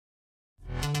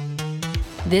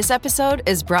This episode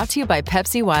is brought to you by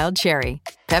Pepsi Wild Cherry.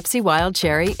 Pepsi Wild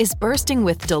Cherry is bursting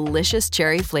with delicious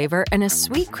cherry flavor and a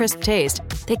sweet, crisp taste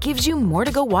that gives you more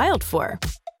to go wild for.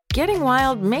 Getting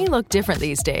wild may look different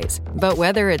these days, but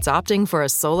whether it's opting for a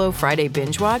solo Friday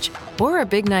binge watch or a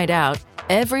big night out,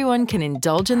 everyone can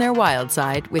indulge in their wild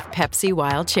side with Pepsi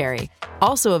Wild Cherry.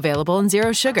 Also available in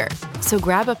Zero Sugar. So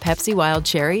grab a Pepsi Wild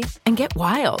Cherry and get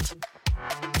wild.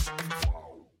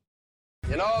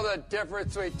 You know the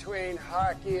difference between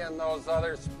hockey and those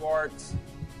other sports?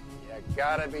 You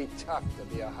gotta be tough to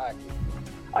be a hockey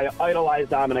player. I idolize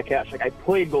Dominik Hasek. I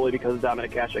played goalie because of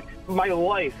Dominik Hasek. My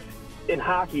life in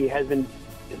hockey has been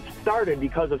started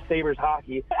because of Sabres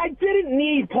hockey. I didn't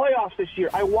need playoffs this year.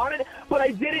 I wanted it, but I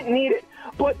didn't need it.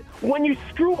 But when you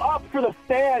screw up for the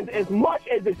fans as much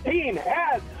as this team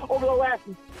has over the last,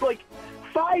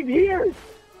 5 years,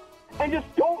 and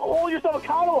just don't hold yourself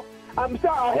accountable, I'm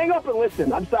sorry. I'll hang up and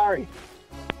listen. I'm sorry.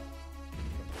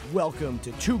 Welcome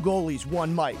to Two Goalies,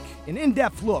 One Mic, an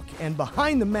in-depth look and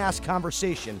behind-the-mask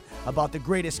conversation about the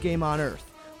greatest game on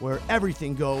earth, where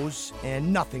everything goes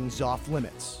and nothing's off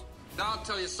limits. Now I'll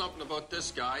tell you something about this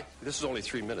guy. This is only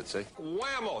 3 minutes, eh?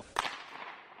 Whammo!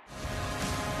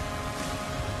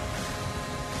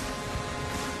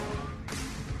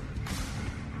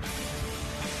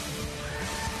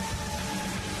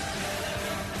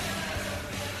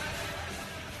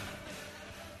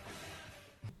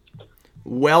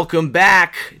 Welcome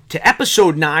back to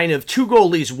episode 9 of Two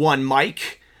Goalies, One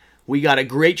Mic. We got a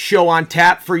great show on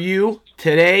tap for you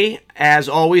today. As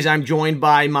always, I'm joined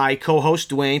by my co-host,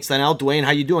 Dwayne Stenell. Dwayne,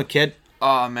 how you doing, kid?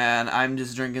 Oh, man, I'm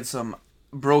just drinking some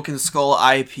Broken Skull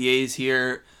IPAs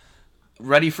here.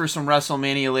 Ready for some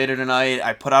WrestleMania later tonight.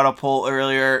 I put out a poll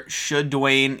earlier. Should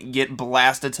Dwayne get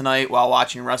blasted tonight while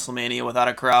watching WrestleMania without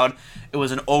a crowd? It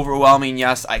was an overwhelming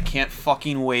yes. I can't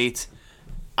fucking wait.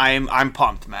 I'm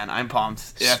pumped, man. I'm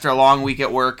pumped. After a long week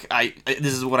at work,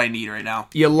 this is what I need right now.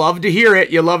 You love to hear it.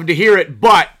 You love to hear it.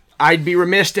 But I'd be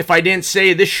remiss if I didn't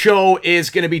say this show is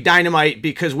going to be dynamite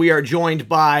because we are joined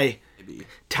by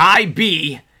Ty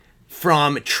B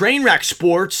from Trainwreck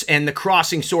Sports and the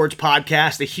Crossing Swords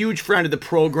podcast, a huge friend of the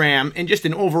program and just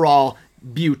an overall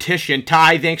beautician.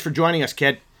 Ty, thanks for joining us,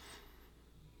 kid.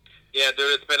 Yeah,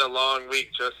 dude, it's been a long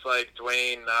week, just like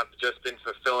Dwayne. I've just been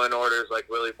fulfilling orders like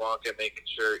Willy Wonka, making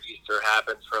sure Easter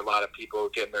happens for a lot of people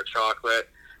getting their chocolate.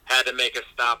 Had to make a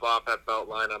stop off at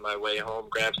Beltline on my way home,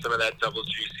 grab some of that Double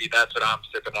Juicy. That's what I'm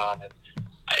sipping on. And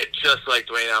just like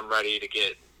Dwayne, I'm ready to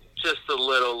get just a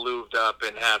little lubed up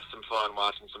and have some fun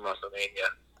watching some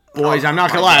WrestleMania. Boys, I'm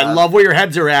not going to lie. I love where your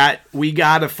heads are at. We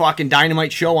got a fucking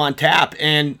dynamite show on tap,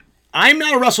 and I'm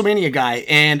not a WrestleMania guy,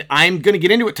 and I'm going to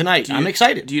get into it tonight. I'm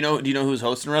excited. Do you know who's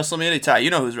hosting WrestleMania? Ty, you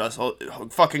know who's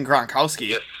fucking Gronkowski.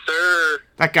 Yes, sir.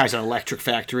 That guy's an electric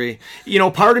factory. You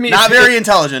know, part of me... Not very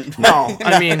intelligent. No,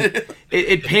 I mean,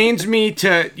 it pains me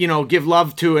to, give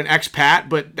love to an expat,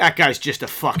 but that guy's just a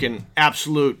fucking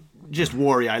absolute just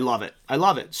warrior. I love it. I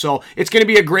love it. So it's going to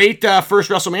be a great first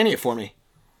WrestleMania for me.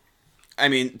 I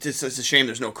mean, it's a shame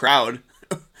there's no crowd.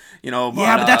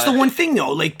 But that's the one thing,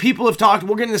 though. Like, people have talked,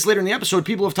 we'll get into this later in the episode,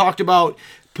 people have talked about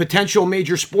potential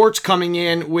major sports coming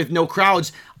in with no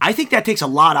crowds. I think that takes a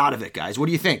lot out of it, guys. What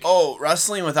do you think? Oh,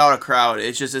 wrestling without a crowd,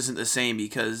 it just isn't the same,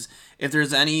 because if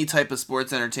there's any type of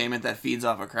sports entertainment that feeds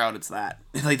off a crowd, it's that.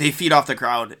 Like, they feed off the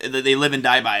crowd. They live and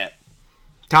die by it.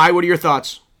 Ty, what are your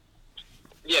thoughts?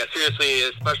 Yeah, seriously,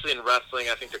 especially in wrestling,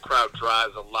 I think the crowd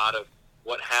drives a lot of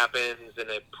what happens, and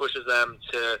it pushes them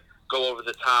to go over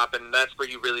the top, and that's where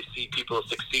you really see people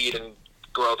succeed and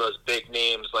grow those big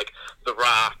names like The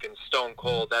Rock and Stone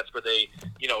Cold. That's where they,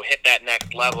 hit that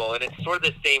next level. And it's sort of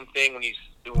the same thing when you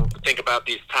think about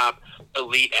these top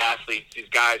elite athletes, these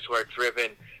guys who are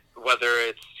driven, whether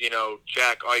it's,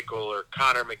 Jack Eichel or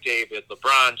Connor McDavid,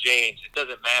 LeBron James, it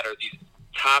doesn't matter. These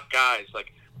top guys,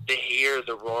 they hear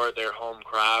the roar of their home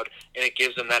crowd, and it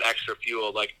gives them that extra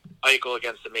fuel, like Eichel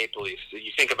against the Maple Leafs. So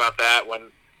you think about that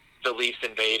when the Leafs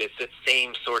invade, it's the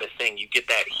same sort of thing. You get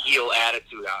that heel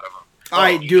attitude out of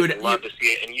them. Dude, love to see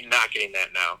it, and you're not getting that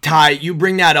now. Ty, you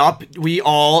bring that up. We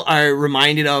all are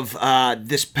reminded of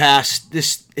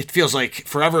it feels like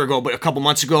forever ago, but a couple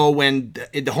months ago when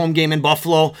the home game in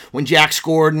Buffalo, when Jack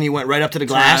scored and he went right up to the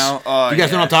glass. Oh, you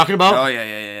guys know what I'm talking about? Oh,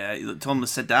 yeah. You told him to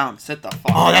sit down. Sit the fuck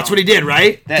down. Oh, that's what he did,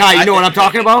 right? Ty, you know what I'm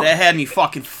talking about? That had me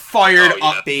fucking fired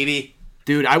up, baby.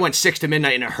 Dude, I went 6 to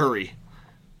midnight in a hurry.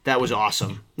 That was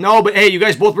awesome. No, but hey, you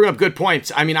guys both bring up good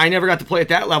points. I mean, I never got to play at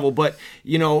that level, but,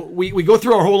 we go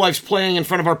through our whole lives playing in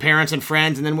front of our parents and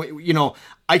friends, and then,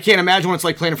 I can't imagine what it's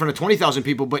like playing in front of 20,000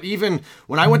 people, but even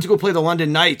when I went to go play the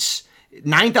London Knights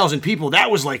 9,000 people,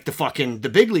 that was like the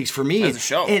big leagues for me. As a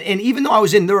show. And even though I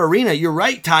was in their arena, you're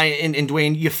right, Ty and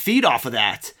Dwayne, you feed off of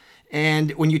that.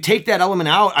 And when you take that element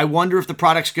out, I wonder if the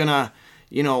product's going to,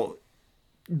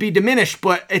 be diminished.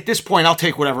 But at this point, I'll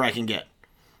take whatever I can get.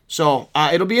 So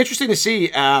it'll be interesting to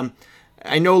see.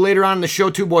 I know later on in the show,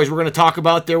 too, boys, we're going to talk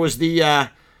about, there was the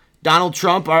Donald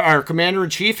Trump, our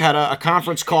commander-in-chief, had a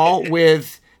conference call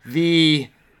with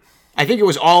I think it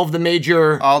was all of the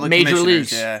major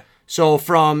leagues. Yeah. So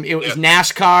it was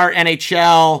NASCAR,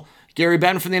 NHL, Gary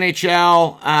Bettman from the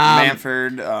NHL,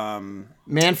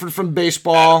 Manfred from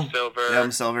baseball,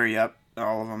 Adam Silver, yep,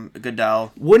 all of them.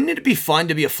 Goodell. Wouldn't it be fun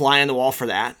to be a fly on the wall for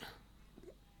that?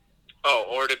 Oh,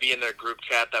 or to be in their group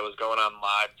chat that was going on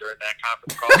live during that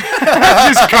conference call.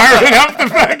 Just carving up the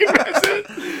fucking president.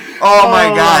 Oh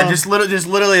my God! Just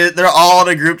literally, they're all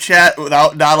in a group chat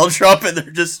without Donald Trump, and they're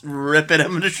just ripping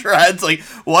him to shreds. Like,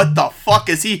 what the fuck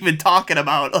is he even talking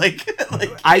about?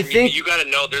 I think you got to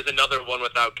know. There's another one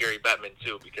without Gary Bettman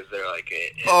too, because they're like,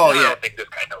 I don't think this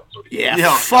guy knows what he's doing.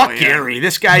 Yeah, fuck Gary.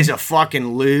 This guy's a fucking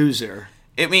loser.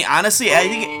 I mean, honestly, I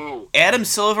think Adam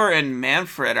Silver and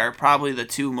Manfred are probably the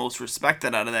two most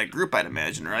respected out of that group, I'd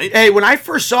imagine, right? Hey, when I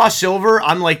first saw Silver,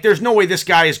 I'm like, there's no way this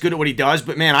guy is good at what he does.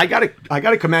 But man, I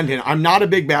gotta commend him. I'm not a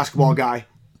big basketball guy,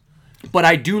 but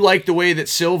I do like the way that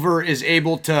Silver is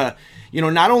able to,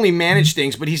 not only manage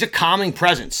things, but he's a calming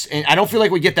presence, and I don't feel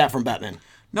like we get that from Bettman.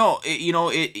 No,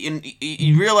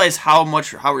 you realize how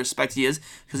respected he is,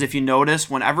 because if you notice,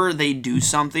 whenever they do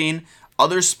something,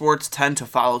 other sports tend to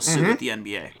follow suit with the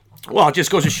NBA. Well, it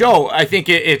just goes to show. I think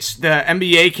it's the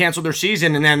NBA canceled their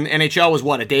season, and then NHL was,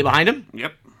 a day behind them?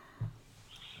 Yep.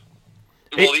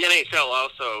 Well, the NHL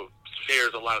also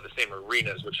shares a lot of the same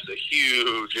arenas, which is a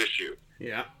huge issue.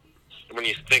 Yeah. When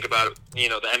you think about it, the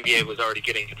NBA was already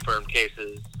getting confirmed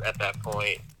cases at that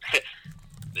point.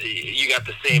 You got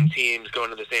the same teams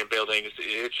going to the same buildings.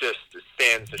 It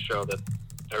stands to show that,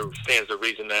 or stands to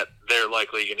reason that they're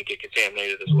likely going to get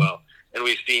contaminated as well. And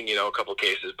we've seen, a couple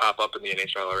cases pop up in the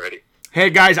NHL already. Hey,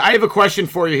 guys, I have a question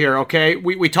for you here, okay?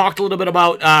 We talked a little bit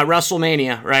about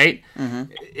WrestleMania, right?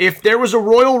 Mm-hmm. If there was a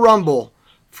Royal Rumble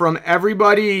from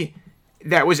everybody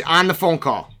that was on the phone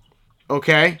call,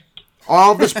 okay?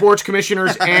 All of the sports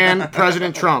commissioners and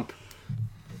President Trump.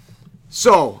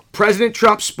 So, President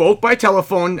Trump spoke by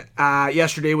telephone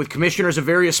yesterday with commissioners of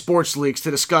various sports leagues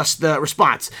to discuss the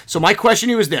response. So, my question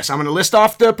to you is this. I'm going to list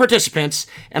off the participants,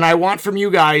 and I want from you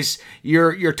guys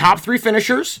your top 3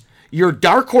 finishers, your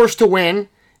dark horse to win,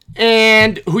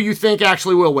 and who you think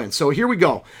actually will win. So, here we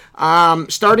go.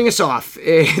 Starting us off,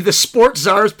 the sports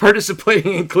czars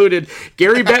participating included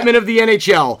Gary Bettman of the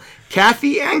NHL,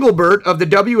 Kathy Engelbert of the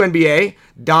WNBA,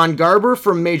 Don Garber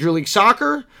from Major League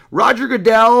Soccer, Roger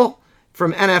Goodell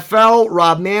from NFL,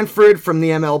 Rob Manfred from the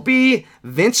MLB,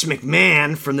 Vince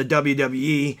McMahon from the WWE.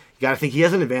 You got to think he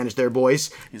has an advantage there,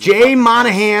 boys. Jay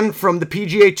Monahan from the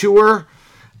PGA Tour,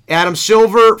 Adam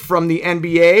Silver from the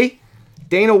NBA,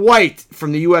 Dana White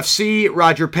from the UFC,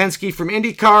 Roger Penske from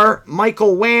IndyCar,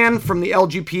 Michael Wan from the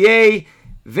LGPA,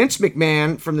 Vince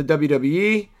McMahon from the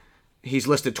WWE. He's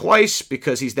listed twice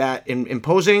because he's that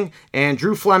imposing, and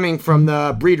Drew Fleming from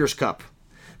the Breeders' Cup.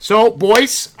 So,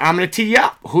 boys, I'm going to tee you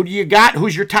up. Who do you got?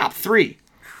 Who's your top 3?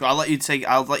 I'll let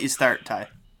you start, Ty.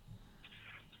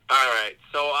 All right.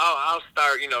 So I'll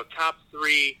start, top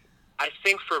 3. I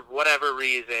think for whatever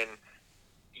reason,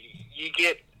 you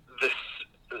get the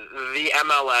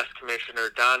MLS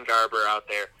commissioner, Don Garber, out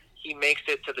there. He makes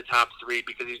it to the top 3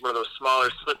 because he's one of those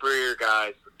smaller, slipperier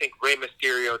guys. I think Rey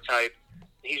Mysterio type.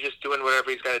 He's just doing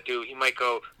whatever he's got to do. He might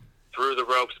go through the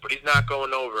ropes, but he's not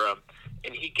going over them.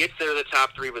 And he gets there to the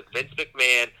top 3 with Vince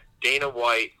McMahon, Dana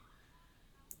White,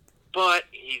 but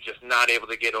he's just not able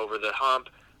to get over the hump.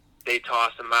 They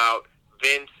toss him out.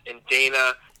 Vince and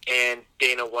Dana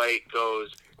White goes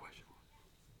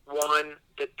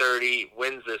 1-30,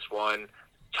 wins this one,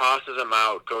 tosses him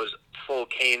out, goes full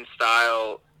Kane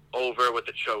style over with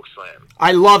the choke slam.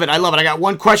 I love it. I got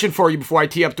one question for you before I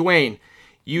tee up Dwayne.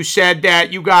 You said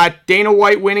that you got Dana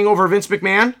White winning over Vince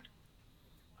McMahon?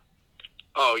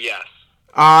 Oh, yes.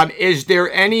 Is there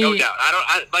any... No doubt.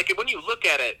 When you look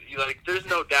at it, there's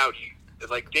no doubt.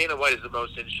 Dana White is the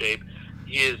most in shape.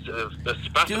 He is a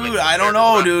specimen. Dude, I don't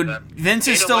know, dude. Vince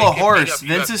is still a horse.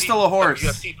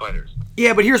 UFC fighters.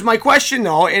 Yeah, but here's my question,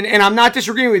 though, and I'm not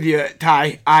disagreeing with you,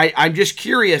 Ty. I'm just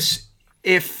curious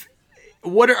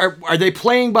are they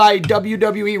playing by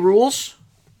WWE rules?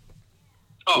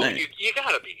 Oh, you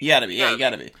gotta be. You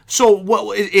gotta be. So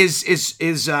what is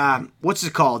what's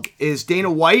it called? Is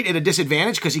Dana White at a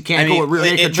disadvantage because he can't go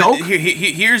really make a joke?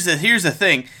 Here's the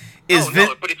thing.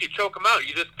 but if you choke him out,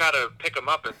 you just gotta pick him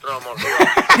up and throw him over the rope.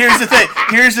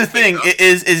 Here's the thing.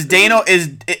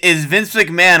 Is Vince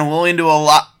McMahon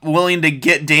willing to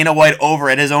get Dana White over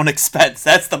at his own expense?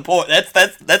 That's the point. That's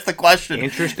the question.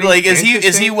 Interesting. Like, is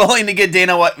he willing to get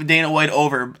Dana White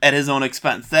over at his own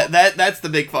expense? That's the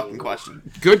big fucking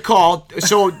question. Good call.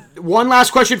 So one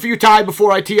last question for you, Ty,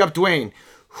 before I tee up Dwayne.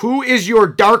 Who is your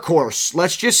dark horse?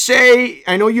 Let's just say,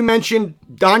 I know you mentioned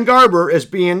Don Garber as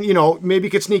being, maybe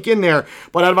could sneak in there,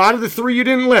 but out of the three you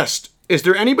didn't list, is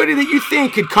there anybody that you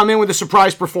think could come in with a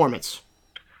surprise performance?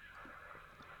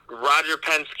 Roger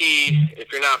Penske,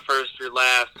 if you're not first, you're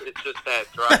last. It's just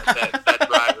that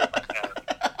driver.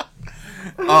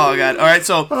 Oh, God. All right,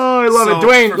 so... Oh, I love it.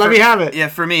 Dwayne, let me have it. Yeah,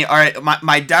 for me, all right,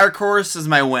 my dark horse is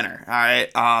my winner, all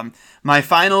right? My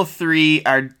final three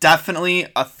are definitely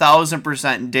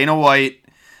 1,000% Dana White,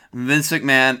 Vince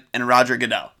McMahon, and Roger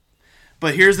Goodell.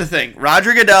 But here's the thing.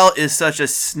 Roger Goodell is such a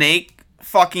snake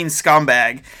fucking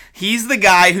scumbag. He's the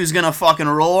guy who's going to fucking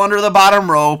roll under the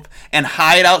bottom rope and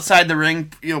hide outside the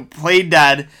ring, play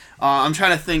dead. I'm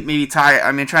trying to think, maybe Ty.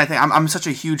 I'm such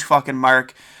a huge fucking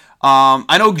mark.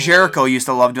 I know Jericho used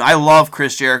to love doing. I love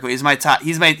Chris Jericho. He's my top.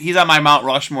 He's on my Mount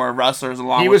Rushmore of wrestlers.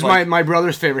 He was my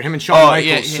brother's favorite. Him and Shawn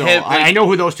Michaels. Yeah, I know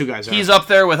who those two guys are. He's up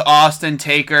there with Austin,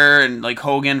 Taker, and like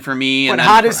Hogan for me. But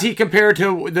how does he compare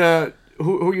to the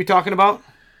who are you talking about?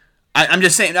 I'm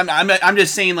just saying. I'm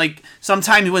just saying. Like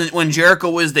sometimes when Jericho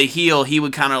was the heel, he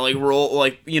would kind of like roll,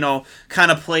 like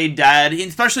kind of play dead.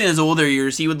 Especially in his older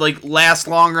years, he would like last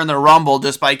longer in the Rumble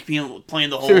just by playing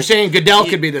the whole. So you're saying Goodell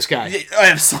could be this guy?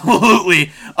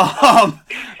 Absolutely.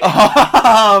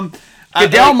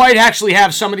 Goodell might actually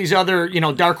have some of these other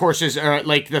dark horses,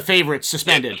 like the favorites,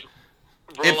 suspended.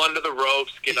 Roll under the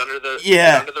ropes, get under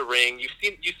the ring. You've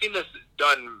seen this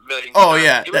done millions of times.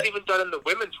 Yeah. It was even done in the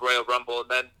women's Royal Rumble, and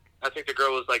then I think the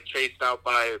girl was like chased out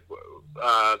by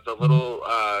the little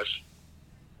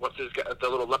the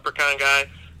little leprechaun guy.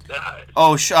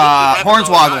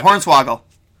 Hornswoggle.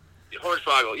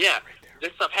 Hornswoggle. Yeah,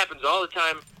 this stuff happens all the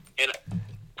time, and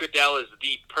Goodell is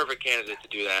the perfect candidate to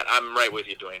do that. I'm right with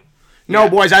you, Dwayne. No,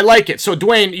 boys, I like it. So,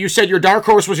 Dwayne, you said your dark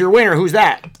horse was your winner. Who's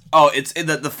that? Oh, it's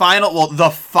the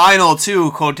final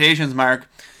two, quotations mark,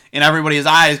 in everybody's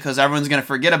eyes, because everyone's going to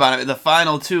forget about it. The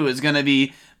final two is going to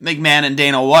be McMahon and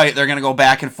Dana White. They're going to go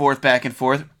back and forth.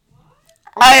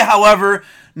 I, however,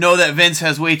 know that Vince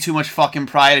has way too much fucking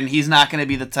pride, and he's not going to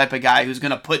be the type of guy who's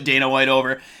going to put Dana White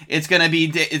over. It's going to be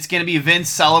Vince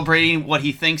celebrating what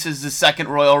he thinks is his second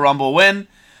Royal Rumble win.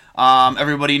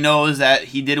 Everybody knows that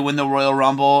he did win the Royal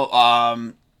Rumble.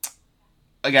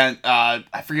 Again,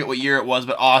 I forget what year it was,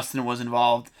 but Austin was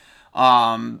involved.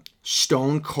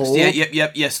 Stone Cold.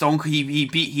 Yeah. Stone Cold.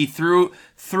 He threw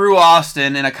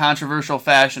Austin in a controversial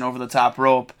fashion over the top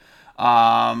rope.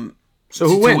 So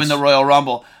who wins? To win the Royal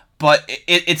Rumble. But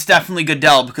it's definitely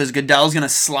Goodell, because Goodell's going to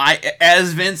slide.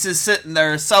 As Vince is sitting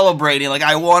there celebrating, like,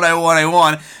 I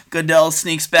won. Goodell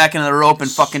sneaks back into the rope and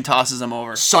fucking tosses him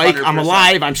over. Psych, 100%. I'm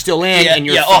alive, I'm still in, and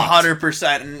you're fucked.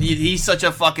 100%. And he's such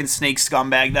a fucking snake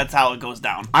scumbag. That's how it goes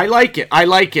down. I like it.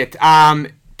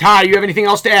 Ty, you have anything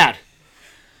else to add?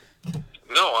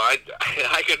 No, I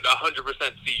could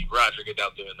 100% see Roger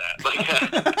Goodell doing that.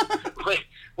 Like,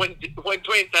 when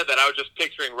Dwayne said that, I was just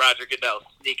picturing Roger Goodell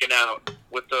sneaking out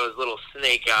with those little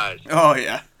snake eyes. Oh,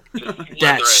 yeah.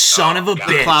 That son of a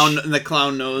bitch. The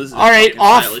clown nose. All right,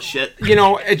 off. Shit.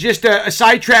 Just a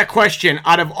sidetrack question.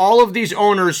 Out of all of these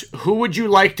owners, who would you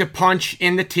like to punch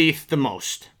in the teeth the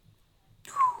most?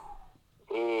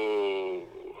 Ooh.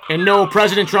 And no,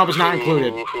 President Trump is not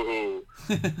included.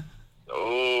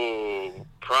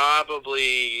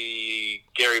 Probably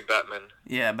Gary Bettman.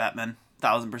 Yeah, Bettman.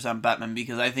 1,000% Bettman,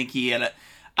 because I think he had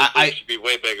I should be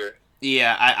way bigger.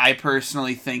 Yeah, I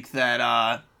personally think that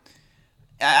I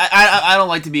don't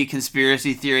like to be a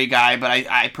conspiracy theory guy, but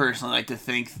I personally like to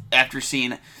think, after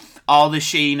seeing all the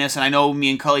shadiness, and I know me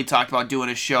and Cully talked about doing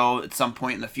a show at some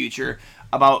point in the future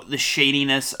about the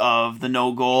shadiness of the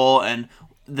no goal and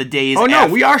the days after. No,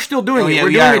 we are still doing it. We're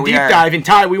doing a deep dive. And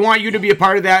Ty, we want you to be a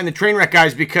part of that and the Trainwreck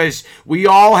guys, because we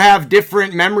all have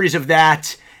different memories of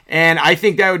that. And I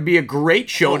think that would be a great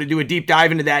show to do a deep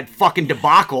dive into that fucking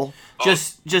debacle.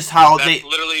 Just how that's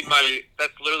literally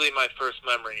my first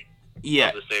memory. Yeah,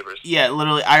 of the Sabres. Yeah,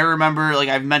 literally. I remember, like,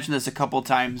 I've mentioned this a couple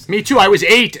times. Me too. I was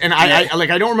 8, and I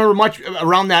don't remember much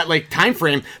around that time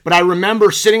frame, but I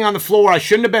remember sitting on the floor. I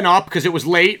shouldn't have been up because it was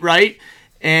late, right?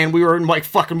 And we were in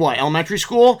elementary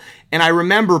school. And I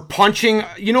remember punching,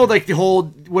 like the whole,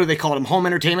 what do they call them, home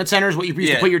entertainment centers? What you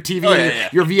used to put your TV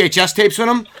and your VHS tapes in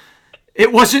them.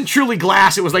 It wasn't truly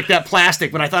glass. It was like that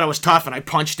plastic, but I thought it was tough, and I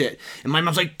punched it. And my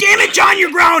mom's like, "Damn it, "Hey, John,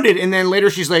 you're grounded." And then later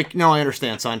she's like, "No, I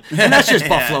understand, son." And that's just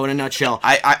Buffalo in a nutshell.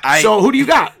 So who do you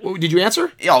got? Did you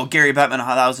answer? Gary Bettman,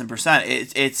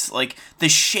 1,000%. It's like the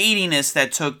shadiness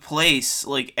that took place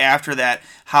like after that.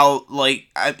 How like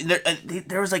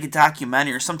there was like a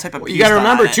documentary or some type of. You got to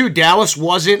remember too, Dallas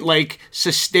wasn't like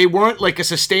they weren't like a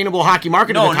sustainable hockey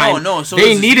market at the time. No. So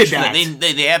they needed that.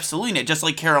 They absolutely needed, just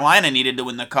like Carolina needed to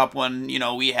win the cup when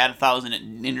we had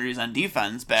 1,000 injuries on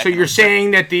defense back. So you're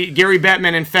saying that the Gary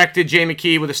Bettman infected Jay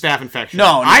McKee with a staph infection?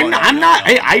 No, I'm not.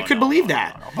 I could believe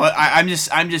that. No. But I'm just.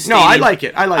 No, I like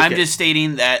it. I'm just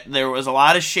stating that there was a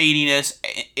lot of shadiness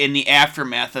in the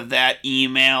aftermath of that.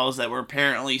 Emails that were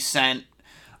apparently sent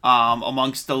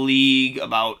amongst the league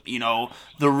about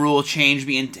the rule change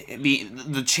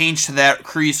the change to that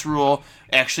crease rule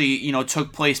actually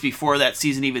took place before that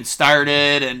season even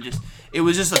started, and it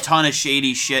was just a ton of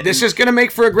shady shit. This is gonna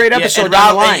make for a great episode and down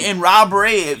the line. And Rob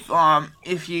Ray,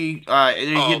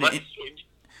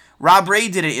 Rob Ray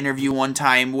did an interview one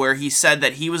time where he said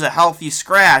that he was a healthy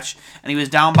scratch and he was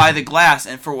down by the glass,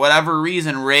 and for whatever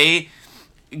reason,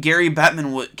 Gary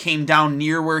Bettman came down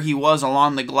near where he was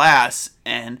along the glass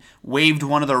and waved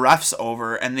one of the refs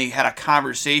over, and they had a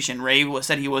conversation. Ray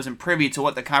said he wasn't privy to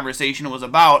what the conversation was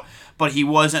about, but he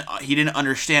didn't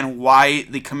understand why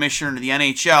the commissioner of the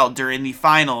NHL during the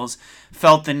finals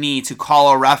felt the need to call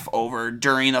a ref over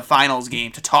during the finals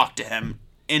game to talk to him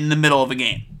in the middle of a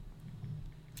game.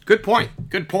 Good point.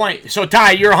 So,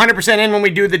 Ty, you're 100% in when we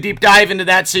do the deep dive into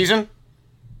that season?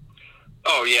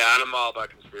 Oh, yeah, I'm all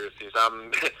about conspiracies. I'm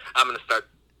going to start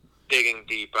digging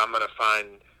deep. I'm going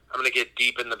to get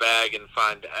deep in the bag and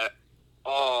find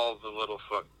all the little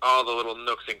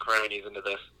nooks and crannies into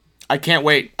this. I can't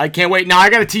wait. Now,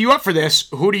 I got to tee you up for this.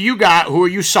 Who do you got? Who are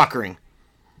you suckering?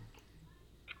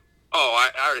 Oh,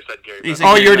 I already said Gary Bettman.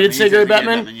 Oh, you already did say Gary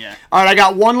Bettman? Yeah. All right, I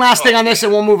got one last thing on this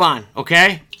and we'll move on,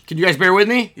 okay? Can you guys bear with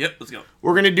me? Yep, let's go.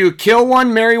 We're going to do kill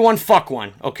one, marry one, fuck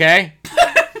one, okay?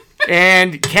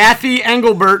 And Kathy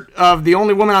Engelbert, of The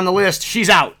Only Woman on the List, she's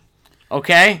out,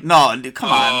 okay? No,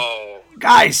 come on.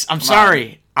 Guys, I'm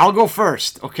sorry. I'll go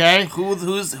first, okay? Who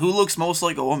looks most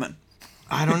like a woman?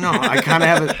 I don't know. I kind of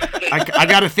have I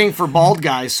got a thing for bald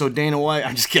guys, so Dana White.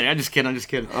 I'm just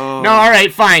kidding. Oh. No, all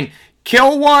right, fine.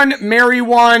 Kill one, marry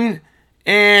one,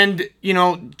 and,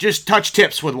 just touch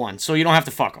tips with one, so you don't have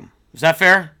to fuck them. Is that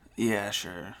fair? Yeah,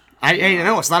 sure. I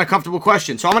know, it's not a comfortable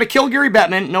question. So I'm going to kill Gary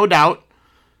Bettman, no doubt.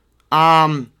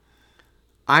 I'm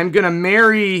going to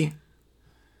marry...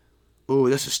 Ooh,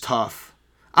 this is tough.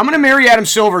 I'm going to marry Adam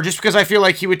Silver just because I feel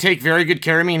like he would take very good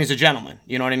care of me and he's a gentleman.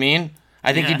 You know what I mean?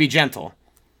 I think he'd be gentle.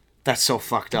 That's so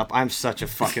fucked up. I'm such a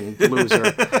fucking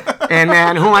loser. And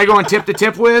then who am I going tip to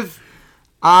tip with?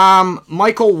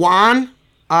 Michael Wan,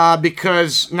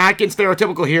 because not getting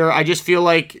stereotypical here, I just feel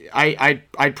like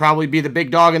I'd probably be the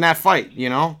big dog in that fight,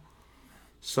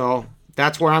 So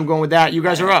that's where I'm going with that. You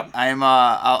guys are up.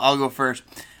 I'll go first.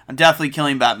 I'm definitely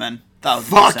killing Bettman. 1,000%.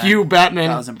 Fuck you, Bettman.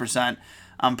 1,000%.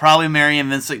 I'm probably marrying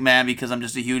Vince McMahon because I'm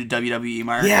just a huge WWE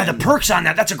mark. Yeah, the perks on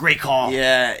that—that's a great call.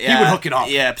 Yeah, he would hook it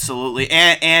up. Yeah, absolutely.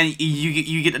 And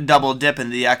you get a double dip into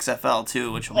the XFL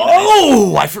too, which will be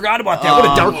nice. I forgot about that. What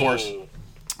a dark horse.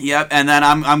 Yep, and then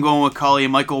I'm going with Cully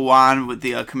and Michael Wan with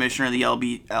the commissioner of the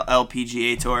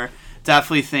LPGA Tour.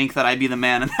 Definitely think that I'd be the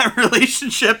man in that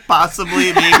relationship,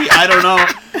 possibly, maybe. I don't know.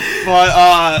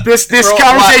 But this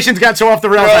conversation's got so off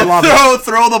the rails. I love it.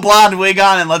 Throw the blonde wig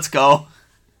on and let's go.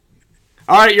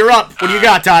 All right, you're up. What do you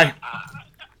got, Ty?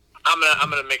 I'm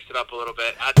gonna mix it up a little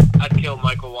bit. I'd kill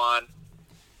Michael Wan.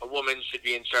 A woman should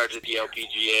be in charge of the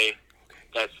LPGA.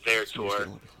 That's their tour.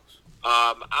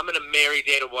 I'm gonna marry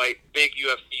Dana White. Big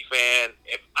UFC fan.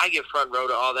 If I get front row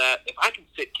to all that, if I can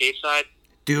sit cage side,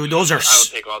 dude, those are. I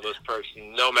would take all those perks,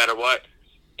 no matter what.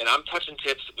 And I'm touching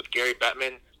tips with Gary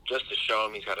Bettman just to show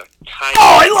him he's got a tiny.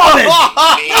 Oh, I love it!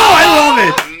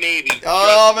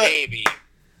 I love it! Maybe.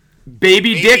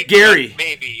 Baby Dick Gary.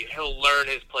 Maybe he'll learn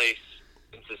his place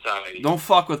in society. Don't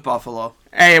fuck with Buffalo.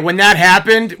 Hey, when that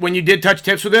happened, when you did touch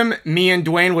tips with him, me and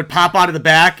Dwayne would pop out of the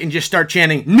back and just start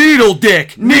chanting, "Needle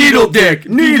Dick, Needle Dick,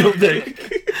 Needle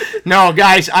Dick." No,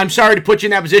 guys, I'm sorry to put you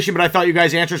in that position, but I thought you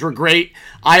guys' answers were great.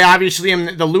 I obviously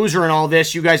am the loser in all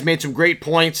this. You guys made some great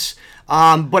points.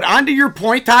 But on to your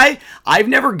point, Ty, I've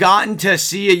never gotten to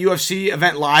see a UFC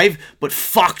event live, but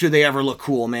fuck do they ever look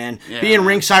cool, man. Yeah. Being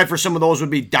ringside for some of those would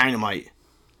be dynamite.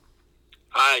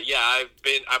 Yeah, I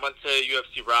went to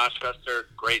UFC Rochester,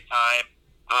 great time.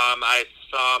 I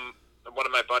saw one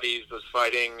of my buddies was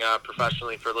fighting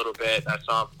professionally for a little bit. I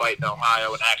saw him fight in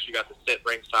Ohio and actually got to sit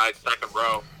ringside, second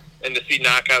row. And to see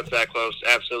knockouts that close,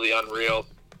 absolutely unreal.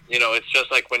 It's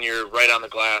just like when you're right on the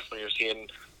glass, when you're seeing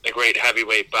a great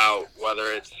heavyweight bout,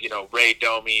 whether it's, Ray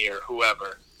Domi or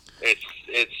whoever.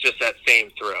 It's just that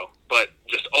same thrill, but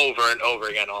just over and over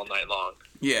again all night long.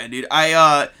 Yeah, dude.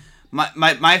 One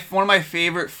of my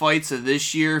favorite fights of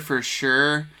this year for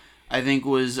sure, I think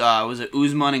was it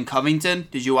Usman and Covington?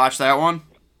 Did you watch that one?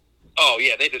 Oh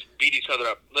yeah, they just beat each other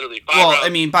up literally 5 rounds. I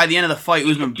mean, by the end of the fight,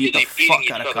 Usman beat the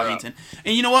fuck out of Covington.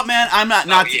 And you know what, man? I'm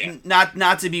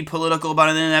not to be political about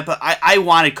anything like that, but I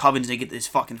wanted Covington to get this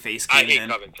fucking face caved in. I hate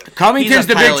Covington. Covington's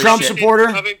the big Trump supporter.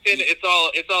 Covington, it's all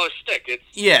a shtick.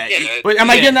 But am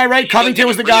I getting that right? Covington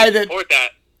was the guy that. That.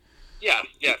 Yes,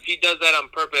 he does that on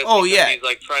purpose. Oh yeah, he's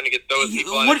like trying to get those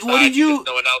people on his side because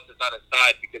no one else is on his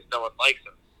side because no one likes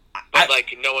him. But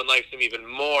no one likes him even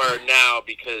more now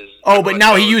because. Oh, but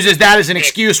now he uses that as an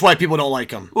excuse why people don't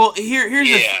like him. Well, here's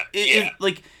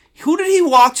who did he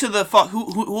walk to the fuck?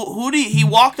 Who did he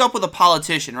walked up with a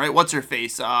politicion, right? What's her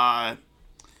face?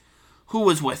 Who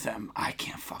was with him? I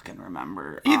can't fucking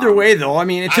remember. Either way, though, I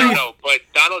mean, I don't know, but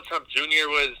Donald Trump Jr.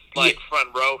 was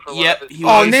front row for one of his.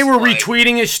 And they were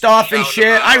retweeting his stuff and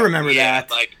shit. I remember that.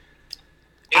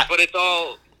 But it's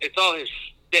all his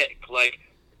shtick.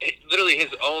 Literally,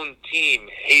 his own team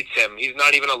hates him. He's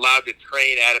not even allowed to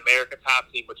train at America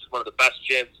Top Team, which is one of the best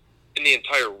gyms in the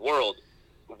entire world,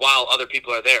 while other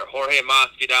people are there. Jorge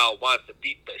Masvidal wants to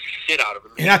beat the shit out of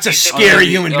him. And that's a scary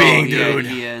human being, dude.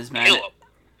 He is, man. Kill him.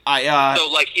 So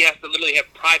he has to literally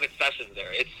have private sessions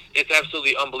there. It's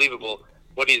absolutely unbelievable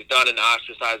what he's done and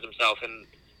ostracized himself and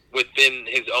within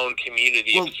his own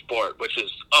community of sport, which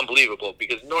is unbelievable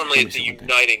because normally it's a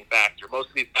uniting factor. Most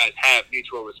of these guys have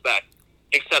mutual respect,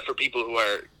 except for people who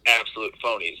are absolute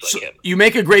phonies like him. You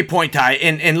make a great point, Ty.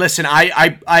 And listen,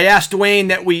 I asked Dwayne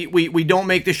that we don't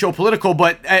make this show political,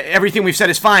 but everything we've said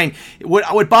is fine.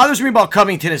 What bothers me about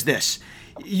Covington is this.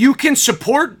 You can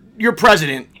support your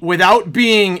president without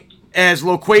being as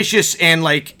loquacious and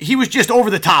he was just over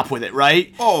the top with it,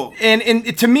 right? Oh.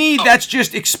 And to me, that's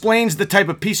just explains the type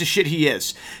of piece of shit he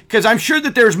is. Because I'm sure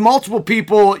that there's multiple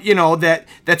people, that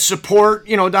support,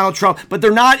 Donald Trump, but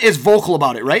they're not as vocal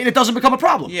about it, right? And it doesn't become a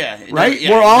problem. Yeah. Right?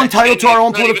 We're all entitled to our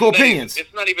own political opinions.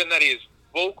 It's not even that he's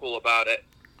vocal about it.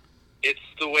 It's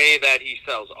the way that he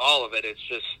sells all of it. It's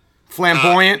just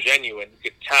flamboyant, genuine. You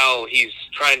could tell he's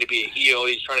trying to be a heel.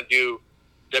 He's trying to do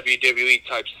WWE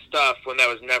type stuff when that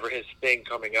was never his thing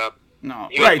coming up. No,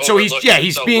 right. So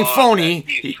he's being phony.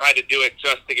 He's tried to do it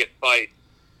just to get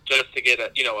just to get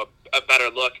a better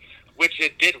look, which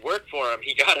it did work for him.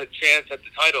 He got a chance at the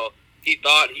title. He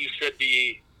thought he should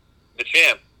be the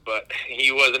champ, but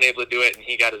he wasn't able to do it, and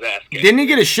he got his ass kicked. Didn't he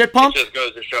get a shit pump? It just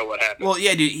goes to show what happened. Well,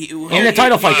 yeah, dude. In the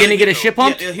title fight, didn't he get a shit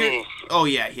pump? He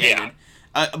did.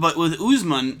 But with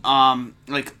Usman,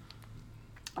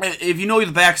 if you know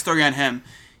the backstory on him,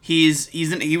 he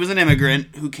was an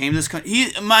immigrant who came to this country.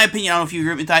 In my opinion, I don't know if you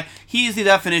agree with me, Ty, he is the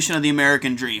definition of the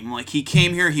American dream. He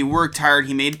came here, he worked hard,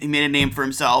 he made a name for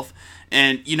himself,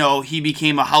 and he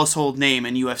became a household name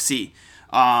in UFC.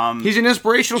 He's an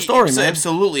inspirational story, man.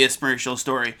 Absolutely inspirational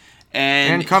story.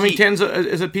 And Covington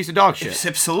is a piece of dog shit.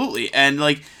 Absolutely, and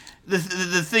the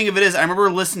thing of it is, I remember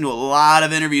listening to a lot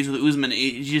of interviews with Usman.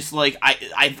 It's just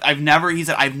I've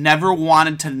never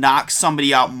wanted to knock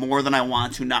somebody out more than I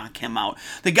want to knock him out.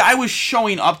 The guy was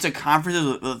showing up to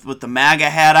conferences with the MAGA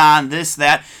hat on, this,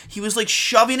 that. He was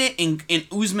shoving it in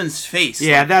Usman's face.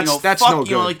 Yeah, that's no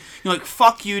good.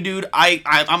 Fuck you, dude.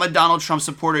 I'm a Donald Trump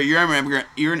supporter. You're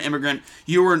an immigrant.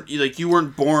 You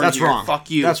weren't born. That's here. wrong. Fuck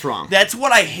you. That's wrong. That's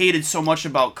what I hated so much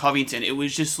about Covington. It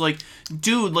was just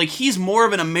dude, he's more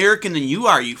of an American than you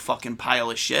are, you fucking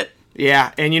pile of shit.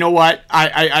 Yeah, and you know what?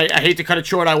 I hate to cut it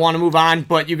short. I want to move on,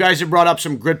 but you guys have brought up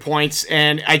some good points,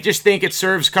 and I just think it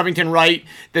serves Covington right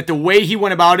that the way he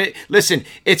went about it. Listen,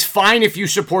 it's fine if you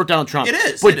support Donald Trump. It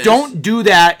is. But don't do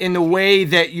that in the way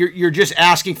that you're just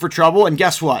asking for trouble, and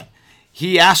guess what?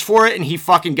 He asked for it, and he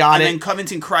fucking got it. And then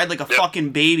Covington cried like a fucking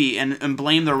baby and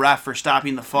blamed the ref for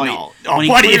stopping the fight. No. Oh,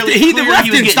 buddy, if the ref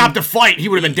didn't stop the fight, he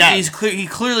would have been dead. He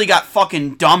clearly got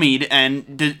fucking dummied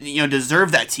and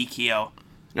deserved that TKO.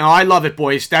 No, I love it,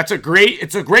 boys. It's a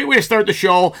great way to start the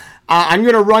show. I'm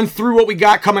going to run through what we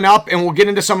got coming up, and we'll get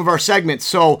into some of our segments.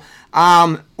 So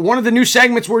one of the new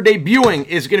segments we're debuting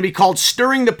is going to be called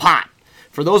Stirring the Pot.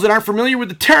 For those that aren't familiar with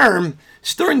the term,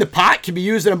 stirring the pot can be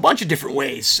used in a bunch of different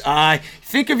ways.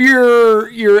 Think of your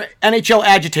NHL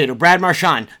agitator, Brad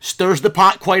Marchand. Stirs the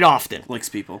pot quite often. Licks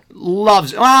people.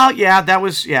 Loves. Well, yeah, that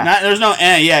was, yeah. There's no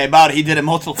about it. He did it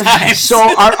multiple times. So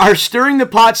our Stirring the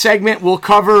Pot segment will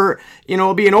cover,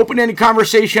 it'll be an open-ended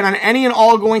conversation on any and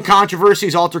all going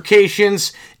controversies,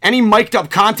 altercations, any mic'd up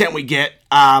content we get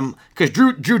because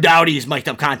Drew Doughty's mic'd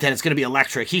up content. It's going to be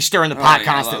electric. He's stirring the pot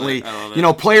constantly. I love it. You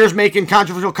know, players making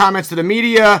controversial comments to the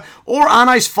media or on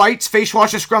ice fights, face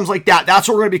washes, scrums like that. That's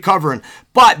what we're going to be covering.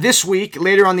 But this week,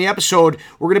 later on the episode,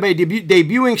 we're going to be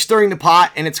debuting Stirring the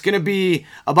Pot, and it's going to be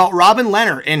about Robin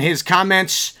Lehner and his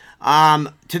comments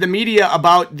to the media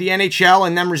about the NHL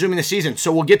and them resuming the season.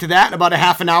 So we'll get to that in about a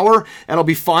half an hour. That'll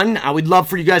be fun. I would love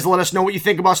for you guys to let us know what you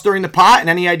think about Stirring the Pot and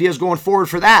any ideas going forward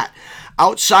for that.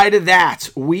 Outside of that,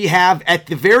 we have at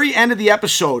the very end of the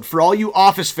episode, for all you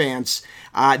Office fans,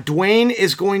 Dwayne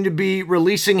is going to be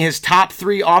releasing his top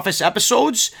 3 Office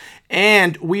episodes,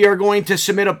 and we are going to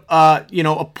submit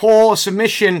a poll, a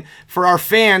submission for our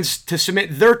fans to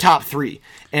submit their top 3.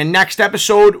 And next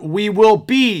episode, we will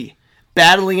be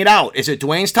battling it out. Is it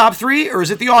Dwayne's top 3 or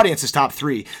is it the audience's top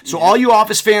 3? So all you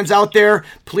Office fans out there,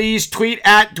 please tweet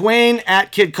at Dwayne,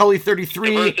 at KidCully33.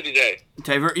 Diversity Day.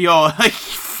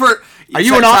 Are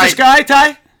you an Office guy,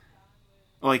 Ty?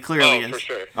 Well, he clearly is. For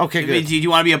sure. Okay, good. Do you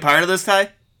want to be a part of this, Ty?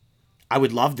 I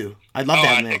would love to. I'd love to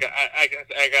have him.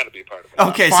 I got to be part of it.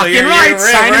 Okay, so Fucking you're right.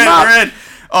 Sign him up. we're in.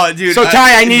 Oh, dude. So,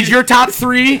 Ty, I need your top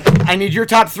 3. I need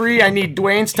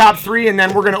Dwayne's top 3, and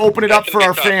then we're going to open it up for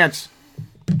our fans.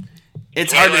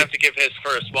 It's I hard don't to have to give his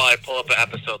first while I pull up an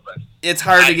episode list. it's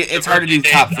hard to get. It's hard to do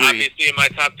Diversity top Day is 3. Obviously in my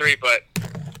top 3, but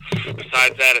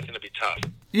besides that, it's going to be tough.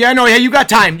 Yeah, no, you got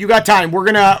time. We're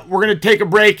gonna take a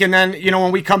break, and then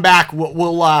when we come back,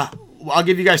 I'll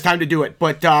give you guys time to do it.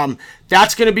 But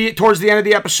that's gonna be towards the end of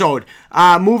the episode.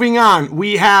 Moving on,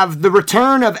 we have the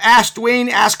return of Ask Dwayne,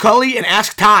 Ask Cully, and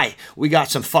Ask Ty. We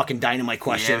got some fucking dynamite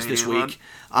questions this week.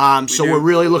 So we're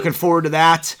really looking forward to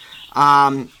that.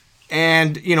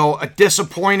 And a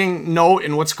disappointing note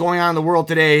in what's going on in the world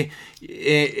today.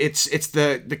 It's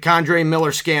the K'Andre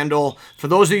Miller scandal. For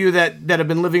those of you that have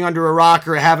been living under a rock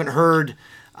or haven't heard,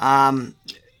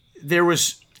 there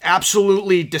was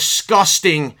absolutely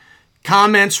disgusting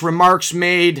comments, remarks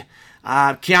made.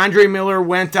 K'Andre Miller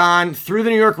went on through the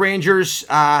New York Rangers.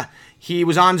 He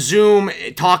was on Zoom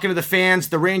talking to the fans.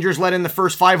 The Rangers let in the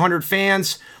first 500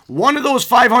 fans. One of those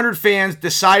 500 fans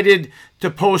decided to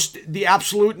post the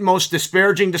absolute most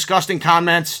disparaging, disgusting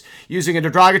comments using a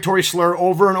derogatory slur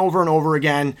over and over and over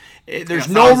again. There's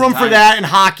no room for that in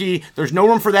hockey. There's no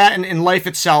room for that in life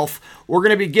itself. We're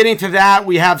going to be getting to that.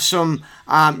 We have some,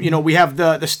 we have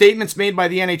the statements made by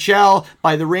the NHL,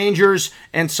 by the Rangers,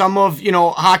 and some of,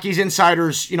 hockey's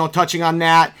insiders, touching on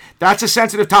that. That's a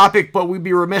sensitive topic, but we'd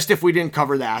be remiss if we didn't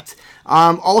cover that.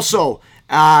 Also,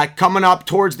 coming up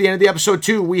towards the end of the episode,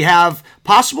 too, we have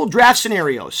possible draft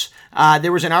scenarios.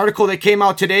 There was an article that came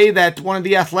out today that one of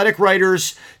the Athletic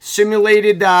writers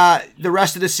simulated the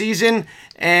rest of the season,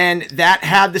 and that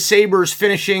had the Sabres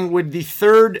finishing with the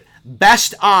 3rd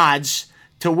best odds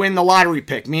to win the lottery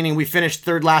pick, meaning we finished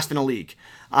 3rd last in the league.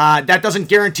 That doesn't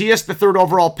guarantee us the 3rd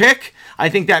overall pick. I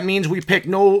think that means we pick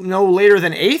no later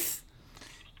than 8th.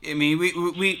 I mean,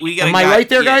 we got. Am I right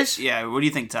there, guys? Yeah. What do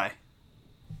you think, Ty?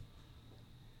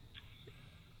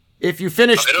 If you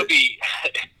finish, It'll be.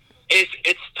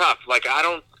 It's tough. Like I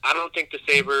don't think the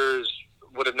Sabres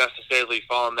would have necessarily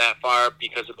fallen that far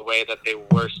because of the way that they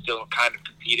were still kind of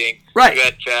competing. Right. You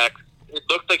had Jack. It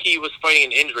looked like he was fighting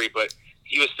an injury, but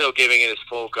he was still giving it his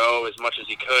full go as much as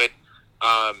he could.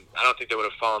 I don't think they would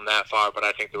have fallen that far, but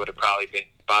I think they would have probably been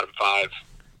bottom 5.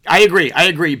 I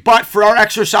agree. But for our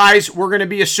exercise, we're going to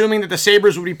be assuming that the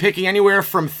Sabres would be picking anywhere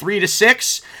from 3 to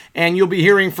 6, and you'll be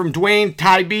hearing from Dwayne,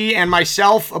 Ty B, and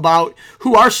myself about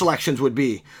who our selections would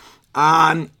be.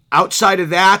 Outside of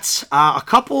that, a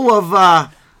couple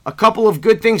of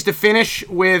good things to finish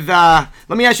with. Let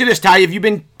me ask you this, Ty: have you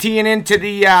been teeing into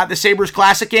the Sabres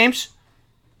Classic games?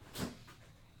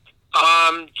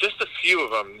 Just a few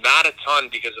of them, not a ton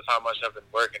because of how much I've been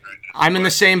working right now. I'm in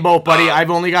the same boat, buddy. I've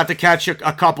only got to catch a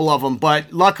couple of them,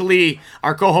 but luckily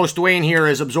our co-host Dwayne here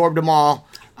has absorbed them all,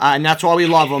 and that's why we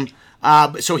love him.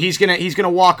 So he's gonna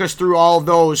walk us through all of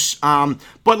those.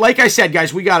 But like I said,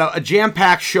 guys, we got a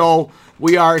jam-packed show.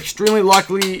 We are extremely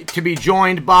lucky to be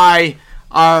joined by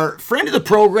our friend of the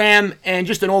program and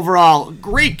just an overall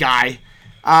great guy.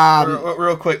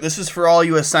 Real quick, this is for all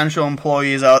you essential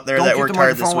employees out there that worked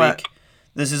hard this week.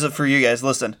 This is it for you guys.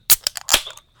 Listen.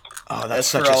 Oh, that's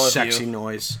such a sexy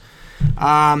noise.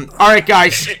 All right,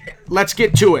 guys, let's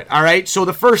get to it. All right, so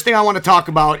the first thing I want to talk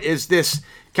about is this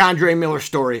K'Andre Miller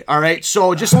story. All right,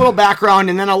 so just a little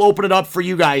background, and then I'll open it up for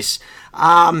you guys.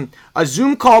 A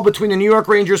Zoom call between the New York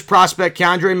Rangers prospect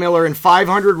K'Andre Miller and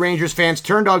 500 Rangers fans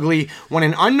turned ugly when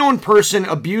an unknown person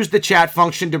abused the chat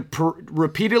function to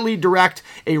repeatedly direct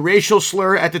a racial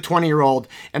slur at the 20-year-old.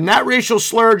 And that racial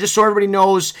slur, just so everybody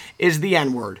knows, is the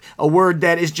N-word. A word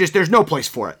that is just, there's no place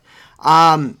for it.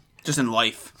 Just in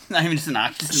life. Not even just in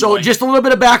hockey. So just a little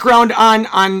bit of background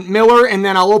on Miller, and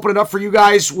then I'll open it up for you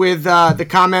guys with the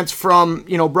comments from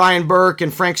Brian Burke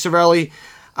and Frank Cervelli.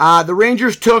 The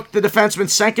Rangers took the defenseman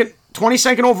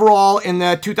 22nd overall in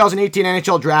the 2018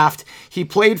 NHL draft. He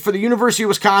played for the University of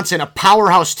Wisconsin, a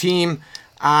powerhouse team,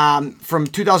 from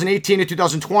 2018 to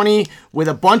 2020 with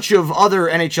a bunch of other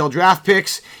NHL draft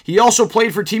picks. He also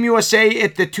played for Team USA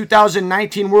at the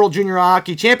 2019 World Junior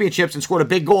Hockey Championships and scored a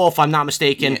big goal, if I'm not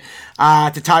mistaken,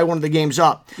 to tie one of the games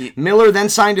up. Yeah. Miller then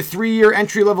signed a 3-year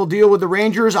entry-level deal with the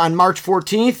Rangers on March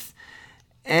 14th.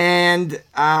 And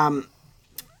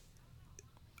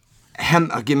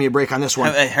give me a break on this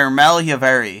one. Hermel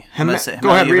Yavari. Go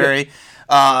ahead, read it.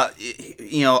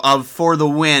 For the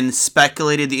win,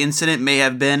 speculated the incident may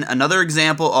have been another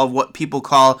example of what people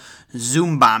call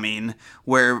Zoom bombing,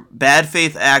 where bad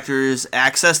faith actors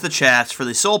access the chats for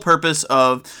the sole purpose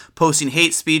of posting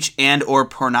hate speech and or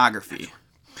pornography.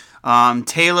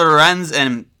 Taylor Lorenz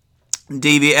and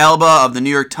Davey Alba of the New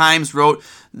York Times wrote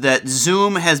that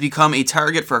Zoom has become a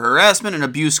target for harassment and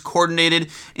abuse coordinated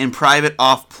in private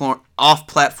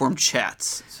off-platform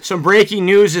chats. Some breaking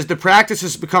news is the practice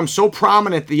has become so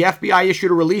prominent the FBI issued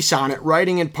a release on it,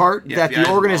 writing in part that the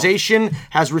organization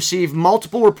has received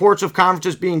multiple reports of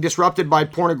conferences being disrupted by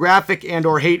pornographic and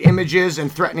or hate images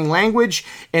and threatening language,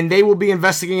 and they will be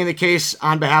investigating the case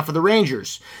on behalf of the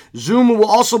Rangers. Zoom will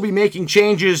also be making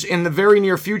changes in the very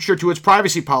near future to its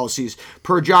privacy policies,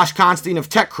 per Josh Constantine of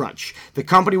TechCrunch. The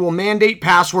company will mandate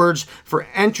passwords for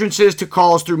entrances to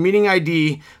calls through Meeting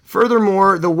ID.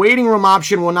 Furthermore, the waiting room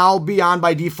option will now be on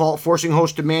by default, forcing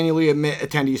hosts to manually admit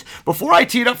attendees. Before I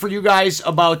tee it up for you guys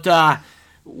about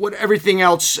what everything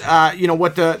else,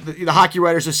 what the hockey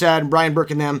writers have said, and Brian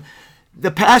Burke and them,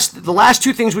 the last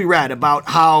two things we read about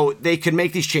how they could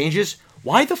make these changes,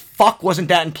 why the fuck wasn't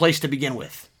that in place to begin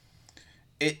with?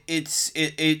 It's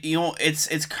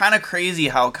kind of crazy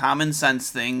how common sense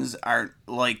things are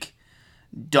like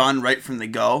done right from the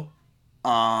go.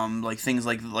 Like things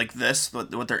like this,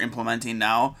 what they're implementing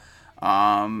now.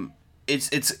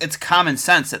 It's common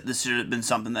sense that this should have been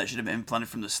something that should have been implemented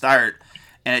from the start,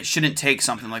 and it shouldn't take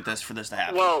something like this for this to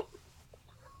happen. Well,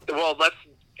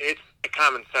 it's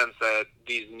common sense that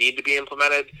these need to be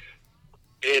implemented.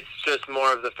 It's just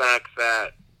more of the fact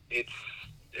that it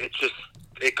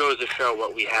goes to show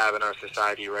what we have in our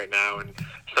society right now and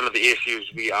some of the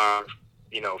issues we are,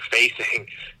 facing.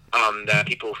 That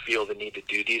people feel the need to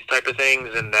do these type of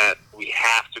things, and that we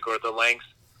have to go to the lengths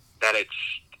that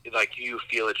it's like you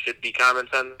feel it should be common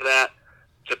sense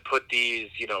to put these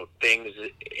things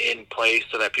in place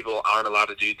so that people aren't allowed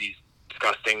to do these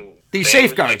disgusting things.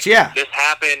 Safeguards. Yeah, this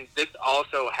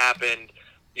also happened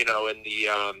in the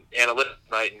analytics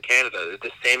night in Canada.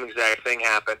 The same exact thing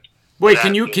happened. Wait,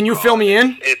 can you fill me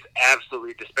in? It's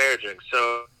absolutely disparaging.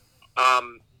 So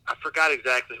I forgot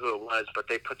exactly who it was, but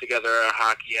they put together a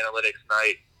hockey analytics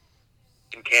night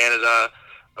in Canada,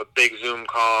 a big Zoom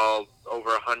call, over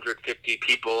 150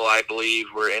 people, I believe,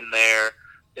 were in there,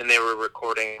 and they were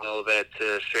recording a little bit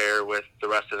to share with the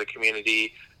rest of the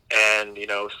community, and,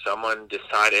 someone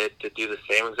decided to do the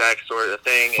same exact sort of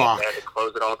thing, and they had to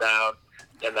close it all down,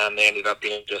 and then they ended up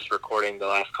just recording the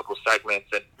last couple segments,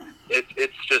 and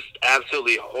it's just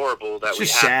absolutely horrible that we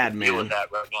have to deal with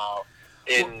that right now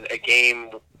in a game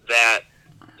that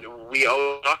we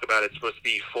always talk about. It's supposed to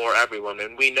be for everyone,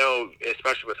 and we know,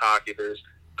 especially with hockey, there's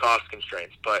cost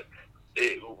constraints, but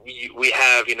we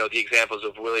have the examples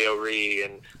of Willie O'Ree,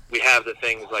 and we have the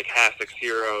things like #6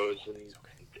 Heroes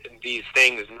and these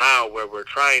things now where we're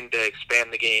trying to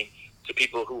expand the game to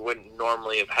people who wouldn't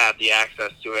normally have had the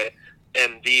access to it,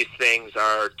 and these things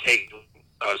are taking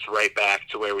us right back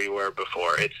to where we were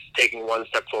before. It's taking one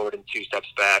step forward and two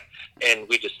steps back, and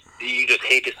you just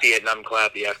hate to see it, and I'm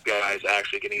glad the FBI is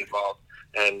actually getting involved,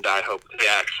 and I hope they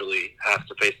actually have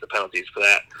to face the penalties for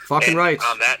that. Fucking right.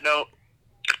 On that note,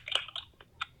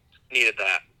 needed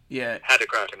that. Yeah. Had to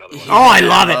crack another one. Oh, I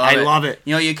love it. I love it.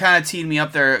 You kind of teed me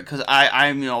up there because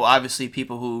I'm obviously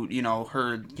people who,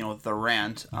 heard, the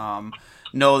rant,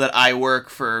 know that I work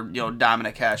for,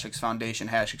 Dominic Hasek's foundation,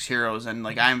 #6 Heroes, and,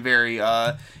 I'm very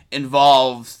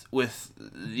involved with,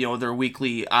 their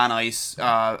weekly on ice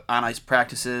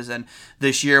practices, and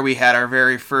this year we had our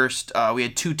very first, we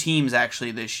had two teams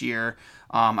actually this year,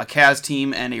 a Cavs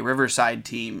team and a Riverside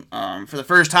team for the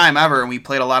first time ever, and we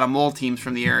played a lot of Mole teams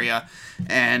from the area,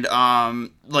 and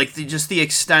just the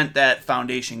extent that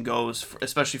foundation goes,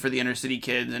 especially for the inner city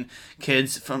kids and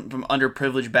kids from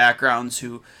underprivileged backgrounds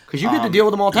who, because you get to deal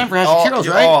with them all the time for #6 Heroes,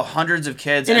 right? Oh, hundreds of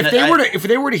kids, and if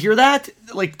they were to hear that,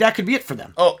 that could be it for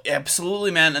them. Oh,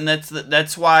 absolutely, man, and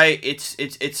that's why it's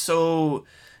so.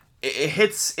 it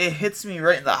hits me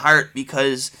right in the heart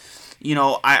because, you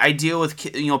know, I deal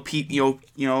with, you know, people,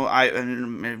 I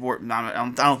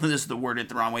don't think this is the word it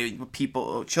the wrong way.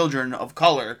 People, children of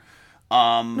color.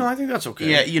 No, I think that's okay.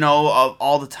 Yeah, you know,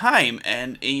 all the time,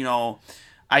 and you know,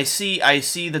 I see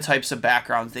the types of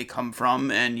backgrounds they come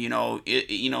from, and you know,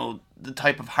 the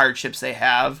type of hardships they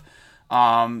have.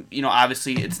 You know,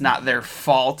 obviously, it's not their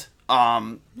fault.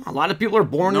 A lot of people are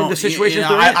born into the situations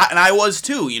they're in. And I was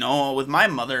too, you know, with my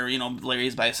mother, you know,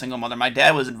 raised by a single mother. My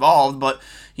dad was involved, but,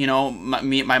 you know,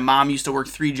 my mom used to work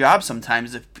 3 jobs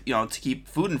sometimes, to keep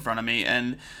food in front of me.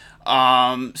 And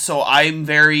so I'm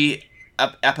very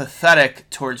apathetic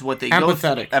towards what they go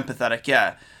through. Empathetic,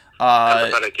 yeah.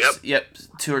 Yep,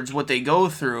 towards what they go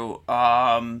through.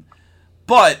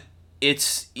 But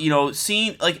it's, you know,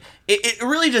 seeing, like, it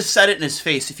really just said it in his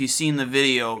face if you've seen the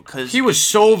video, because he was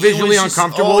so visually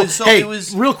uncomfortable.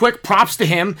 Real quick, props to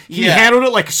him. He handled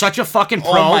it like such a fucking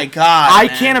pro. Oh my God, I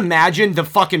can't imagine the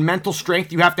fucking mental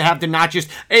strength you have to not just,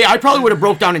 I probably would have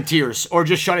broke down in tears or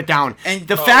just shut it down. And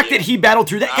the fact that he battled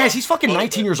through that, guys, he's fucking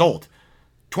 19 years old.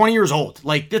 20 years old.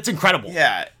 Like, that's incredible.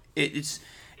 Yeah, it's,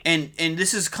 and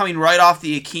this is coming right off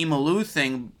the Akeem Alou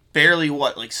thing, barely,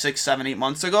 like 6, 7, 8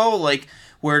 months ago, like,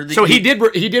 where he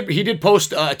did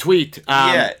post a tweet.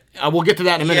 We'll get to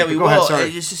that in a minute. Yeah, Go ahead, sorry.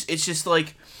 It's just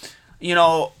like, you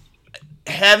know,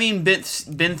 having been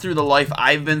through the life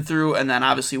I've been through, and then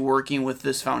obviously working with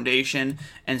this foundation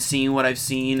and seeing what I've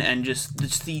seen, and just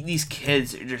these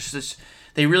kids are just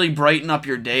they really brighten up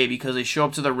your day because they show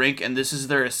up to the rink and this is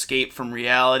their escape from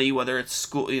reality, whether it's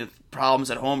school, you know, problems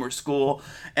at home or school,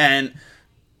 and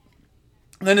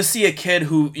then to see a kid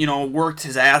who, you know, worked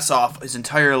his ass off his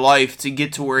entire life to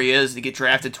get to where he is, to get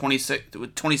drafted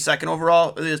 22nd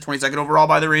overall, it is 22nd overall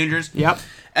by the Rangers. Yep.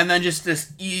 And then just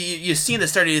this, you see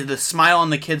the smile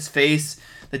on the kid's face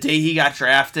the day he got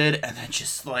drafted, and then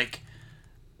just like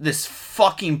this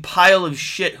fucking pile of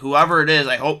shit, whoever it is.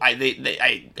 I hope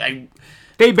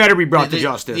they better be brought to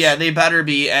justice. Yeah, they better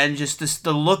be, and just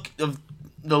the look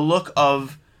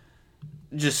of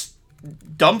just.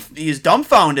 He's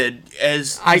dumbfounded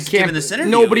as he's giving this interview.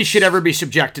 Nobody should ever be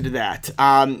subjected to that.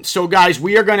 So, guys,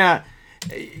 we are gonna.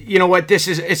 You know what?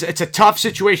 It's a tough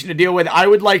situation to deal with. I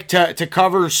would like to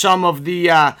cover some of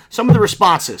the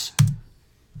responses.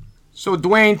 So,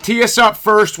 Dwayne, tee us up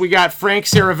first. We got Frank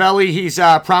Saravelli. He's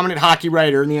a prominent hockey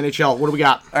writer in the NHL. What do we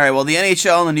got? All right. Well, the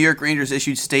NHL and the New York Rangers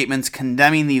issued statements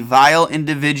condemning the vile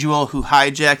individual who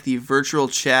hijacked the virtual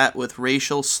chat with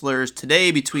racial slurs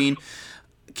today between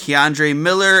K'Andre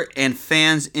Miller and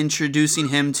fans introducing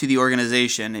him to the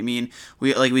organization. I mean,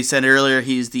 like we said earlier,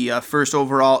 he's the first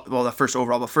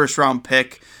round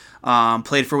pick.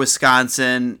 Played for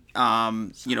Wisconsin.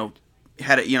 Had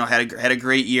a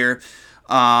great year.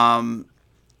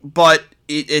 But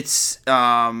it's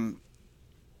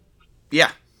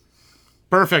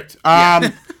perfect.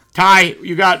 Ty,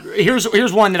 you got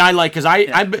here's one that I like because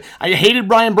I hated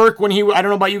Brian Burke when I don't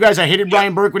know about you guys. I hated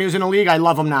Brian Burke when he was in the league. I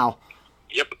love him now.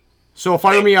 Yep. So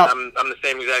fire me up. I'm the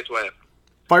same exact way.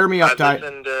 Fire me up, Ty. I've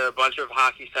listened to a bunch of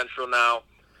Hockey Central now,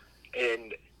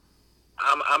 and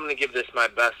I'm gonna give this my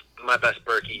best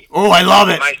Berkey. Oh, I love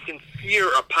it. My sincere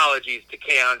apologies to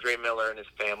K'Andre Miller and his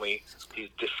family. These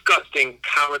disgusting,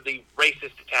 cowardly,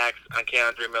 racist attacks on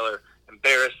K'Andre Miller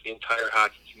embarrassed the entire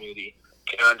hockey community.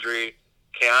 K'Andre,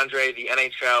 the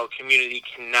NHL community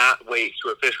cannot wait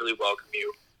to officially welcome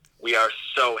you. We are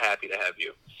so happy to have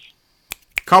you.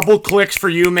 Couple clicks for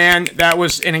you, man. That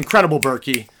was an incredible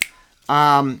Berkey.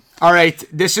 All right,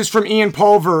 this is from Ian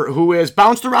Pulver, who has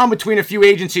bounced around between a few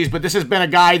agencies, but this has been a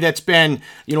guy that's been,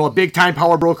 you know, a big-time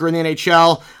power broker in the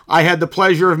NHL. I had the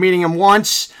pleasure of meeting him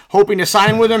once, hoping to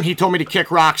sign with him. He told me to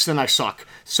kick rocks, then I suck.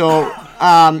 So,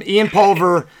 Ian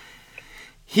Pulver,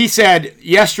 he said,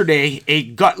 yesterday, a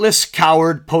gutless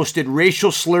coward posted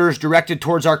racial slurs directed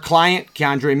towards our client,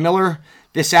 K'Andre Miller.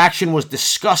 This action was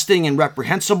disgusting and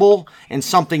reprehensible and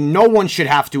something no one should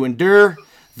have to endure.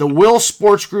 The Will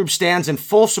Sports Group stands in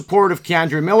full support of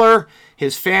K'Andre Miller,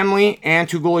 his family, and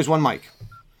Two Goalies, One Mike.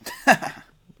 All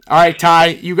right, Ty,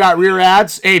 you got Rear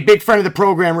Ads. Hey, big friend of the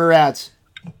program, Rear Ads.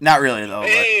 Not really, though.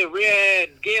 Hey, Rear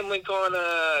Ads, gambling corner,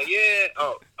 yeah.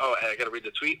 Oh, I got to read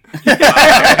the tweet.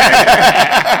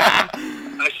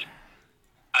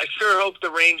 I sure hope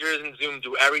the Rangers and Zoom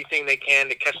do everything they can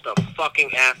to catch the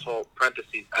fucking asshole,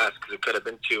 parentheses, us, because it could have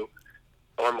been 2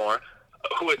 or more,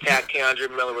 who attacked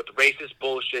K'Andre Miller with racist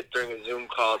bullshit during a Zoom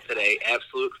call today.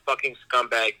 Absolute fucking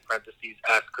scumbag, parentheses,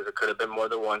 us, because it could have been more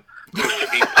than one, who should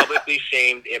be publicly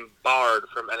shamed and barred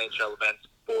from NHL events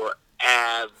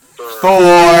forever.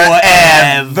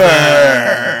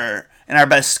 Forever. In our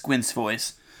best Squints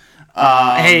voice.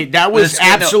 Hey, that was it's good.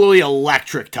 No. absolutely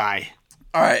electric, Ty.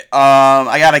 All right.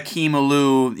 I got Akeem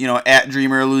Alou, at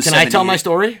Dreamer Alou. Can I tell my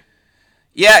story?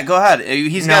 Yeah, go ahead.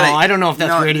 I don't know if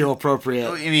that's radio appropriate.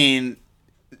 I mean,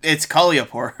 it's Cully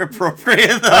appropriate,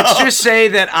 though. Let's just say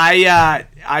that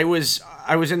I was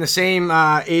in the same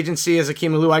agency as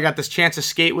Akeem Alou. I got this chance to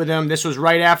skate with him. This was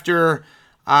right after.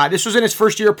 This was in his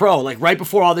first year of pro, like right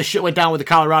before all this shit went down with the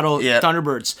Colorado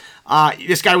Thunderbirds.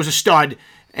 This guy was a stud,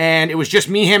 and it was just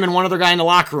me, him, and one other guy in the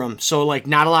locker room. So like,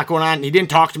 not a lot going on. He didn't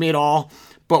talk to me at all.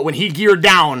 But when he geared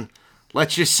down,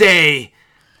 let's just say,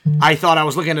 I thought I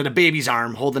was looking at a baby's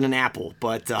arm holding an apple.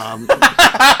 But no,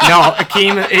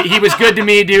 Akeem, he was good to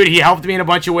me, dude. He helped me in a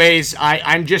bunch of ways.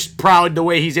 I'm just proud the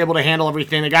way he's able to handle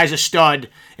everything. The guy's a stud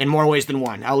in more ways than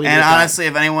one. I'll leave it at that. Honestly,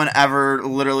 if anyone ever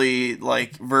literally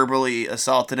like verbally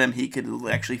assaulted him, he could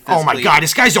actually physically. Oh my God,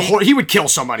 this guy's he would kill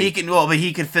somebody. But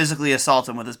he could physically assault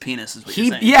him with his penis. Is what you're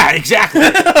saying. Yeah, exactly.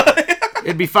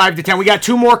 It'd be 5 to 10. We got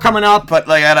 2 more coming up. But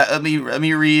like, let me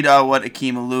read what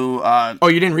Akeem Alou. Oh,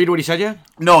 you didn't read what he said yet?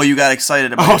 No, you got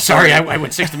excited about. Oh, sorry, I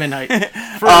went 6 to midnight.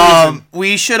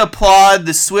 We should applaud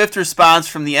the swift response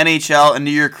from the NHL and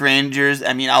New York Rangers.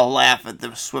 I mean, I'll laugh at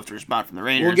the swift response from the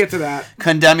Rangers. We'll get to that.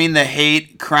 Condemning the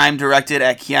hate crime directed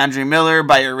at Keandre Miller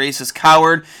by a racist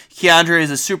coward. Keandre is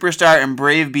a superstar and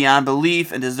brave beyond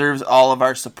belief and deserves all of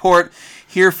our support.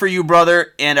 Here for you,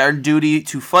 brother, and our duty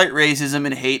to fight racism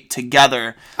and hate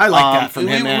together. I like that from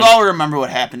him, man. We all remember what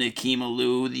happened to Akeem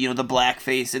Alou, the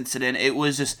blackface incident. It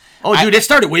was just... dude, it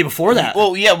started way before that.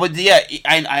 Well, yeah, but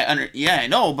I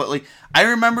know, but like, I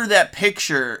remember that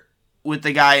picture with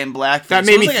the guy in blackface. That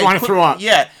made me want to throw up.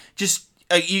 Yeah, just...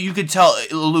 you could tell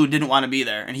Alou didn't want to be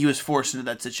there, and he was forced into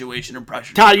that situation and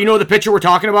pressured. Todd, you know the picture we're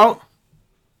talking about?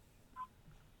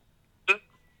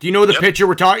 Do you know the picture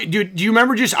we're talking? Dude, do you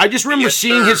remember I just remember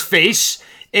seeing his face,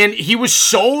 and he was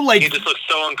so like. He just looked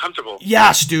so uncomfortable.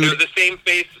 Yes, dude. It was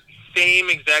the same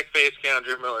exact face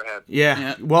Keandre Miller had.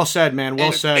 Yeah. Well said, man.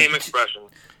 Well said. Same expression.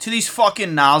 To these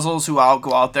fucking nozzles who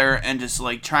go out there and just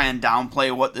like try and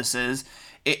downplay what this is,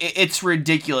 it's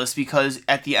ridiculous because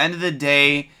at the end of the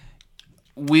day,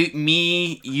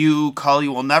 you, Cully,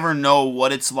 will never know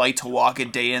what it's like to walk a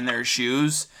day in their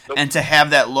shoes and to have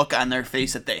that look on their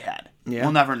face that they had. Yeah.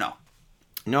 We'll never know.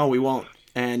 No, we won't.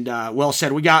 And well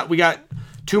said. We got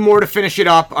 2 more to finish it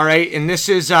up. All right, and this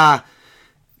is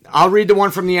I'll read the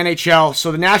one from the NHL.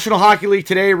 So the National Hockey League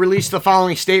today released the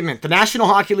following statement. The National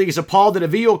Hockey League is appalled that a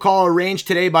video call arranged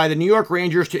today by the New York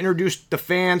Rangers to introduce the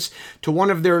fans to one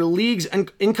of their league's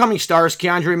incoming stars,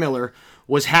 Keandre Miller,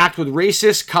 was hacked with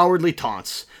racist, cowardly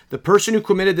taunts. The person who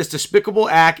committed this despicable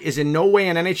act is in no way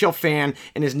an NHL fan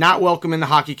and is not welcome in the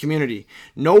hockey community.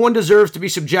 No one deserves to be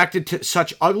subjected to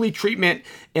such ugly treatment,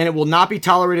 and it will not be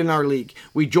tolerated in our league.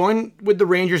 We join with the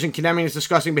Rangers in condemning this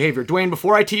disgusting behavior. Dwayne,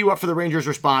 before I tee you up for the Rangers'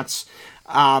 response,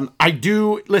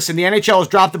 listen, the NHL has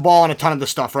dropped the ball on a ton of this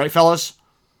stuff, right, fellas?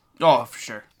 Oh, for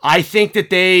sure. I think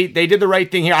that they did the right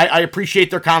thing here. I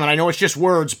appreciate their comment. I know it's just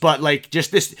words, but like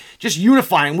just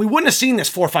unifying. We wouldn't have seen this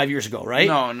 4 or 5 years ago, right?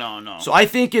 No. So I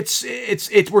think it's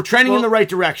we're trending in the right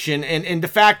direction, and the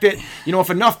fact that if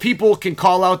enough people can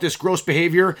call out this gross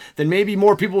behavior, then maybe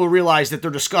more people will realize that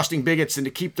they're disgusting bigots and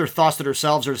to keep their thoughts to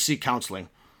themselves or to seek counseling.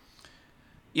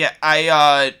 Yeah,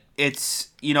 I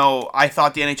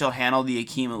thought the NHL handled the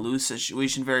Akeem Alou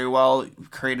situation very well,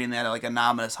 creating that like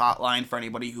anonymous hotline for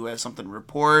anybody who has something to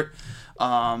report. They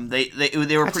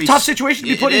were That's pretty a tough situation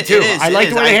to be put into. I like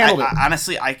the way they handled it.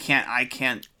 Honestly, I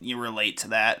can't relate to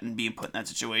that and being put in that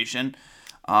situation.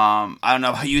 I don't know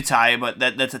about you, Ty, but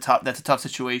that's a tough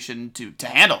situation to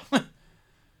handle.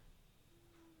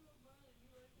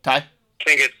 Ty?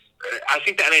 I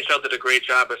think the NHL did a great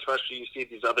job, especially you see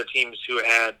these other teams who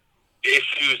had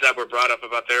issues that were brought up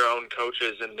about their own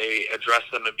coaches, and they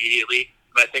addressed them immediately.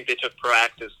 And I think they took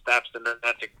proactive steps, and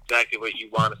that's exactly what you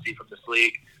want to see from this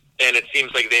league. And it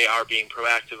seems like they are being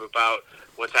proactive about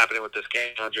what's happening with this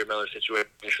Keandre Miller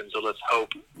situation. So let's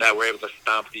hope that we're able to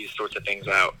stomp these sorts of things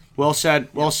out. Well said.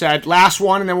 Well said. Last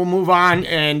one, and then we'll move on.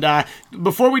 And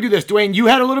before we do this, Dwayne, you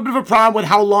had a little bit of a problem with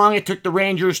how long it took the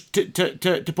Rangers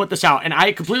to put this out, and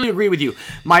I completely agree with you.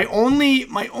 My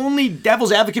only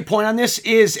devil's advocate point on this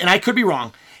is, and I could be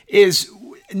wrong, is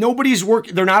nobody's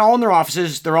working. They're not all in their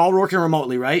offices. They're all working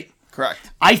remotely, right?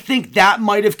 Correct. I think that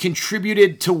might have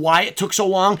contributed to why it took so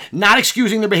long. Not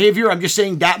excusing their behavior. I'm just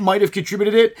saying that might have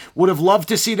contributed it. Would have loved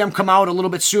to see them come out a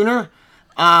little bit sooner.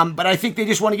 But I think they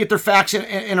just want to get their facts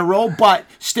in a row. But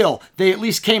still, they at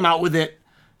least came out with it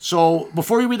So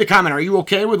before you read the comment, are you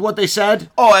okay with what they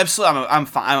said? Oh, absolutely. I'm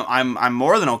fine. I'm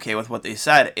more than okay with what they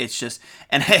said. It's just,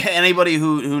 and anybody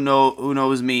who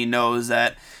knows me knows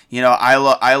that, you know,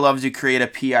 I love to create a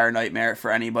PR nightmare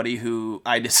for anybody who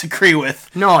I disagree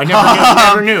with. No, I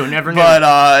never knew.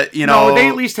 But you know, no, they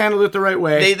at least handled it the right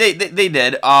way. They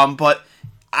did. But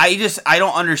I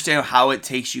don't understand how it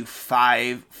takes you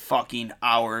 5 fucking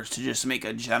hours to just make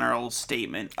a general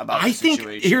statement about the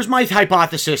situation. Here's my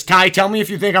hypothesis. Ty, tell me if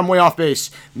you think I'm way off base.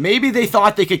 Maybe they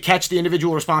thought they could catch the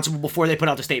individual responsible before they put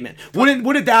out the statement.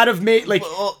 Wouldn't that have made, like...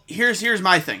 Well, here's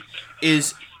my thing.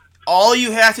 Is all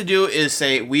you have to do is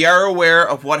say, we are aware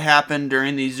of what happened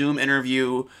during the Zoom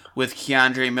interview with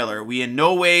Keandre Miller. We in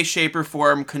no way, shape, or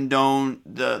form condone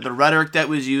the rhetoric that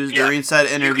was used during said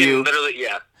interview. You can literally,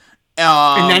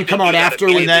 and then come out after,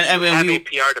 and then we have a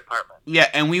PR department. Yeah,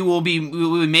 and we will be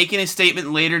making a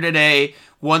statement later today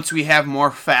once we have more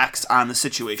facts on the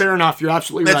situation. Fair enough. You're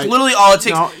absolutely right. That's literally all it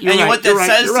takes. No, and right, what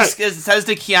that it says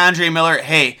to Keandre Miller,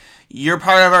 hey, you're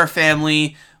part of our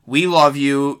family. We love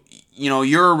you. You know,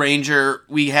 you're a Ranger.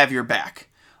 We have your back.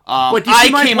 But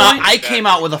I came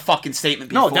out with a fucking statement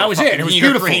before. No, that was it. It was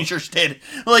beautiful. Rangers did.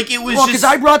 Like, it was because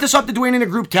I brought this up to Dwayne in a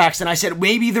group text, and I said,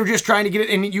 maybe they're just trying to get it,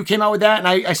 and you came out with that, and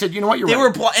I said, you know what, you're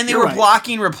right. They were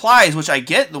blocking replies, which I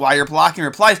get why you're blocking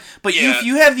replies, but if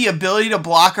you have the ability to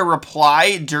block a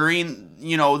reply during,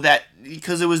 you know, that,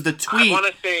 because it was the tweet. I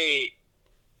want to say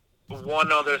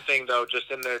one other thing, though, just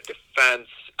in their defense,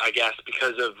 I guess,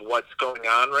 because of what's going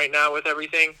on right now with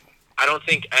everything. I don't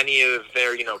think any of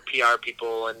their, you know, PR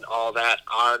people and all that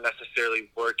are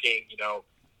necessarily working, you know,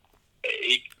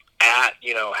 at,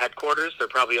 you know, headquarters. They're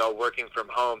probably all working from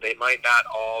home. They might not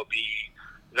all be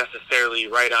necessarily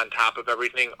right on top of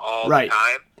everything all the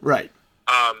time. Right.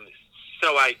 So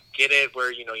I get it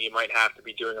where, you know, you might have to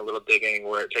be doing a little digging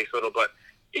where it takes a little, but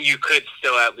you could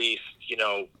still at least, you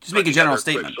know, just make a general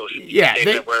statement.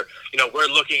 Statement where, you know, we're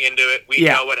looking into it. We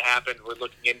know what happened. We're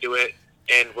looking into it.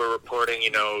 And we're reporting,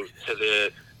 you know, to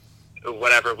the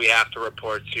whatever we have to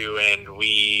report to, and we,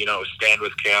 you know, stand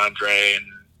with Keandre, and,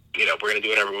 you know, we're going to do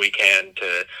whatever we can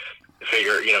to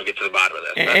figure, you know, get to the bottom of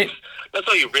this. That's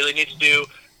all you really need to do.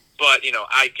 But, you know,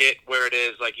 I get where it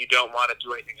is. Like, you don't want to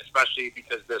do anything, especially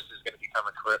because this is going to become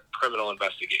a criminal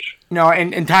investigation. No,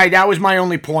 and Ty, that was my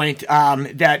only point,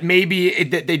 that maybe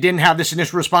that they didn't have this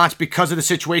initial response because of the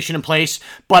situation in place.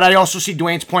 But I also see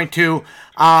Dwayne's point, too.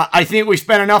 I think we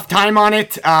spent enough time on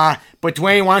it. But,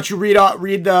 Dwayne, why don't you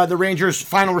read the Rangers'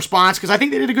 final response? Because I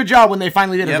think they did a good job when they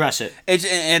finally did address it. At the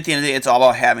end of the day, it's all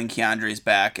about having Keandre's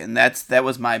back. And that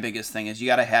was my biggest thing, is you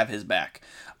got to have his back.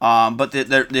 But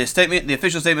the statement, the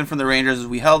official statement from the Rangers is,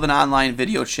 we held an online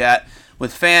video chat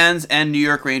with fans and New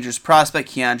York Rangers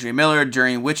prospect Keandre Miller,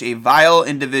 during which a vile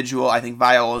individual, I think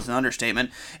vile is an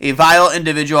understatement, a vile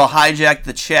individual hijacked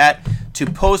the chat to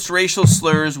post racial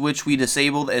slurs, which we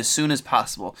disabled as soon as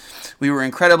possible. We were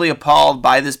incredibly appalled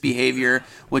by this behavior,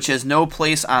 which has no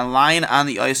place online, on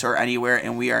the ice, or anywhere,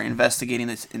 and we are investigating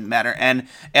this matter. And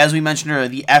as we mentioned earlier,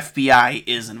 the FBI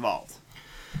is involved.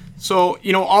 So,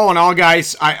 you know, all in all,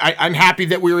 guys, I'm happy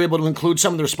that we were able to include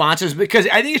some of the responses, because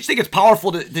I think it's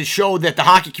powerful to show that the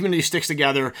hockey community sticks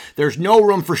together. There's no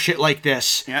room for shit like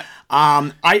this. Yeah.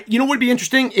 You know what would be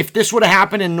interesting? If this would have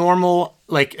happened in normal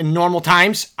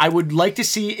times, I would like to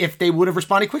see if they would have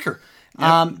responded quicker.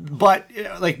 Yep. But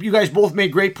like you guys both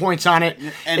made great points on it.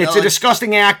 And it's a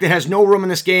disgusting act that has no room in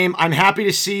this game. I'm happy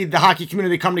to see the hockey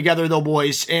community come together, though,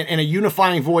 boys, in a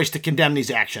unifying voice to condemn these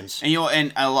actions. And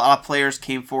and a lot of players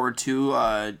came forward too.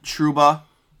 Trouba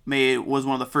was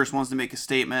one of the first ones to make a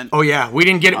statement. Oh yeah, we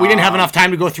didn't have enough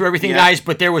time to go through everything, guys,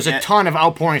 but there was a ton of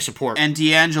outpouring support. And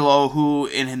D'Angelo, who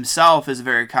in himself is a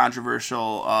very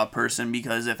controversial person,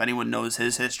 because if anyone knows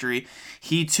his history,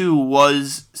 he too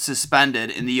was suspended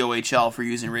in the OHL for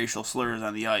using racial slurs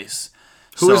on the ice.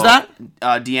 Who is that?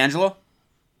 D'Angelo.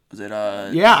 Was it?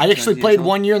 Yeah, I actually played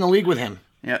 1 year in the league with him.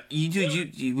 Yeah,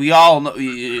 we all know.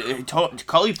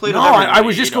 Cully played. No, I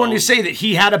was just going to say that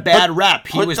he had a bad rep.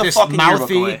 He was this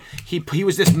mouthy. He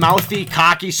was this mouthy,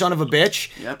 cocky son of a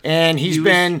bitch. Yep. And he's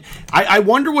been. I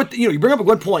wonder what you bring up a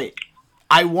good point.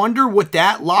 I wonder what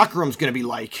that locker room's going to be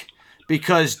like,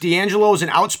 because D'Angelo is an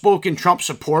outspoken Trump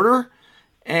supporter,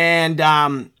 and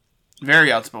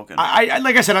very outspoken. I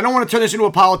like I said, I don't want to turn this into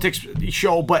a politics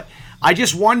show, but I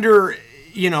just wonder.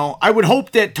 I would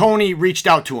hope that Tony reached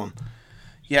out to him.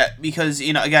 Yeah, because,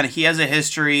 again, he has a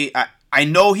history. I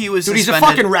know he was suspended. Dude, he's a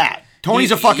fucking rat.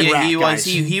 Tony's a fucking rat, guys.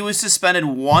 He was suspended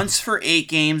once for 8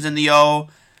 games in the O.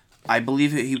 I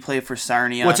believe he played for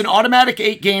Sarnia. What's an automatic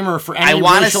 8-gamer for any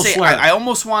racial slur? I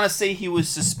almost want to say he was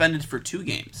suspended for 2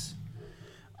 games.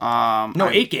 No,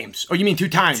 8 games. Oh, you mean 2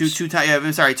 times? Two times. Yeah,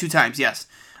 I'm sorry, 2 times. Yes.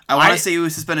 I want to say he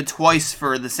was suspended twice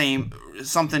for the same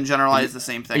something generalized the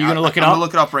same thing. Are you going to look it up? I'm going to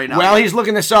look it up right now. Well, he's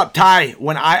looking this up. Ty,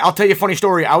 I'll tell you a funny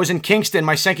story. I was in Kingston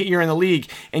my second year in the league,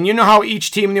 and you know how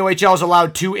each team in the OHL is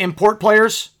allowed 2 import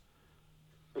players?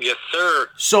 Yes, sir.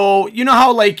 So you know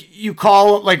how you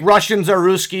call Russians are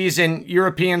Ruskies and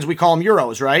Europeans we call them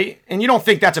Euros, right? And you don't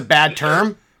think that's a bad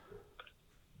term?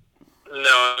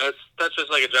 No, that's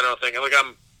just like a general thing. Like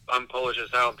I'm Polish as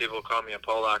hell, and people call me a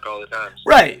Polak all the time. So.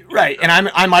 Right. And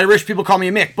I'm Irish. People call me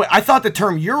a Mick. But I thought the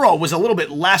term Euro was a little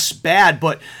bit less bad.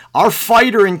 But our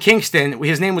fighter in Kingston,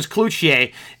 his name was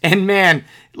Cloutier, and man,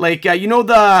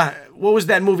 what was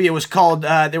that movie? It was called.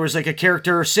 There was a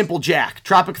character, Simple Jack,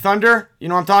 Tropic Thunder. You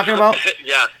know what I'm talking about?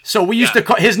 Yeah. So we used to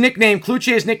call his nickname.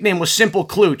 Cloutier's nickname was Simple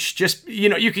Clooch. Just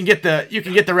you can get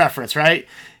the reference, right?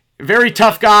 Very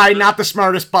tough guy, not the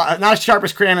smartest, not the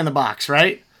sharpest crayon in the box,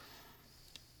 right?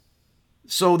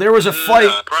 So there was a fight.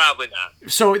 No, probably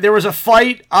not. So there was a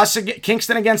fight,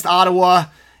 Kingston against Ottawa,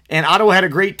 and Ottawa had a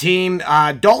great team.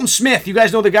 Dalton Smith, you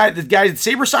guys know the guy that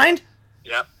Sabre signed?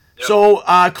 Yep. So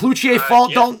Cloutier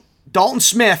fought Dalton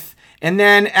Smith, and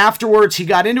then afterwards he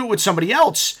got into it with somebody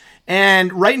else.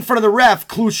 And right in front of the ref,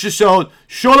 Kluch just said,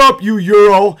 "Shut up, you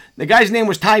Euro." The guy's name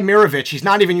was Ty Mirovich. He's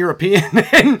not even European.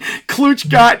 And Kluch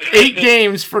got 8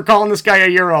 games for calling this guy a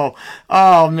Euro.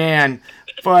 Oh, man.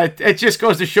 But it just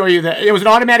goes to show you that it was an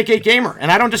automatic 8-gamer,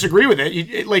 and I don't disagree with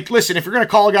it. Listen, if you're going to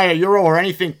call a guy a Euro or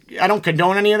anything, I don't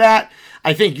condone any of that.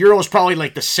 I think Euro is probably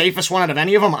the safest one out of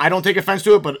any of them. I don't take offense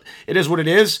to it, but it is what it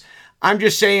is. I'm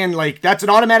just saying, that's an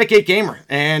automatic 8-gamer,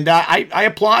 and I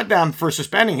applaud them for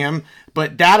suspending him,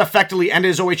 but that effectively ended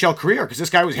his OHL career because this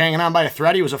guy was hanging on by a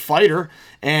thread. He was a fighter,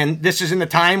 and this is in the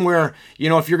time where,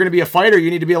 if you're going to be a fighter,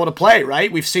 you need to be able to play, right?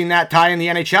 We've seen that Ty in the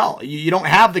NHL. You don't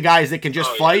have the guys that can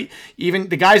just fight. Even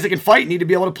the guys that can fight need to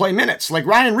be able to play minutes. Like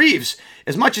Ryan Reeves,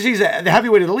 as much as he's the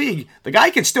heavyweight of the league, the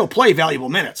guy can still play valuable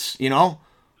minutes,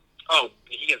 Oh,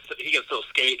 he can still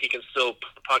skate. He can still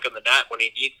put the puck in the net when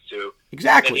he needs to.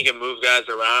 Exactly. And he can move guys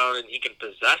around, and he can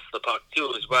possess the puck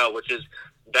too as well, which is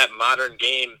that modern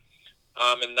game.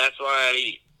 And that's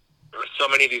why so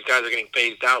many of these guys are getting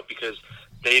phased out because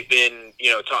they've been,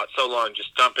 taught so long,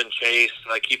 just dump and chase,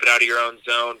 keep it out of your own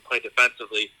zone, play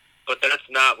defensively. But that's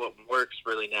not what works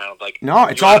really now. No,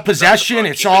 it's all possession.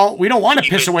 We don't want to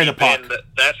piss away the puck.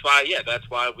 That's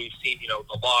why we've seen,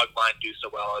 the log line do so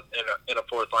well in a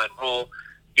fourth line role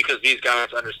because these guys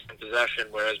understand possession,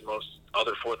 whereas most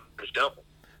other fourth liners don't.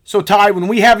 So Ty, when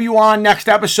we have you on next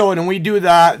episode and we do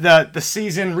the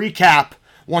season recap,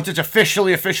 once it's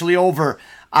officially over,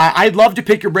 I'd love to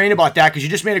pick your brain about that because you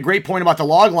just made a great point about the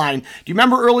log line. Do you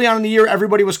remember early on in the year,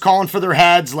 everybody was calling for their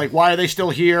heads, why are they still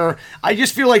here? I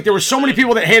just feel like there were so many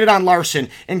people that hated on Larson.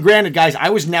 And granted, guys, I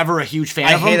was never a huge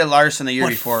fan of him. I hated Larson the year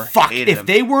before. Fuck, if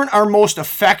they weren't our most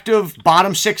effective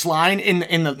bottom 6 line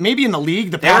maybe in the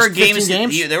league, the past 15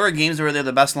 games. There were games where they're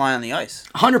the best line on the ice.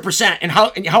 100%. And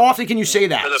how often can you say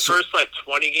that? For the first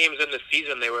 20 games in the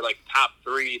season, they were top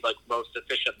 3 most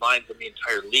efficient lines in the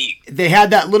entire league. They had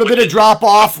that little bit of drop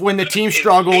off when the team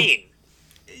struggled.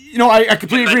 I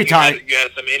completely agree, Ty. You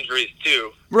had some injuries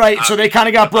too. Right, so they kind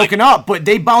of got broken up, but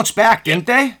they bounced back, didn't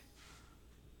they?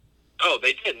 Oh,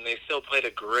 they did, and they still played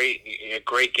a great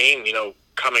game,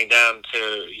 coming down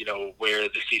to, where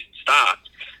the season stopped.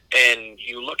 And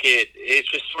you look at,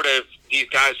 it's just sort of these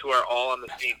guys who are all on the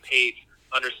same page,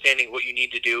 understanding what you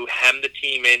need to do, hem the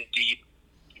team in deep,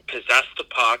 possess the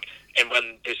puck, and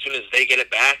as soon as they get it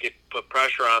back, it put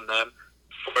pressure on them,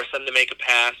 force them to make a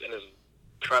pass, and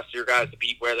trust your guys to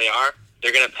beat where they are,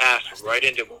 they're going to pass right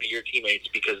into one of your teammates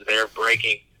because they're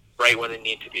breaking right when they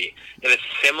need to be. And it's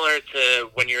similar to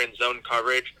when you're in zone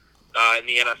coverage in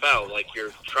the NFL. You're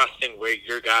trusting where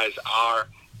your guys are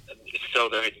so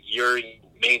that you're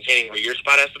maintaining where your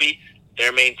spot has to be,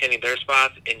 they're maintaining their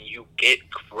spots, and you get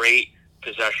great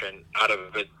possession out of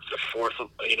a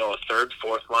third,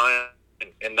 fourth line.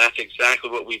 And that's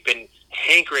exactly what we've been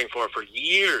hankering for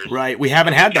years. Right, we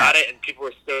haven't had that. Got it, and people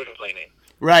are still complaining.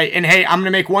 Right, and hey, I'm going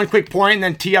to make one quick point and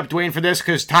then tee up Dwayne for this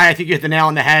because, Ty, I think you hit the nail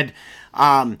on the head.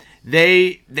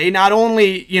 They not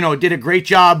only, did a great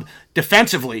job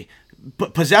defensively,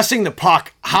 but possessing the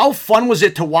puck. How fun was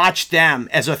it to watch them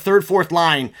as a third, fourth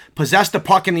line possess the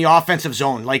puck in the offensive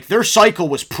zone? Their cycle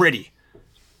was pretty.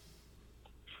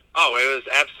 Oh, it was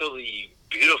absolutely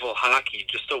beautiful hockey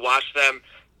just to watch them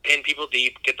pin people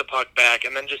deep, get the puck back,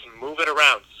 and then just move it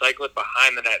around, cycle it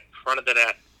behind the net, front of the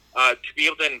net. To be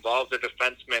able to involve their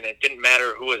defensemen, it didn't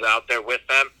matter who was out there with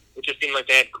them. It just seemed like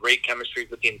they had great chemistry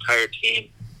with the entire team,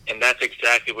 and that's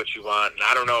exactly what you want. And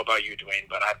I don't know about you, Dwayne,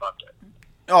 but I loved it.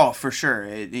 Oh, for sure.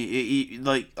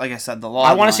 Like I said, the law.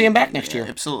 I want to see him back next year.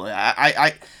 Absolutely.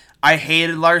 I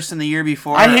hated Larson the year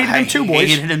before. I hated him too, boys. I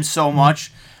hated him so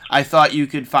much. I thought you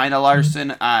could find a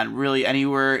Larson on really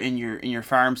anywhere in your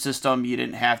farm system. You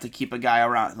didn't have to keep a guy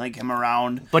around like him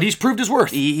around. But he's proved his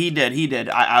worth. He did.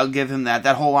 I'll give him that.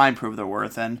 That whole line proved their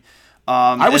worth. And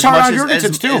I was hard on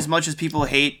Jurgensen too. As much as people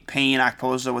hate paying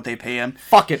Okposo what they pay him,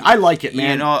 fuck it, I like it,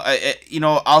 man.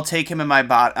 I'll take him in my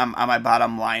on my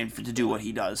bottom line to do what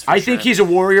he does. I think he's a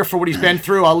warrior for what he's been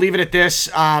through. I'll leave it at this.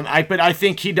 But I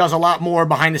think he does a lot more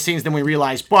behind the scenes than we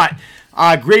realize. But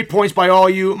great points by all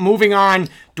you. Moving on,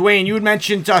 Dwayne, you had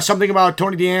mentioned something about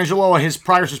Tony DeAngelo and his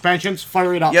prior suspensions.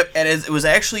 Fire it up. Yep, it was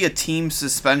actually a team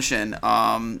suspension.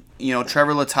 Trevor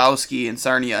Letowski and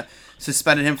Sarnia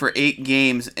suspended him for 8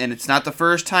 games, and it's not the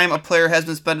first time a player has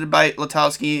been suspended by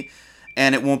Letowski,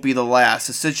 and it won't be the last.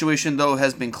 The situation, though,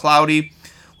 has been cloudy,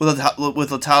 with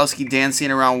Letowski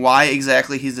dancing around why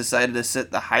exactly he's decided to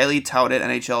sit the highly touted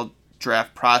NHL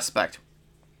draft prospect.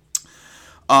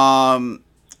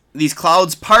 These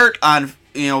clouds parted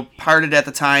at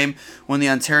the time when the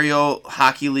Ontario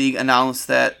Hockey League announced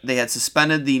that they had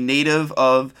suspended the native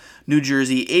of New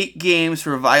Jersey 8 games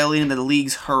for violating the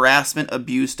league's harassment,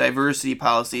 abuse, diversity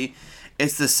policy.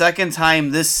 It's the second time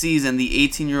this season the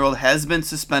 18-year-old has been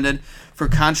suspended for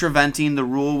contravening the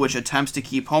rule, which attempts to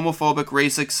keep homophobic,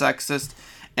 racist, sexist,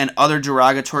 and other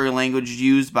derogatory language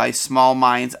used by small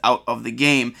minds out of the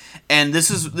game. And this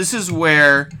is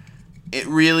where it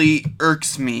really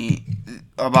irks me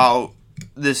about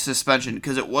this suspension,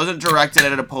 because it wasn't directed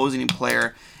at an opposing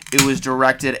player. It was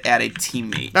directed at a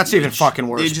teammate. That's even fucking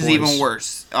worse. Which is even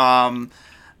worse. And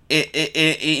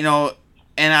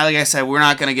like I said, we're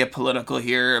not going to get political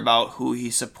here about who he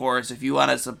supports. If you want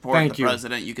to support the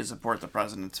president, you can support the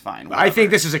president. It's fine. Whatever. I think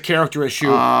this is a character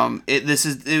issue.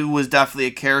 It was definitely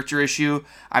a character issue.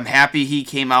 I'm happy he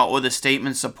came out with a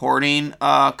statement supporting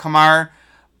Kamar,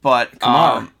 but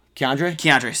Keandre.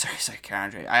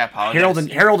 I apologize.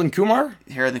 Harold and Kumar?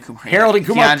 Harold and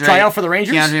Kumar try out for the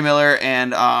Rangers? Keandre Miller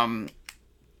and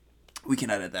we can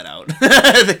edit that out.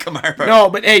 The Kamar part. No,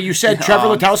 but hey, you said Trevor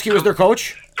Letowski was their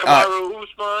coach? Kamaru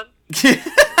Usman?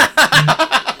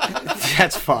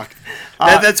 That's fucked.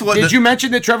 Did you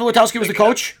mention that Trevor Letowski was the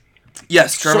coach?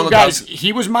 Yes, Trevor Letowski. Guys,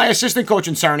 he was my assistant coach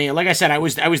in Sarnia. Like I said, I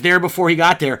was there before he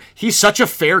got there. He's such a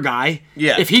fair guy.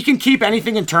 Yeah. If he can keep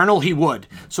anything internal, he would.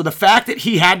 So the fact that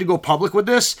he had to go public with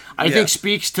this, I think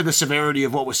speaks to the severity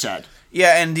of what was said.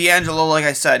 Yeah, and DeAngelo, like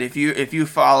I said, if you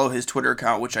follow his Twitter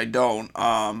account, which I don't,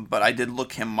 but I did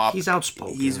look him up. He's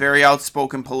outspoken. He's very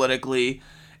outspoken politically.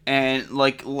 And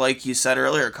like you said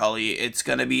earlier, Cully, it's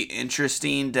going to be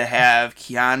interesting to have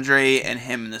Keandre and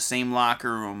him in the same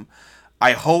locker room.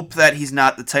 I hope that he's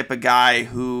not the type of guy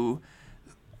who,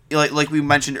 like we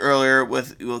mentioned earlier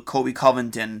with Kobe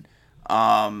Covington,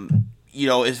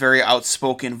 is very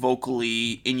outspoken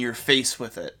vocally, in your face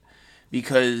with it.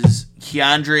 Because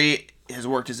Keandre has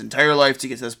worked his entire life to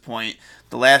get to this point.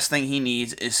 The last thing he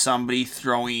needs is somebody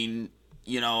throwing,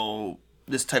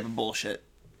 this type of bullshit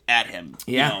at him.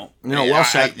 Yeah. Well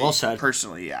said.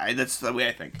 Personally, yeah. That's the way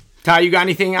I think. Ty, you got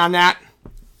anything on that?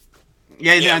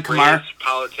 Yeah, on Kamar? Race,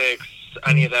 politics,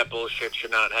 any of that bullshit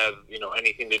should not have,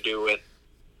 anything to do with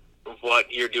what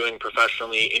you're doing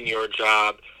professionally in your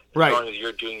job. As long as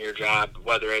you're doing your job,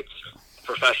 whether it's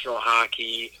professional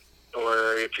hockey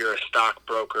or if you're a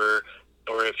stockbroker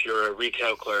or if you're a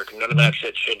retail clerk, none of that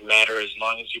shit should matter as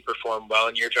long as you perform well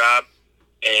in your job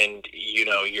and,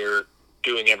 you're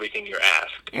doing everything you're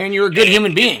asked. And you're a good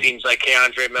human being. It seems like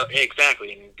Keandre Miller,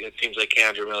 exactly, and it seems like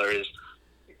Keandre Miller is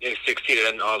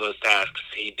succeeded in all those tasks.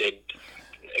 He did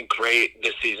great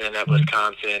this season at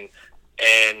Wisconsin,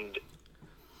 and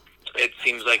it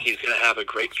seems like he's going to have a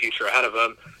great future ahead of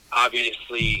him.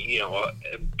 Obviously,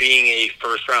 being a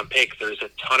first-round pick, there's a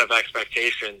ton of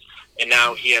expectations, and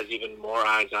now he has even more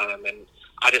eyes on him, and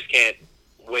I just can't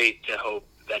wait to hope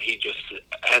that he just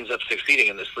ends up succeeding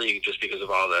in this league just because of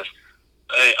all this.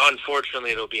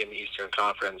 Unfortunately, it'll be in the Eastern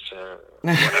Conference. So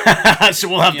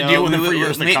we'll have to deal with it for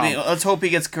years to come. Let's hope he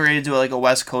gets created to a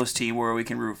West Coast team where we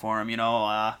can root for him.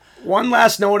 One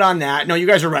last note on that. No, you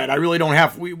guys are right. I really don't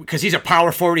have, because he's a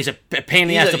power forward. He's a pain in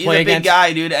the ass to play against. He's a big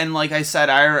guy, dude. And like I said,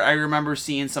 I remember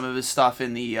seeing some of his stuff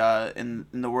in the in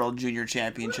the World Junior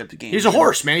Championship game. He's a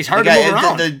horse, man. He's hard to move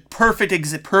around. The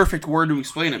perfect word to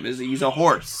explain him is that he's a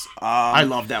horse. I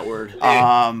love that word.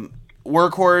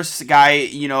 Workhorse guy,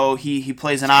 he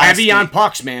plays an honest heavy game. On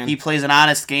pucks, man. He plays an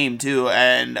honest game too,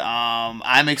 and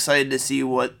I'm excited to see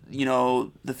what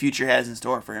the future has in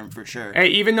store for him for sure. Hey,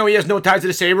 even though he has no ties to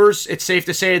the Sabres, it's safe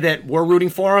to say that we're rooting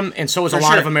for him, and so is a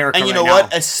lot of America. And you know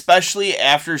what? Especially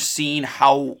after seeing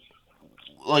how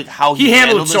like how he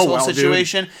handled it this so whole well,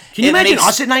 situation. Dude. Can you imagine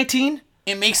us at 19?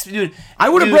 It makes, dude. I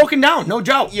would have broken down, no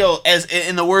doubt. Yo, as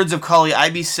in the words of Cully,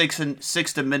 I'd be six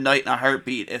to midnight in a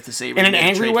heartbeat if the Sabres in an made a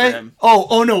angry trade way. for him.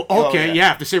 Oh no, okay, yeah.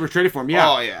 yeah. If the Sabres traded for him, yeah.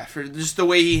 Oh yeah, for just the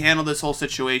way he handled this whole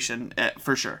situation,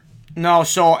 for sure. No,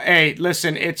 so hey,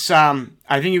 listen, it's I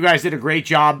think you guys did a great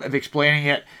job of explaining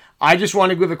it. I just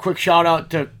want to give a quick shout out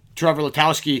to Trevor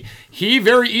Letowski. He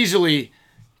very easily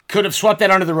could have swept that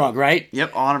under the rug, right?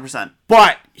 Yep, 100%.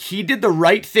 But he did the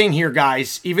right thing here,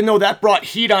 guys, even though that brought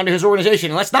heat onto his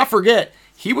organization. And let's not forget,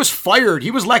 he was fired.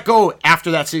 He was let go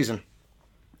after that season.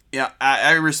 Yeah,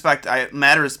 I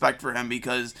mad respect for him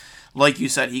because, like you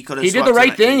said, he could have. He did the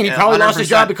right thing, and he probably lost his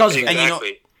job because of it. And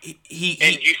Exactly. he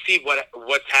you see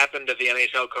what's happened to the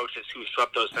NHL coaches who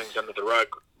swept those things under the rug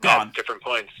Gone. at different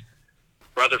points.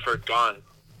 Rutherford gone.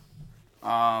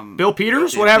 Bill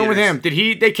Peters? What happened with him?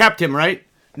 They kept him, right?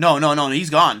 No, he's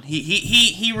gone.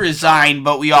 He resigned,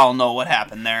 but we all know what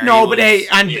happened there. No, but hey,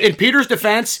 in Peters'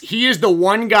 defense, he is the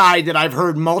one guy that I've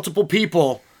heard multiple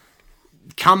people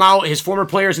come out, his former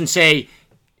players, and say,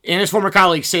 and his former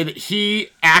colleagues say that he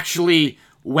actually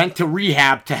went to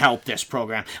rehab to help this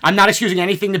program. I'm not excusing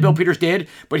anything that Bill Peters did,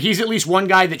 but he's at least one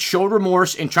guy that showed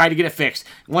remorse and tried to get it fixed.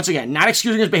 Once again, not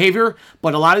excusing his behavior,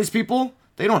 but a lot of these people,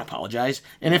 they don't apologize.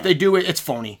 And if they do it, it's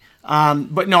phony.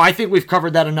 But no, I think we've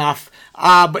covered that enough.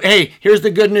 But hey, here's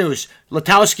the good news.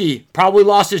 Letowski probably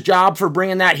lost his job for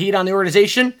bringing that heat on the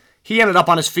organization. He ended up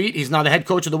on his feet. He's now the head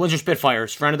coach of the Windsor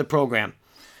Spitfires, friend of the program.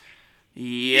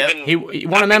 Yep. He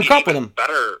won a Mem Cup with him.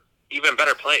 Even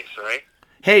better place, right?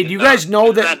 Hey, do you guys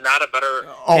know that? Is that not a better?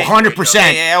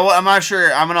 100%. Yeah, well, I'm not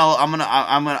sure. I'm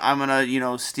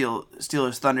gonna steal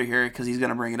his thunder here because he's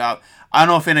gonna bring it up. I don't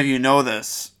know if any of you know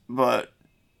this, but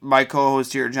my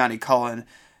co-host here, Johnny Cullen,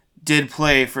 did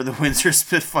play for the Windsor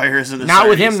Spitfires in the Not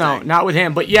with him, though. Not with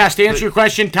him. But yes, to answer your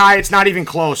question, Ty, it's not even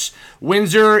close.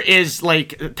 Windsor is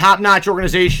like a top-notch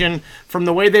organization from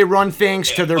the way they run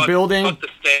things to their building. But the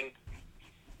Sting.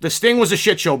 The Sting was a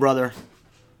shit show, brother.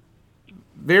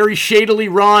 Very shadily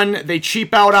run. They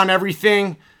cheap out on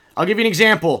everything. I'll give you an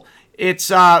example. It's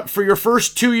for your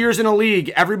first 2 years in the league,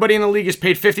 everybody in the league is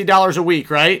paid $50 a week,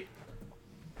 right?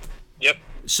 Yep.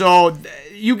 So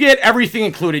you get everything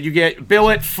included. You get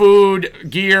billet, food,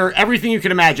 gear, everything you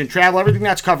can imagine, travel, everything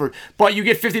that's covered. But you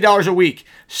get $50 a week.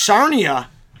 Sarnia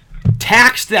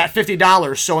taxed that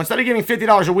 $50. So instead of getting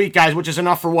 $50 a week, guys, which is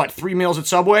enough for what, 3 meals at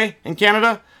Subway in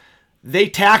Canada, they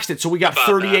taxed it. So we got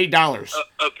 $38.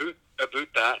 A boot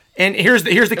that. And here's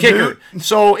the kicker.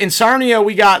 So in Sarnia,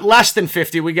 we got less than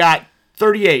 50. We got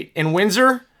 38. In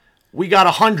Windsor, we got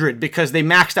 100 because they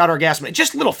maxed out our gas money.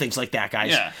 Just little things like that,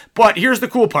 guys. Yeah. But here's the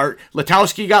cool part.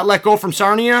 Letowski got let go from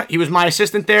Sarnia. He was my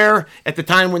assistant there. At the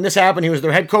time when this happened, he was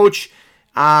their head coach.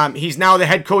 He's now the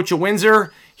head coach of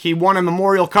Windsor. He won a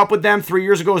Memorial Cup with them 3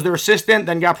 years ago as their assistant,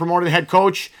 then got promoted to head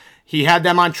coach. He had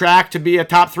them on track to be a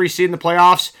top 3 seed in the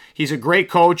playoffs. He's a great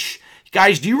coach.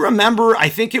 Guys, do you remember, I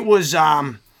think it was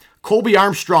Colby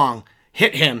Armstrong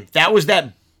hit him. That was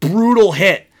that brutal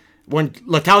hit when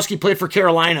Letowski played for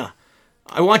Carolina.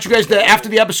 I want you guys to, after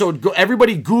the episode,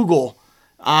 everybody Google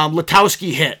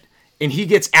Letowski hit, and he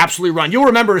gets absolutely run. You'll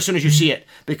remember it as soon as you see it,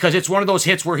 because it's one of those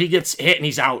hits where he gets hit and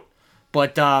he's out.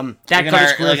 But that cut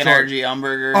his career like short. an RG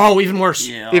Umberger. Oh, even worse.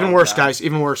 Yeah, even worse, guys.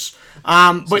 Even worse.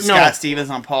 But no. Scott Stevens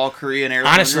on Paul Curry and Eric.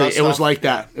 Honestly, it was like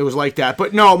that. It was like that.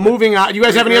 But no, moving on. You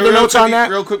guys have any other notes on that?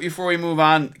 Real quick before we move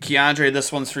on, Keandre,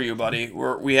 this one's for you, buddy.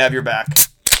 We have your back.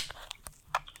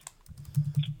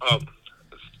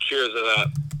 Cheers to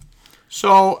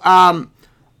that.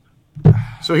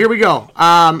 So here we go.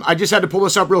 I just had to pull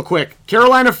this up real quick.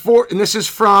 And this is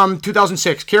from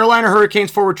 2006. Carolina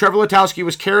Hurricanes forward Trevor Letowski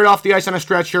was carried off the ice on a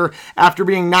stretcher after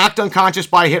being knocked unconscious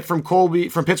by a hit from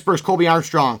Pittsburgh's Colby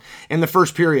Armstrong in the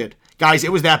first period. Guys,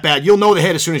 it was that bad. You'll know the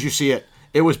hit as soon as you see it.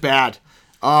 It was bad.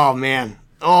 Oh, man.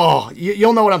 Oh,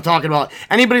 you'll know what I'm talking about.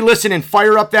 Anybody listening,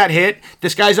 fire up that hit.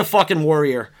 This guy's a fucking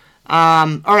warrior.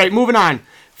 All right, moving on.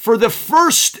 For the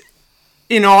first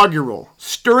inaugural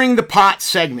Stirring the Pot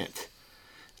segment,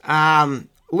 a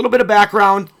little bit of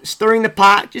background. Stirring the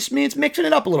pot just means mixing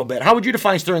it up a little bit. How would you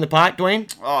define stirring the pot,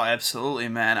 Dwayne? Oh, absolutely,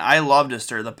 man. I love to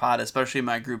stir the pot, especially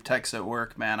my group texts at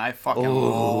work, man. I fucking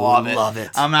love it.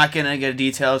 I'm not going to get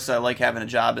details, so I like having a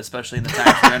job, especially in the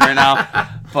times we're in right now.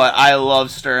 But I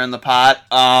love stirring the pot.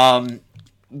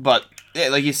 But yeah,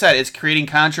 like you said, it's creating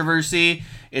controversy.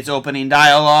 It's opening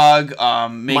dialogue.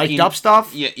 Making mic'd up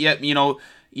stuff. Yeah.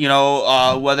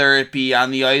 Whether it be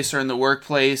on the ice or in the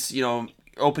workplace,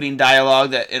 opening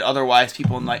dialogue that otherwise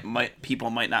people might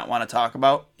not want to talk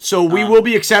about. So we will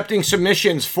be accepting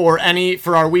submissions for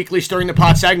our weekly Stirring the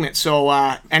Pot segment. So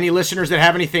any listeners that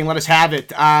have anything, let us have it.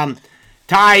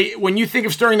 Ty, when you think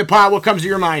of Stirring the Pot, what comes to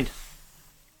your mind?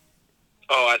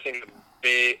 Oh, I think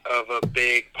a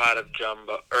big pot of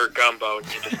gumbo, and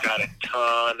you just got a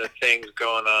ton of things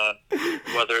going on,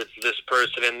 whether it's this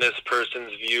person and this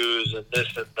person's views and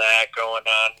this and that going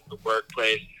on in the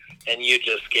workplace, and you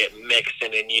just get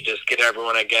mixing and you just get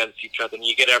everyone against each other and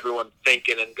you get everyone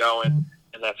thinking and going,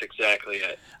 and that's exactly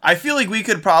it. I feel like we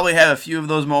could probably have a few of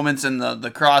those moments in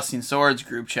the Crossing Swords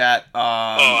group chat.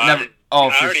 I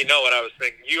already know what I was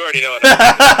thinking. You already know what I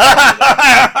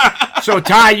was thinking. So,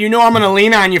 Ty, you know I'm going to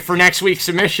lean on you for next week's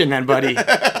submission then, buddy.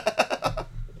 Dwayne,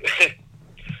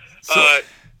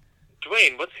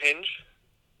 what's Hinge?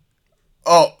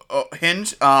 Oh,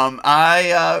 Hinge?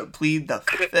 I plead the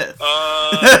fifth.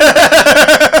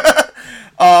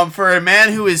 For a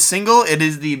man who is single, it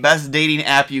is the best dating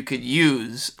app you could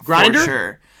use. Grindr? For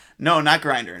sure. No, not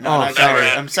Grindr. No, not sorry.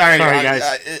 Grindr. I'm sorry, guys.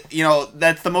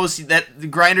 That's the most.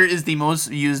 Grindr is the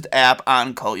most used app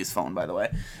on Cully's phone, by the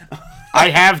way. I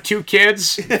have 2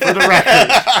 kids, for the record.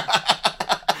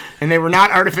 And they were not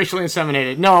artificially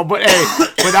inseminated. No, but hey,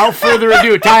 without further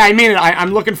ado, Ty, I mean it.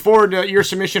 I'm looking forward to your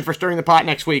submission for Stirring the Pot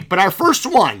next week. But our first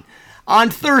one, on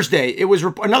Thursday, it was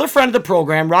another friend of the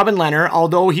program, Robin Leonard,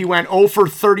 although he went 0 for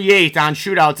 38 on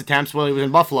shootouts attempts while he was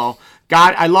in Buffalo.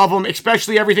 God, I love him,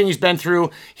 especially everything he's been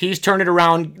through. He's turned it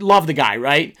around. Love the guy,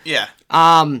 right? Yeah.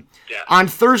 On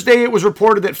Thursday, it was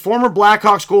reported that former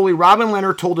Blackhawks goalie Robin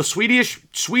Leonard told a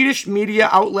Swedish media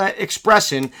outlet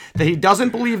Expressen that he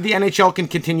doesn't believe the NHL can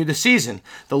continue the season.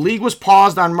 The league was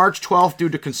paused on March 12th due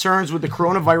to concerns with the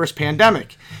coronavirus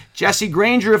pandemic. Jesse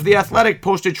Granger of The Athletic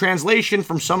posted translation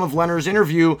from some of Leonard's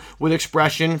interview with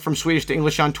Expressen from Swedish to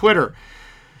English on Twitter.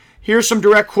 Here's some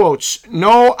direct quotes.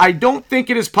 "No, I don't think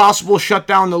it is possible to shut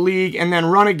down the league and then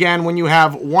run again when you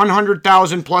have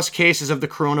 100,000 plus cases of the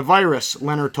coronavirus,"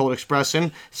 Leonard told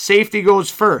Expressen. "Safety goes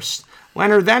first."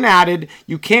 Leonard then added,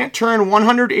 "You can't turn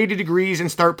 180 degrees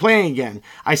and start playing again.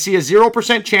 I see a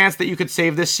 0% chance that you could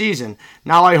save this season.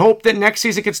 Now I hope that next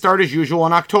season could start as usual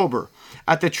in October."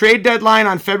 At the trade deadline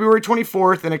on February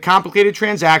 24th, in a complicated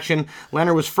transaction,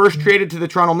 Leonard was first traded to the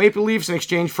Toronto Maple Leafs in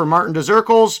exchange for Martin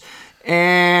Dzirkels.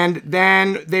 And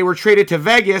then they were traded to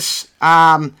Vegas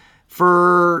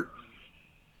for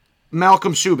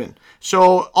Malcolm Subban.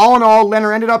 So all in all,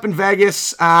 Leonard ended up in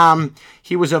Vegas.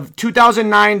 He was a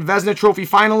 2009 Vezina Trophy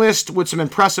finalist with some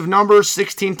impressive numbers,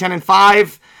 16, 10, and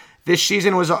 5. This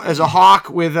season was as a Hawk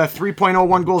with a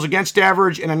 3.01 goals against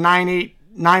average and a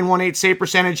 918 save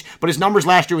percentage, but his numbers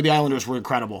last year with the Islanders were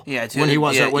incredible. Yeah, when he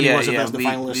was a Vezina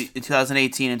finalist.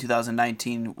 2018 and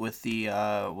 2019 with the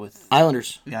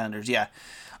Islanders. The Islanders, yeah.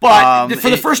 But for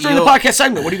the first during the podcast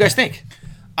segment, what do you guys think?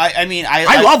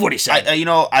 I love what he said.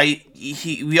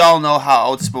 We all know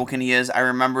how outspoken he is. I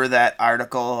remember that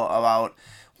article about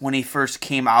when he first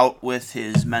came out with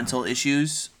his mental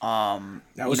issues. That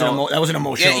was an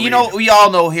emotional read. We all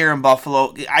know here in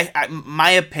Buffalo. My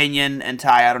opinion, and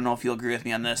Ty, I don't know if you'll agree with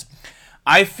me on this.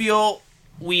 I feel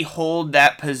we hold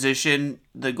that position,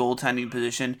 the goaltending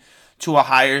position, to a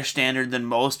higher standard than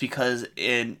most because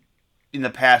in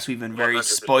the past we've been very 100%.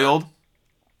 Spoiled.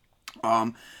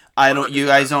 You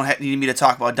guys don't need me to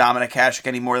talk about Dominik Hasek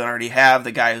any more than I already have.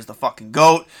 The guy who's the fucking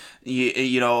GOAT.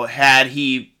 Had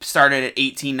he started at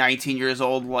 18, 19 years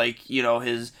old,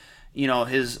 his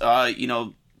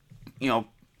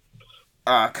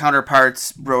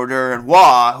counterparts Brodeur and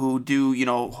Waugh, who do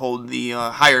hold the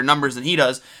higher numbers than he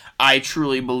does, I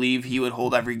truly believe he would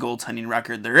hold every goaltending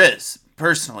record there is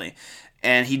personally.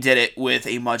 And he did it with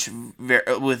a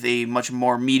much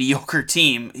more mediocre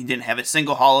team. He didn't have a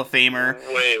single Hall of Famer.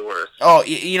 Way worse. Oh,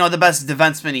 the best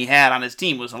defenseman he had on his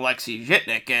team was Alexei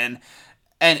Zhitnik, and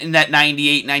in that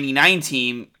 98-99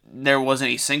 team, there wasn't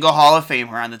a single Hall of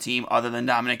Famer on the team other than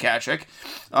Dominik Hasek.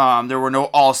 There were no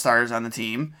All-Stars on the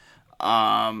team.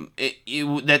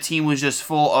 That team was just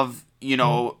full of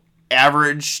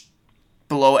average,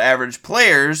 below average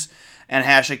players. And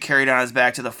Hasek carried on his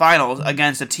back to the finals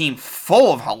against a team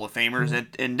full of Hall of Famers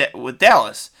with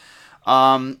Dallas.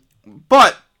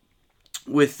 But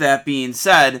with that being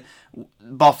said,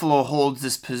 Buffalo holds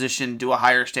this position to a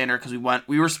higher standard because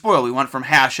we were spoiled. We went from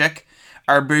Hasek.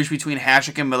 Our bridge between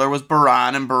Hasek and Miller was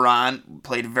Baran, and Baran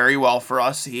played very well for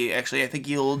us. I think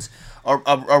he holds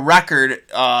a record,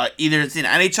 either it's an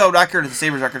NHL record or the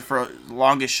Sabres record for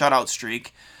longest shutout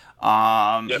streak.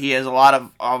 Yep. He has a lot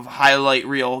of highlight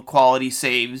reel quality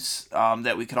saves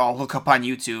that we could all look up on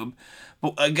YouTube.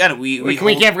 But again, we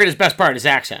can't forget his best part, his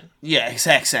accent. Yeah, his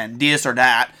accent. Diaz or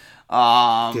that.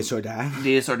 This or that.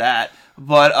 This or that.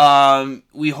 But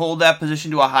we hold that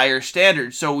position to a higher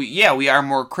standard. So, we are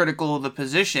more critical of the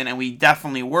position, and we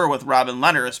definitely were with Robin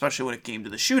Lehner, especially when it came to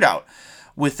the shootout.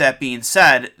 With that being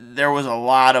said, there was a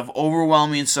lot of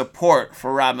overwhelming support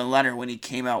for Robin Lehner when he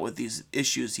came out with these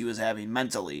issues he was having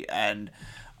mentally. And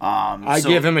I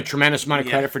give him a tremendous amount of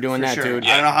credit for doing that, dude.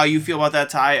 I don't know how you feel about that,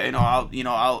 Ty.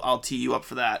 I'll tee you up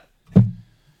for that.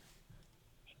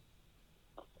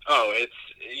 Oh,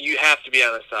 you have to be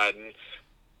on the side, and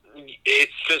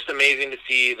it's just amazing to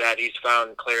see that he's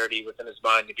found clarity within his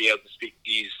mind to be able to speak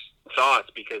these thoughts,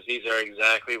 because these are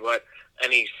exactly what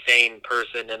any sane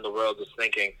person in the world is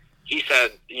thinking. He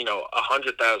said,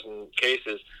 100,000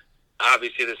 cases.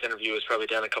 Obviously, this interview was probably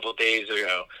done a couple of days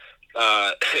ago.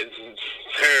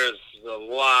 There's a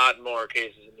lot more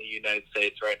cases in the United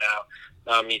States right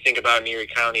now. You think about Erie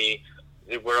County,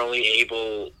 we're only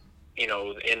able,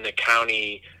 in the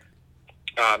county,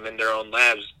 in their own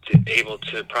labs, able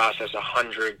to process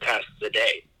 100 tests a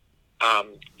day.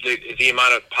 The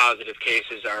amount of positive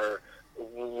cases are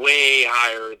way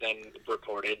higher than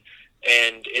reported,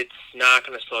 and it's not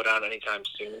going to slow down anytime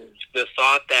soon. The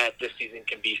thought that this season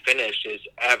can be finished is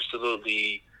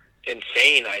absolutely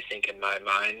insane, I think, in my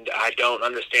mind. I don't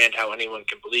understand how anyone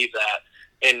can believe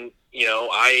that. And,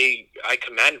 I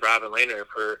commend Robin Lehner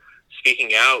for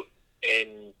speaking out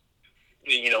and,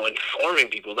 informing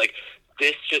people. Like,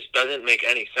 this just doesn't make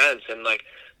any sense. And,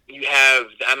 you have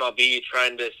the MLB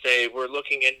trying to say, we're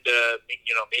looking into,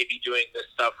 maybe doing this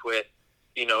stuff with,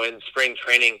 in spring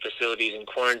training facilities and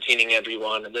quarantining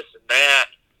everyone and this and that.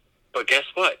 But guess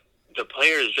what? The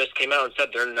players just came out and said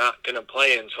they're not going to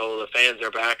play until the fans are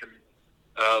back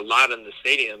a lot in the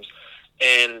stadiums.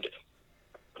 And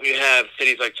you have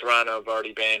cities like Toronto have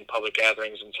already banned public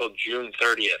gatherings until June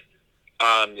 30th.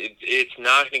 It's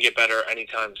not going to get better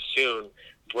anytime soon.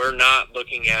 We're not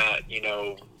looking at,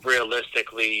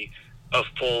 realistically a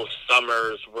full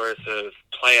summer's worth of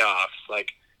playoffs.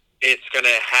 It's going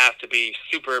to have to be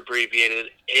super abbreviated,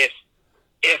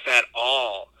 if at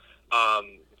all,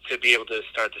 to be able to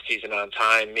start the season on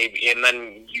time. Maybe, and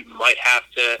then you might have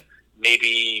to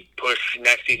maybe push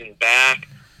next season back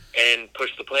and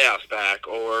push the playoffs back,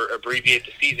 or abbreviate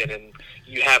the season. And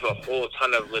you have a whole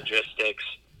ton of logistics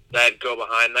that go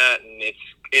behind that, and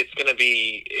it's going to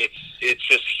be it's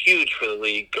just huge for the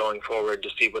league going forward to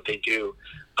see what they do.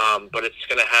 But it's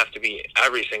going to have to be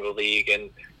every single league, and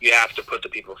you have to put the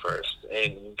people first.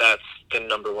 And that's the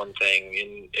number one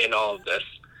thing in all of this.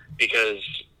 Because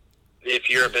if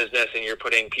you're a business and you're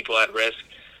putting people at risk,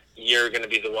 you're going to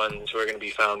be the ones who are going to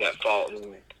be found at fault.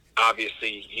 And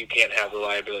obviously, you can't have the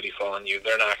liability fall on you.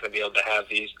 They're not going to be able to have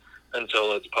these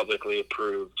until it's publicly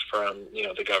approved from,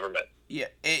 the government. Yeah,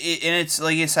 and it's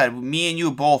like I said, me and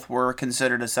you both were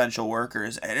considered essential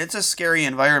workers, and it's a scary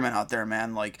environment out there,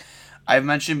 man. Like I've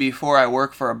mentioned before, I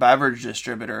work for a beverage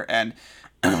distributor, and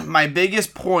my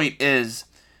biggest point is,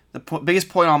 biggest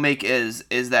point I'll make is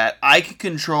that I can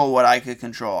control what I can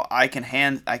control. I can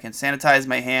sanitize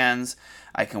my hands.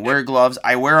 I can wear gloves.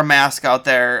 I wear a mask out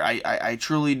there. I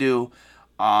truly do.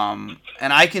 And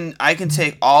I can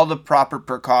take all the proper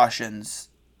precautions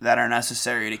that are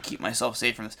necessary to keep myself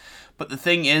safe from this. But the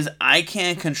thing is, I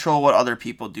can't control what other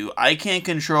people do. I can't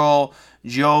control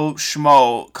Joe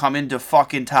Schmo coming to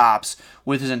fucking Tops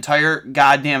with his entire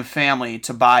goddamn family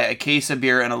to buy a case of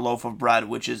beer and a loaf of bread,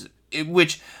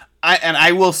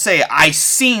 I will say, I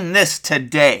seen this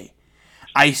today.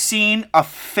 I seen a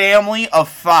family of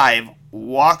 5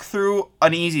 walk through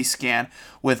an Easy Scan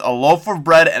with a loaf of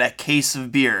bread and a case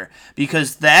of beer,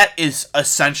 because that is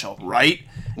essential, right?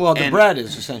 Well, the bread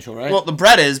is essential, right? Well, the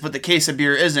bread is, but the case of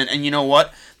beer isn't. And you know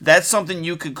what? That's something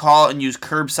you could call and use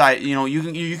curbside.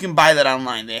 You can buy that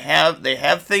online. They have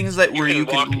things that you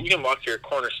can walk to your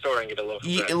corner store and get a loaf of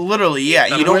bread. Literally,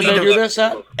 yeah. You don't need to do this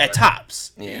at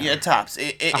Tops. Yeah, Tops.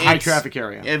 A high traffic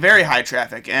area. A very high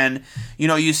traffic, and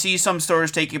you see some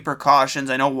stores taking precautions.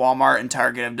 I know Walmart and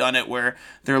Target have done it where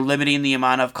they're limiting the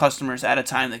amount of customers at a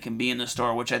time that can be in the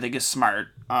store, which I think is smart.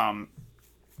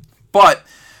 But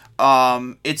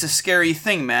it's a scary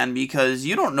thing, man, because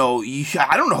you don't know.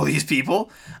 I don't know these people.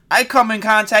 I come in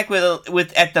contact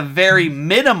with at the very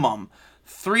minimum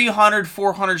 300,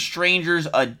 400 strangers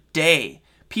a day.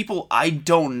 People I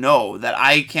don't know that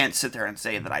I can't sit there and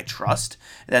say that I trust,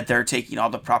 that they're taking all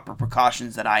the proper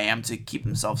precautions that I am to keep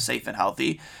themselves safe and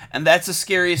healthy. And that's the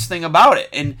scariest thing about it.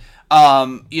 And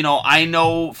I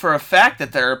know for a fact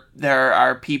that there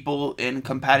are people in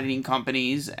competing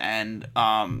companies and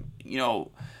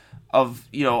of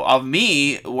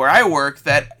me where I work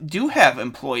that do have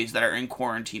employees that are in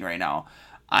quarantine right now.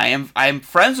 I'm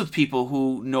friends with people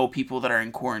who know people that are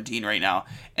in quarantine right now,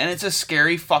 and it's a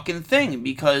scary fucking thing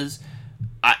because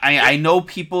I know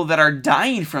people that are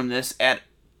dying from this at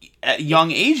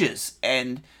young ages,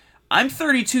 and I'm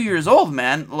 32 years old,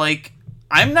 man. Like,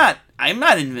 I'm not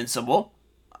invincible.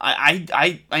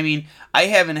 I mean, I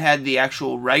haven't had the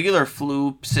actual regular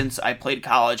flu since I played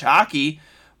college hockey,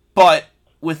 but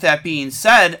with that being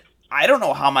said, I don't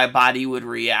know how my body would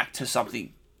react to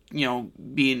something,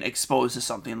 being exposed to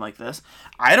something like this.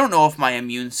 I don't know if my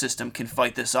immune system can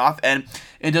fight this off, and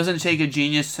it doesn't take a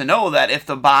genius to know that if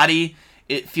the body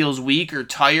it feels weak or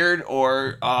tired,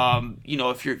 or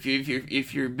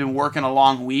if you've been working a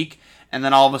long week and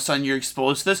then all of a sudden you're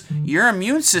exposed to this, your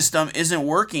immune system isn't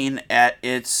working at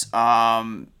its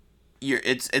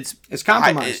it's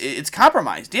compromised. It's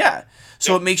compromised, yeah.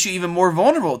 So it makes you even more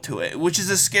vulnerable to it, which is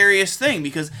the scariest thing,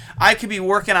 because I could be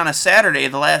working on a Saturday,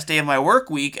 the last day of my work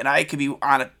week, and I could be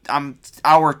on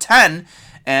hour 10,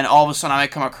 and all of a sudden I might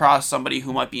come across somebody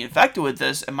who might be infected with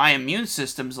this, and my immune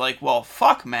system's like, well,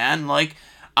 fuck, man, like,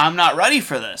 I'm not ready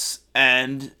for this.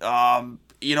 And,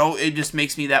 it just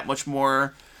makes me that much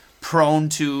more prone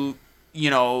to,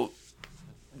 the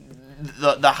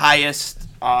highest,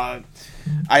 I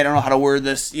don't know how to word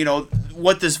this,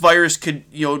 what this virus could,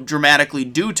 dramatically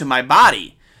do to my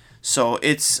body. So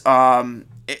it's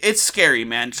scary,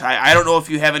 man. I don't know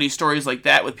if you have any stories like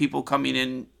that with people coming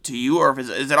in to you, or if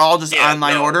is it all just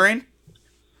online ordering?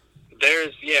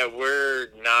 We're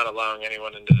not allowing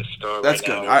anyone into the store. That's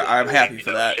right good. now. I'm happy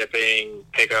for that. Shipping,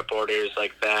 pickup orders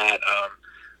like that.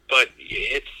 But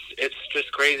it's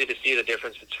just crazy to see the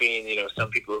difference between, some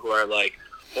people who are like,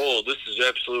 oh, this is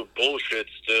absolute bullshit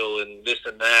still, and this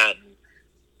and that.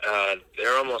 And,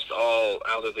 they're almost all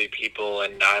elderly people,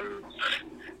 and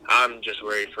I'm just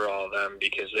worried for all of them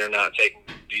because they're not taking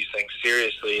these things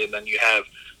seriously. And then you have,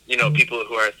 people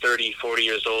who are 30, 40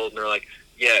 years old, and they're like,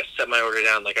 yeah, set my order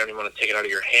down. Like, I don't even want to take it out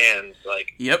of your hands.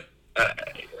 Like, yep.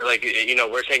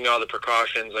 We're taking all the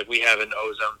precautions. Like, we have an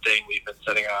ozone thing we've been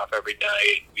setting off every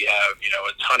night. We have,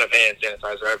 a ton of hand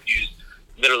sanitizer. I've used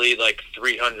literally like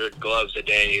 300 gloves a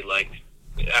day. Like,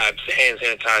 I've hand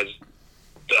sanitized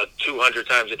 200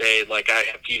 times a day. Like, I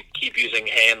have to keep using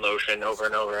hand lotion over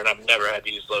and over, and I've never had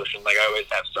to use lotion. Like, I always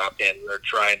have soft hands, and they're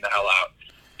trying the hell out.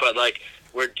 But, like,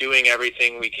 we're doing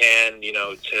everything we can,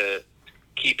 to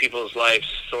keep people's lives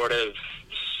sort of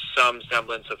some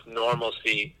semblance of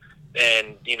normalcy.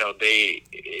 And,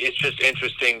 it's just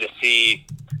interesting to see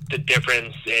the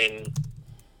difference in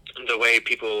the way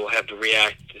people have to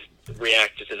react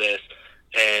to this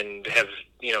and have,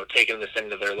 taken this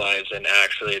into their lives and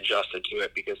actually adjusted to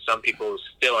it, because some people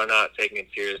still are not taking it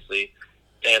seriously.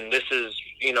 And this is,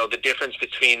 the difference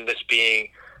between this being,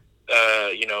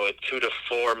 a 2 to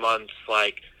 4 month,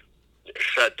 like,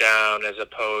 shutdown as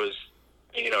opposed,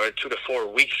 a 2 to 4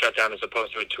 week shutdown as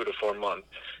opposed to a 2 to 4 month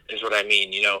is what I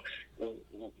mean.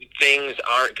 Things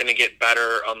aren't going to get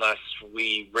better unless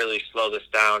we really slow this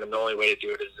down, and the only way to do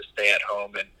it is to stay at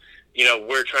home. And,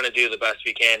 we're trying to do the best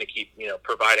we can to keep,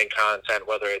 providing content,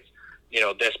 whether it's,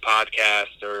 this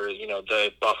podcast or,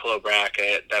 the Buffalo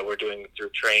Bracket that we're doing through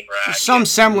Trainwreck. Some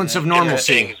semblance of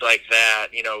normalcy. Things like that,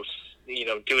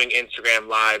 doing Instagram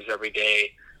lives every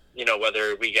day,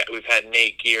 whether we've had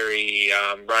Nate Geary,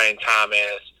 Ryan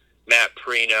Thomas, Matt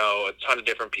Perino, a ton of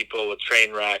different people with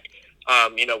Trainwreck.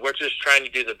 We're just trying to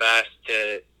do the best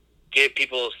to give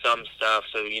people some stuff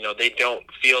so, they don't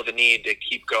feel the need to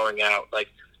keep going out. Like,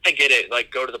 I get it,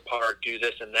 like, go to the park, do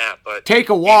this and that, but take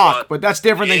a walk, but that's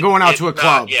different than going out to a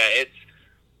club.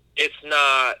 It's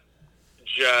not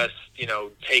just,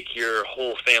 take your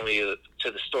whole family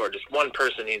to the store. Just one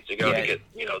person needs to go to get,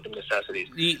 the necessities.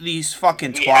 These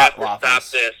fucking we have twat to waffles.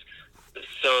 stop this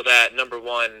so that, number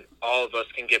one, all of us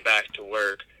can get back to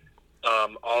work.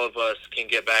 All of us can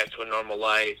get back to a normal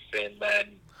life, and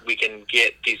then we can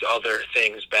get these other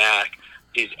things back,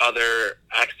 these other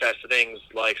access things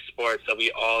like sports that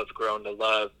we all have grown to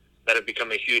love, that have become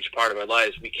a huge part of our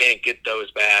lives. We can't get those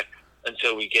back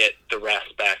until we get the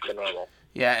rest back to normal.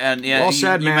 Yeah, and yeah, well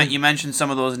said, man. You mentioned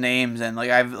some of those names, and like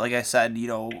I said,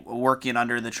 working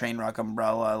under the Trainwreck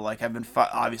umbrella, like I've been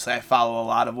obviously I follow a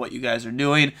lot of what you guys are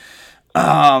doing.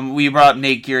 We brought up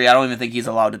Nate Geary. I don't even think he's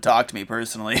allowed to talk to me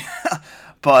personally.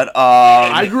 But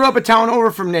I grew up a town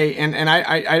over from Nate, and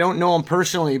I don't know him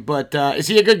personally, but is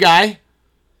he a good guy?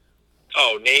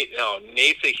 Oh, Nate's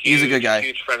he's a good guy.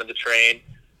 Huge friend of the train.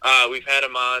 We've had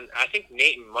him on. I think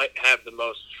Nate might have the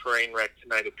most Trainwreck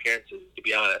Tonight appearances, to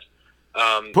be honest.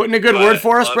 Putting a good word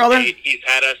for us, brother? Nate. He's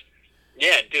had us.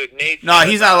 Yeah, dude, Nate. No,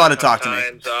 he's not allowed to talk to me.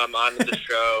 On the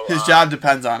show. His job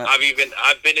depends on it.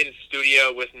 I've been in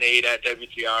studio with Nate at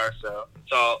WGR, so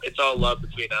it's all love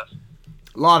between us.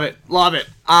 Love it.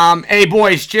 Hey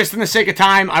boys, just in the sake of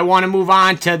time, I want to move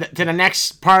on to the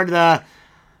next part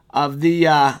of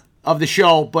the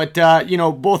show. But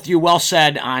both of you well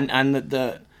said on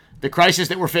the crisis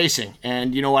that we're facing,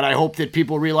 and you know what? I hope that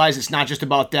people realize it's not just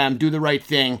about them. Do the right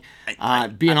thing.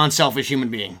 Be an unselfish human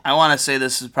being. I want to say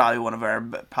this is probably one of our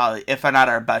if not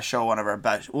our best show, one of our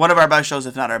best shows,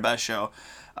 if not our best show.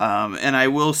 And I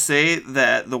will say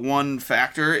that the one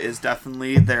factor is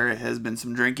definitely there has been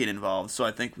some drinking involved. So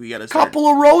I think we got to couple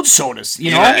of road sodas. You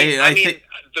know, I mean,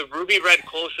 the Ruby Red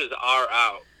Kolsch's are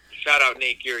out. Shout out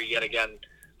Nate Geary yet again.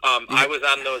 I was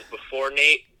on those before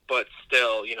Nate, but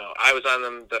still, I was on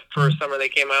them the first summer they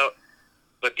came out.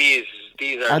 But these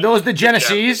are those the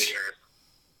Genesees?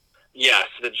 Yes,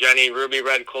 the Jenny Ruby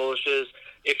Red Kolsch's.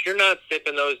 If you're not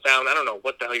sipping those down, I don't know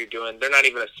what the hell you're doing. They're not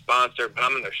even a sponsor, but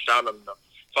I'm going to shout them the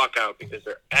fuck out because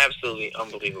they're absolutely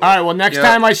unbelievable. All right, well, next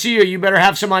time I see you, you better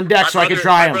have some on deck so I can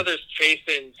try them. My brother's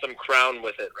chasing some Crown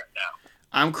with it right now.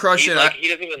 I'm crushing it. He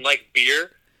doesn't even like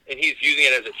beer, and he's using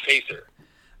it as a chaser.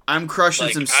 I'm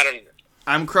crushing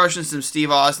I'm crushing some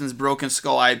Steve Austin's Broken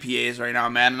Skull IPAs right now,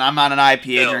 man, and I'm not an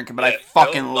IPA drinker, but I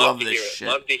fucking love this shit.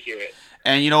 Love to hear it.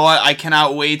 And you know what? I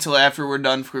cannot wait till after we're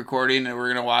done recording and we're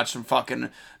gonna watch some fucking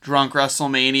drunk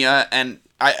WrestleMania. And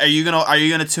are you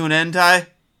gonna tune in, Ty?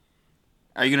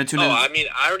 Are you gonna tune in? I mean,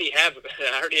 I already have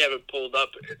it pulled up.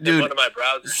 It's Dude, in one of my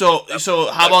browsers.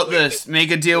 So how about this?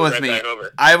 Make a deal with me.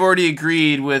 I've already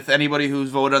agreed with anybody who's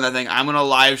voted on that thing. I'm gonna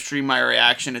live stream my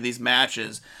reaction to these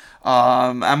matches.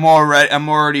 I'm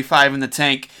already 5 in the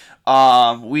tank.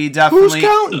 We definitely. Who's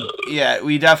counting? Yeah,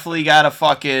 we definitely gotta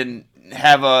fucking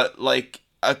have a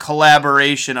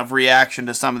collaboration of reaction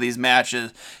to some of these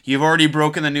matches. You've already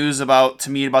broken the news about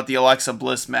the Alexa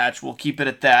Bliss match. We'll keep it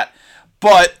at that.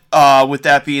 But with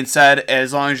that being said,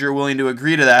 as long as you're willing to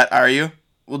agree to that, are you?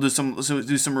 We'll do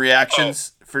some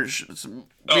reactions for some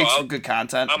good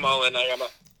content. I'm all in.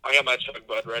 I got my chug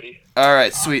bud ready. All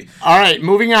right, sweet. All right,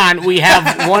 moving on. We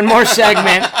have one more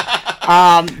segment.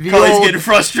 Cully's getting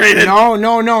frustrated.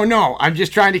 No. I'm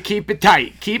just trying to keep it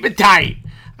tight.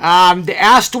 The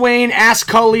Ask Dwayne, Ask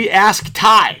Cully, Ask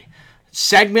Ty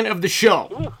segment of the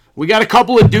show. We got a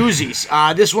couple of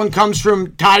doozies. This one comes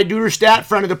from Ty Duderstadt,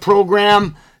 friend of the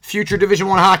program, future Division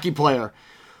I hockey player.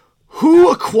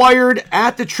 Who acquired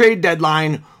at the trade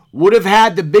deadline would have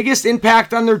had the biggest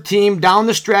impact on their team down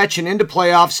the stretch and into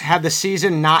playoffs had the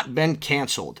season not been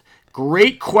canceled?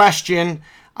 Great question.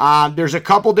 There's a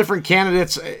couple different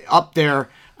candidates up there.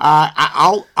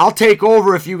 I'll take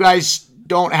over if you guys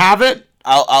don't have it.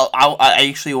 I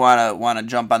actually want to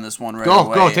jump on this one right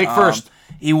away. Go, take first.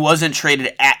 He wasn't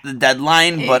traded at the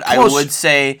deadline, but close. I would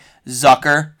say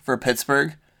Zucker for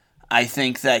Pittsburgh. I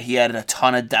think that he had a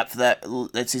ton of depth that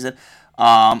season.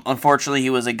 Unfortunately,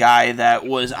 he was a guy that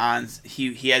was on.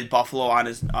 He had Buffalo on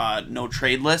his no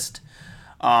trade list,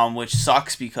 which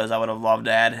sucks because I would have loved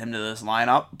to add him to this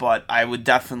lineup. But I would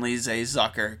definitely say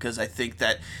Zucker because I think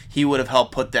that he would have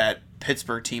helped put that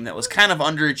Pittsburgh team that was kind of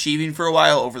underachieving for a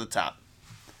while over the top.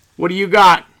 What do you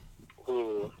got?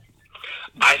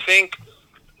 I think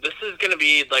this is going to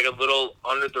be like a little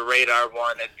under the radar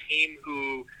one. A team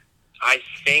who I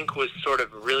think was sort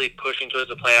of really pushing towards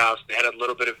the playoffs. They had a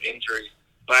little bit of injury,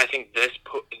 but I think this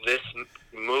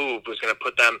move was going to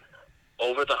put them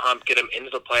over the hump, get them into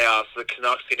the playoffs. The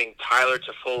Canucks getting Tyler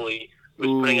Toffoli,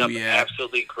 who's putting up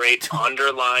absolutely great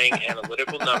underlying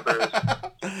analytical numbers.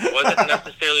 Wasn't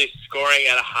necessarily scoring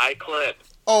at a high clip.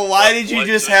 Oh, why did you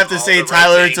just have to say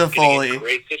Tyler Toffoli?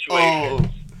 Great situation.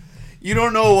 You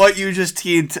don't know what you just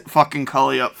teed fucking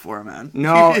Cully up for, man.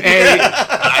 No,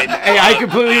 I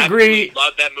completely agree.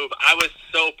 Love that move. I was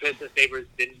so pissed the Sabres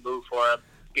didn't move for him.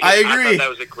 I agree. I thought that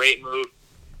was a great move.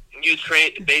 They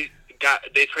traded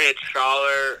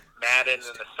Schaller, Madden,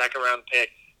 and the second round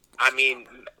pick. I mean,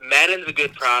 Madden's a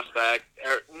good prospect,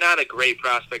 or not a great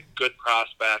prospect, good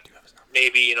prospect.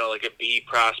 Maybe, like a B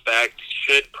prospect.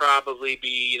 Should probably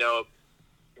be,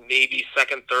 maybe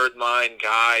second, third line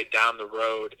guy down the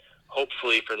road,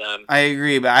 hopefully for them. I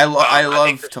agree, but I love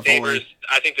Toffoli.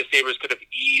 I think the Sabres could have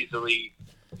easily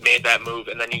made that move,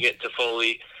 and then you get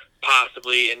Toffoli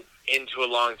possibly into a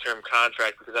long-term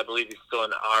contract because I believe he's still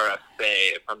an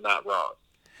RFA, if I'm not wrong.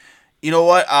 You know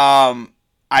what? I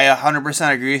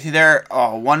 100% agree with you there.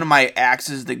 One of my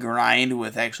axes to grind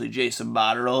with actually Jason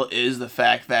Botterill is the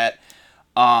fact that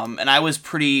and I was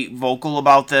pretty vocal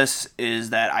about this,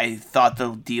 is that I thought the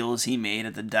deals he made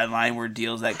at the deadline were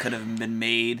deals that could have been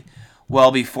made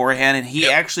well beforehand, and he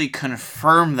actually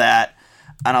confirmed that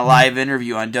on a live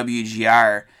interview on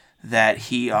WGR that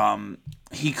he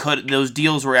could, those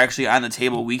deals were actually on the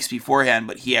table weeks beforehand,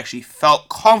 but he actually felt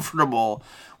comfortable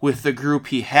with the group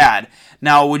he had.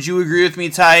 Now, would you agree with me,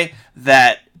 Ty,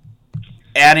 that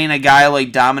adding a guy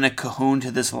like Dominic Cahoon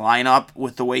to this lineup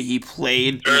with the way he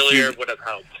played earlier would have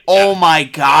helped? Oh my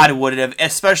God, would it have?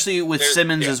 Especially with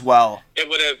Simmons as well. It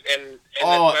would have, and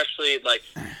especially, like,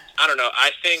 I don't know.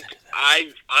 I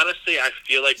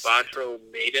feel like Botro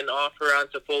made an offer on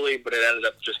Toffoli, but it ended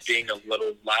up just being a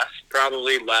little less,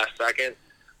 probably last second.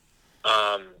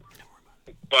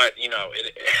 But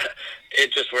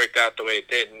it just worked out the way it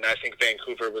did, and I think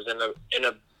Vancouver was in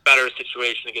a better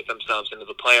situation to get themselves into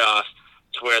the playoffs,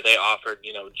 to where they offered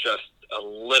just a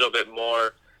little bit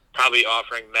more, probably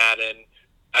offering Madden.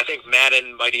 I think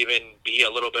Madden might even be a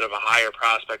little bit of a higher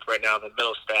prospect right now than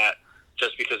Middlestat,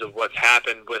 just because of what's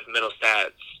happened with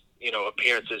Middlestat's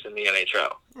appearances in the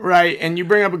NHL. Right, and you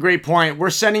bring up a great point. We're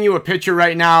sending you a picture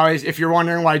right now, as if you're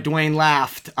wondering why Dwayne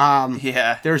laughed.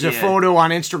 There's a photo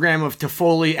on Instagram of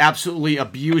Toffoli absolutely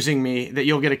abusing me that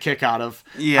you'll get a kick out of.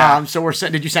 Yeah. So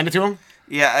did you send it to him?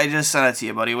 Yeah, I just sent it to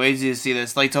you, buddy. Wait till you see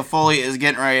this. Like, Toffoli is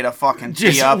getting ready to fucking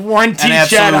tee Just up. one tee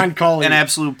chat on Coley. An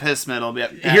absolute piss middle.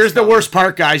 Here's the worst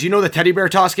part, guys. You know the teddy bear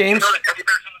toss games?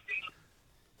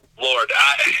 Lord,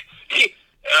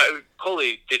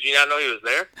 Coley, did you not know he was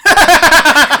there?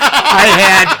 I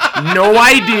had no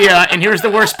idea, and here's the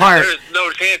worst part. There's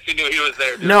no chance you knew he was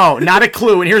there, dude. No, not a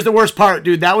clue, and here's the worst part,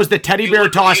 dude. That was the teddy bear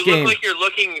toss game. You look like you're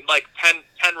looking like 10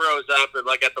 rows up, and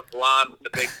like at the blonde with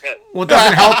the big pit. Well, it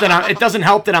doesn't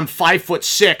help that I'm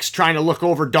 5'6", trying to look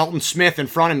over Dalton Smith in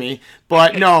front of me.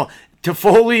 But no,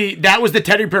 Toffoli, that was the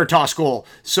teddy bear toss goal.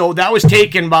 So that was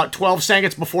taken about 12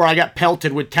 seconds before I got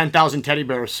pelted with 10,000 teddy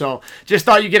bears. So just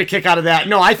thought you'd get a kick out of that.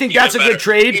 No, I think that's a good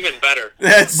trade. Even better.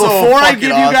 That's Before I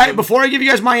give you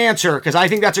guys my answer, because I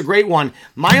think that's a great one.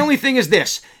 My only thing is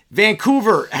this: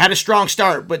 Vancouver had a strong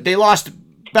start, but they lost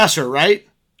Besser, right?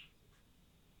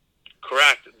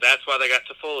 Correct. That's why they got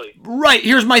Toffoli. Right.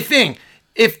 Here's my thing: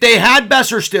 if they had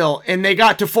Besser still and they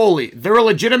got Toffoli, they're a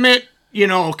legitimate,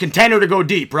 contender to go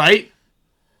deep, right?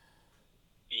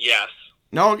 Yes.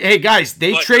 No, hey guys,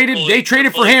 they traded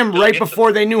for him right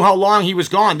before they knew how long he was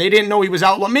gone. They didn't know he was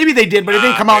out. Maybe they did, but it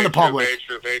didn't come out in the public. Very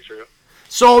true, very true.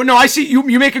 So no, I see you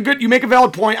make a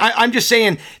valid point. I'm just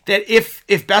saying that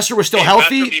if Besser was still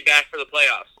healthy, Besser will be back for the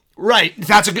playoffs. Right.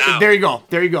 That's a good. There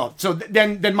you go. So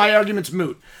then my argument's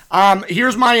moot.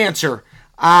 Here's my answer.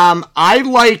 I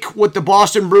like what the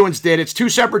Boston Bruins did. It's two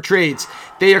separate trades.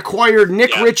 They acquired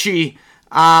Nick Ritchie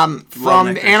from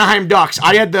the Anaheim Ducks.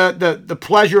 I had the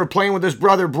pleasure of playing with his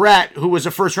brother Brett, who was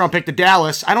a first-round pick to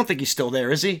Dallas. I don't think he's still there,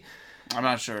 is he? I'm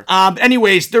not sure.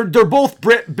 Anyways, they're both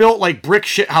built like brick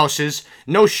shit houses.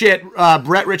 No shit.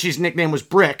 Brett Ritchie's nickname was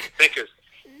Brick. Thinkers.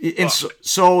 And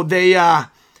so they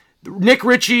Nick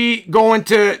Ritchie going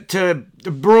to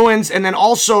the Bruins, and then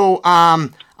also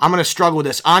I'm gonna struggle with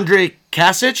this. Andre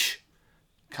Kasich?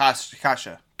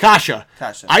 Kasha.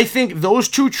 I think those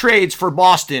two trades for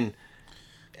Boston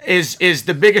is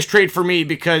the biggest trade for me,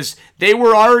 because they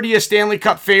were already a Stanley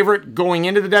Cup favorite going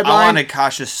into the deadline. I wanted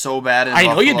Kasha so bad in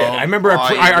Buffalo. Know you did. I remember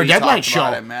our deadline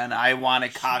show. Man, I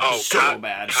wanted Kasha so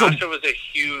bad. Kasha was a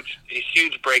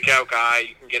huge breakout guy.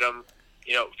 You can get him,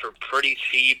 for pretty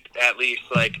cheap, at least,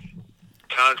 like,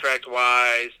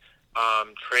 contract-wise,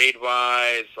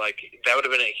 trade-wise. Like, that would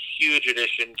have been a huge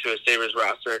addition to a Sabres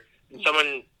roster. And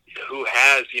someone who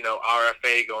has,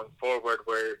 RFA going forward,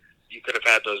 where you could have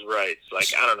had those rights. Like,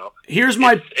 I don't know.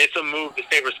 It's a move the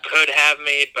Sabres could have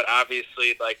made, but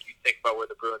obviously, like, you think about where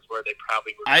the Bruins were, they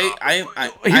probably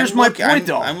were. Here's my point,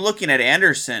 though. I'm looking at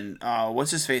Anderson.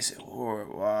 What's his face?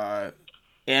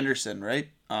 Anderson, right?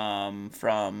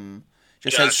 From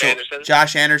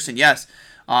Josh Anderson. Yes.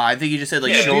 I think he just had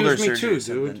shoulder surgery. Too,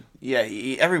 dude. Yeah,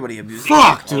 everybody abused me.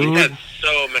 Fuck, dude. He's had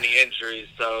so many injuries,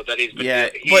 so that he's been. Yeah,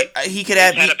 but he could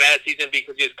have had a bad season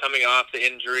because he was coming off the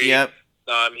injury. Yep.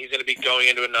 He's going to be going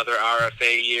into another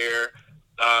RFA year.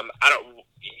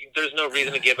 There's no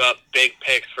reason to give up big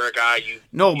picks for a guy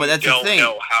but that's the thing.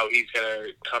 Don't know how he's going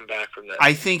to come back from this.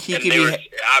 I think he could be.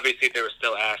 Obviously, they were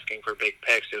still asking for big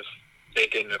picks if they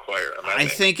didn't acquire him. I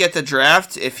think at the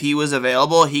draft, if he was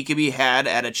available, he could be had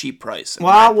at a cheap price.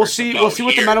 Well, we'll see. We'll see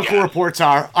what the medical reports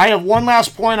are. I have one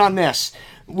last point on this.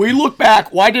 We look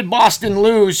back. Why did Boston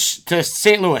lose to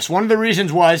St. Louis? One of the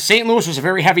reasons was St. Louis was a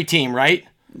very heavy team, right?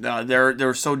 No,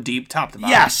 they're so deep, top to bottom.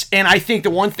 Yes, and I think the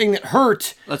one thing that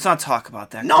hurt. Let's not talk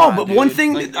about that. One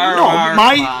thing.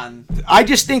 I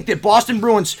just think that Boston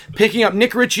Bruins picking up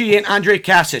Nick Ritchie and Andre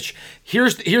Kasich.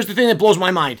 Here's the thing that blows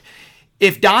my mind.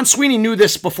 If Don Sweeney knew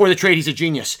this before the trade, he's a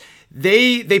genius.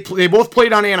 They both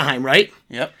played on Anaheim, right?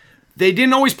 Yep. They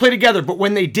didn't always play together, but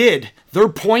when they did, their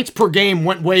points per game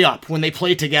went way up when they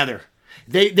played together.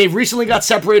 They've recently got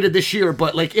separated this year,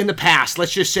 but like in the past,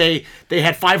 let's just say they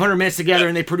had 500 minutes together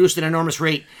and they produced an enormous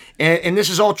rate. And this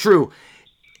is all true.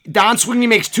 Don Sweeney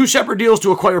makes 2 separate deals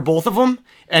to acquire both of them,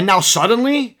 and now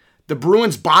suddenly the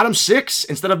Bruins' bottom 6,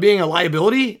 instead of being a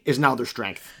liability, is now their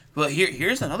strength. Well,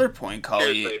 here's another point,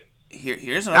 Cully.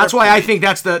 Here's another. That's why point. I think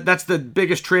that's the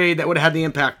biggest trade that would have had the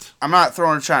impact. I'm not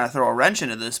trying to throw a wrench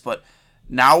into this, but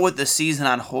now with the season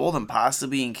on hold and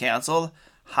possibly being canceled,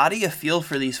 how do you feel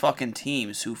for these fucking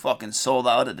teams who fucking sold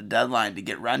out at the deadline to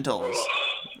get rentals?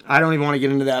 I don't even want to get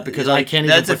into that because I can't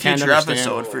even That's pretend to a future understand.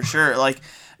 episode for sure. Like,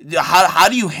 how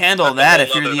do you handle that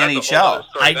if you're the NHL?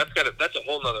 That's a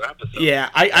whole nother episode. Yeah,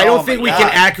 I don't think we can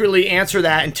accurately answer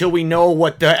that until we know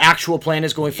what the actual plan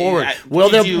is going forward. Will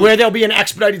there be an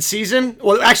expedited season?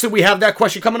 Well, actually, we have that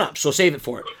question coming up, so save it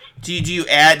for it. Do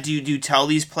you tell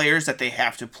these players that they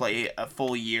have to play a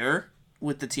full year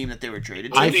with the team that they were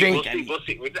traded to? We'll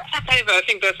see. I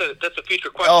think that's a future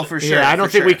question. Oh, for sure. Yeah, I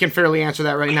don't think we can fairly answer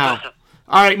that right now.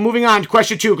 All right, moving on to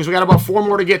question 2, because we got about 4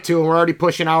 more to get to, and we're already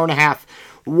pushing an hour and a half.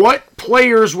 What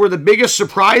players were the biggest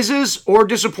surprises or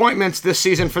disappointments this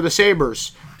season for the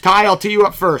Sabres? Ty, I'll tee you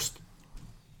up first.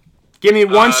 Give me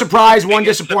one surprise, one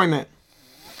disappointment.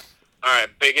 All right,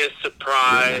 biggest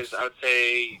surprise, I would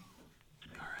say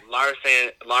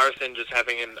Larson just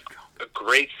having a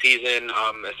great season,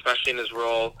 especially in his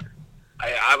role.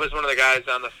 I was one of the guys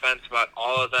on the fence about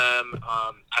all of them.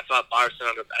 I thought Larson,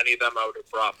 out of any of them, I would have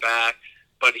brought back,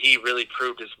 but he really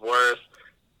proved his worth.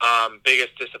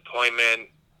 Biggest disappointment.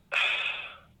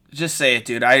 Just say it,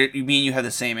 dude. You have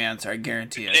the same answer. I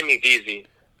guarantee it. Jimmy Vesey.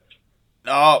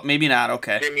 Oh, maybe not.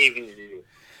 Okay.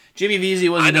 Jimmy Vesey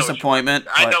was a disappointment.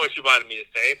 I know what you wanted me to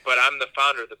say, but I'm the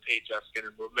founder of the Pay Jeff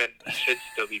Skinner movement. He should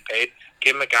still be paid.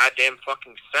 Give him a goddamn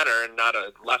fucking center and not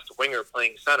a left winger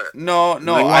playing center. No,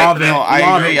 I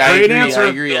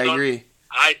agree.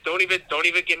 Don't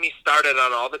even get me started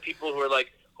on all the people who are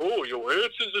like, oh,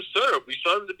 Johansson's a center. We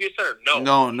saw him to be a center.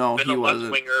 No, he wasn't.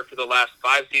 Left winger for the last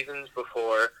 5 seasons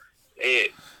before.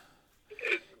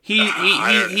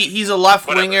 He's a left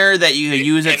winger that you can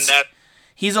use at.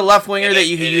 He's a left winger that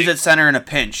you can use at center in a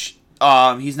pinch.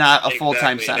 He's not a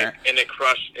full-time center. And it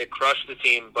crushed the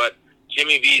team. But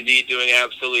Jimmy Vesey doing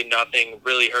absolutely nothing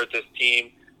really hurt this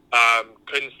team.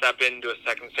 Couldn't step into a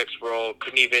second 6 role.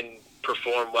 Couldn't even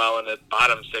perform well in a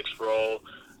bottom 6 role.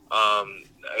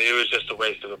 It was just a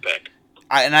waste of a pick.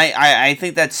 I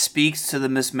think that speaks to the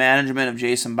mismanagement of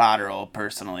Jason Botterill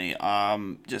personally.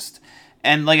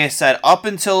 And like I said, up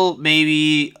until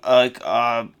maybe a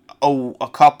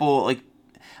couple,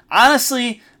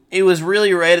 honestly, it was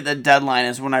really right at the deadline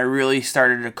is when I really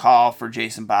started to call for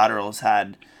Jason Botterill's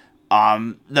head.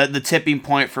 The tipping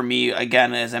point for me,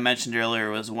 again, as I mentioned earlier,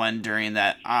 was when during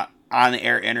that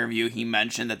on-air interview he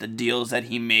mentioned that the deals that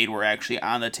he made were actually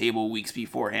on the table weeks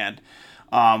beforehand.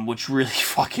 Which really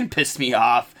fucking pissed me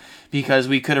off because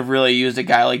we could have really used a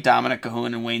guy like Dominic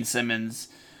Cahoon and Wayne Simmons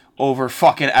over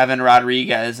fucking Evan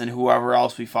Rodriguez and whoever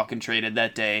else we fucking traded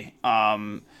that day.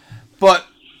 But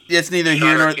it's neither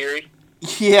here nor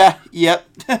yeah, yep.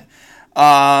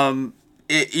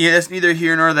 It's neither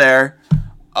here nor there.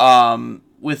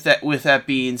 With that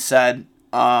being said,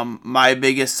 my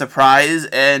biggest surprise,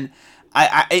 and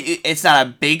it's not a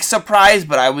big surprise,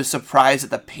 but I was surprised at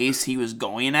the pace he was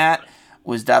going at.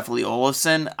 Was definitely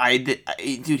Olofsson.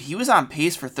 Dude, he was on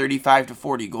pace for 35 to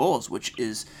 40 goals, which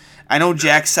is, I know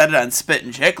Jack said it on Spit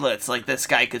and Chicklets, like this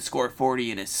guy could score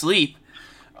 40 in his sleep.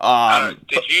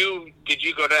 Did you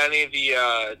go to any of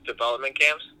the development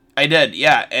camps? I did,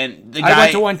 yeah, and the guy. I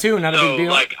went to one too, not a big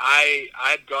deal.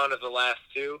 I'd gone to the last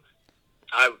 2.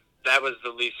 That was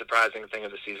the least surprising thing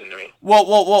of the season to me.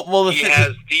 Well, he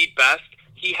has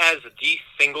the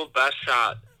single best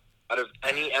shot out of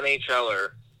any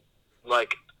NHLer.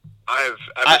 I've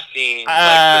ever seen.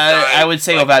 I would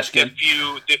say Ovechkin.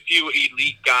 The few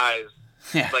elite guys,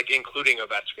 yeah. Including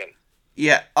Ovechkin.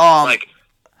 Yeah.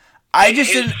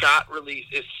 His shot release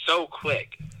is so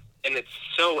quick, and it's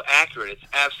so accurate. It's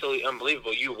absolutely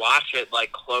unbelievable. You watch it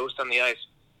close on the ice,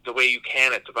 the way you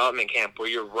can at development camp, where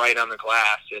you're right on the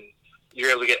glass and you're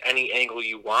able to get any angle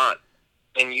you want,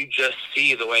 and you just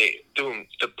see the way, boom,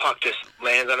 the puck just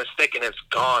lands on a stick and it's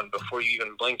gone before you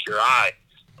even blink your eye.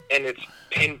 And it's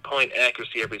pinpoint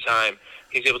accuracy every time.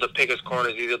 He's able to pick his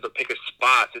corners. He's able to pick his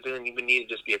spots. It doesn't even need to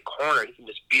just be a corner. He can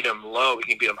just beat him low. He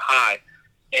can beat him high.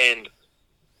 And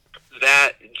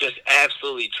that just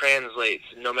absolutely translates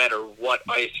no matter what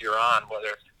ice you're on,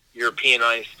 whether European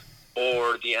ice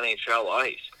or the NHL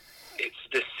ice. It's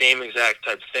the same exact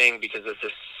type thing because it's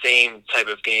the same type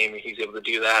of game. He's able to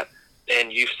do that.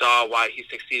 And you saw why he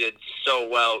succeeded so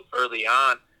well early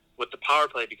on with the power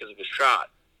play because of his shot.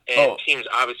 And teams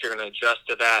obviously are going to adjust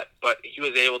to that, but he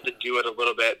was able to do it a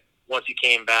little bit once he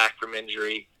came back from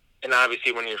injury. And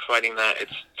obviously when you're fighting that,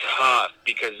 it's tough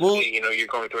because, you're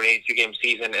going through an 82-game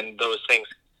season and those things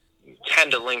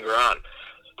tend to linger on.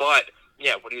 But,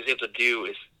 yeah, what he was able to do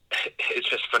is it's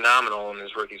just phenomenal in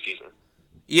his rookie season.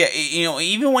 Yeah,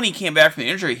 even when he came back from the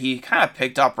injury, he kind of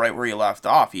picked up right where he left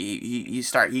off.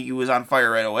 He was on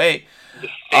fire right away. The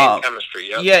same chemistry,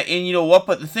 yeah. Yeah, and you know what?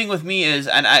 But the thing with me is,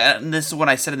 and this is what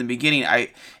I said in the beginning.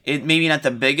 It maybe not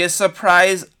the biggest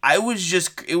surprise. It was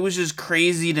just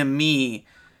crazy to me,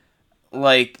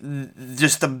 like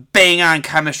just the bang on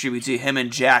chemistry between him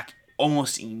and Jack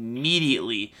almost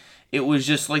immediately. It was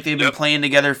just like they've been playing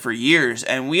together for years,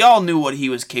 and we all knew what he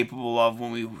was capable of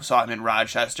when we saw him in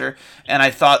Rochester. And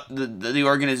I thought the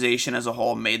organization as a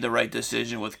whole made the right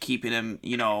decision with keeping him,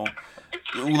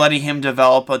 letting him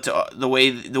develop the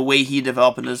way he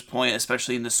developed at this point,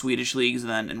 especially in the Swedish leagues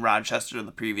and then in Rochester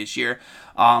the previous year.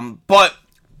 But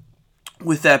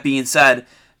with that being said,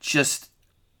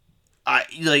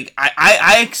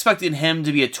 I expected him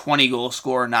to be a 20-goal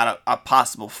scorer, not a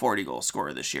possible 40-goal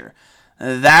scorer this year.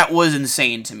 That was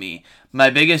insane to me. My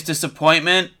biggest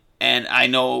disappointment, and I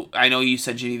know you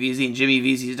said Jimmy Vesey, and Jimmy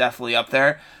Vesey is definitely up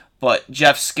there, but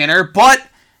Jeff Skinner. But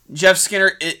Jeff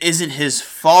Skinner isn't his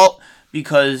fault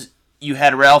because you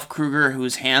had Ralph Kruger,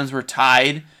 whose hands were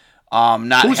tied.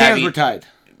 Whose hands were tied?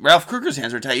 Ralph Kruger's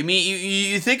hands were tied. I mean,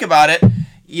 you think about it.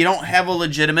 You don't have a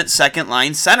legitimate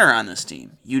second-line center on this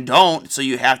team. You don't, so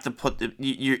you have to put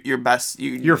your best...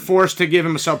 You're forced to give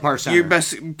him a subpar center.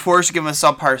 You're forced to give him a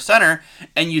subpar center,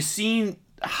 and you've seen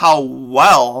how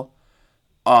well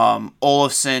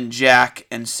Olofsson, Jack,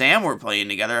 and Sam were playing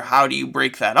together. How do you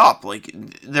break that up? Like,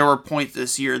 there were points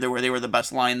this year where they were the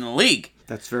best line in the league.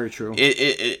 That's very true.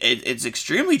 It's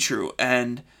extremely true,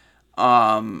 and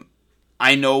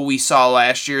I know we saw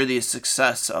last year the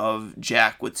success of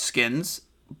Jack with Skins,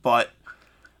 but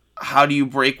how do you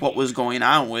break what was going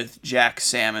on with Jack,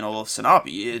 Sam, and Olofsson up?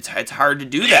 It's hard to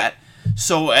do that.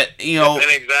 So, and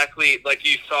exactly like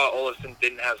you saw, Olofsson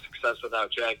didn't have success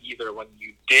without Jack either when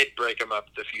you did break him up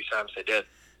the few times they did.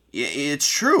 It's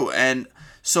true. And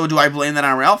so do I blame that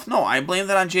on Ralph? No, I blame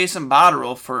that on Jason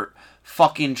Botterill for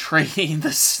fucking trading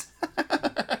this...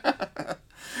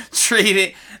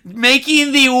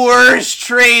 making the worst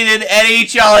trade in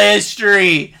NHL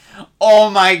history. Oh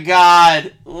my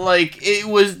god. Like, it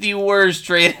was the worst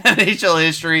trade in NHL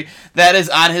history. That is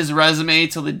on his resume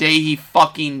till the day he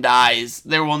fucking dies.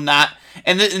 There will not...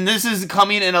 And this is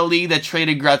coming in a league that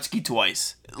traded Gretzky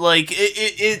twice. Like,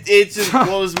 it just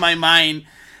blows my mind.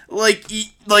 Like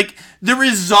the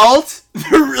result,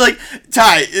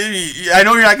 Ty, I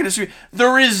know you're not going to disagree. The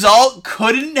result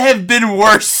couldn't have been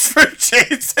worse for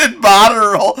Jason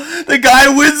Botterill. The guy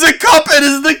wins a cup and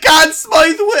is the Conn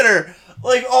Smythe winner.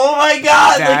 Like, oh my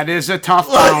god. That is a tough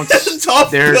bounce. That's a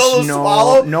tough pill to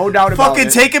swallow. No doubt about it.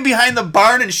 Fucking take him behind the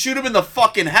barn and shoot him in the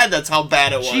fucking head. That's how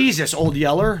bad it was. Jesus, old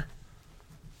Yeller.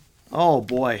 Oh,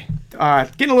 boy.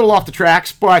 Getting a little off the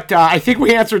tracks, but I think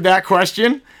we answered that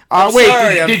question.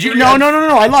 Did you? No.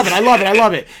 I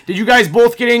love it. Did you guys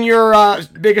both get in your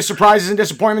biggest surprises and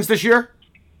disappointments this year?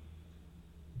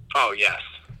 Oh, yes.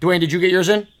 Dwayne, did you get yours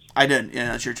in? I did. Yeah,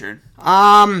 that's your turn.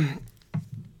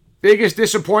 Biggest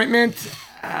disappointment,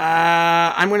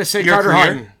 I'm going to say Carter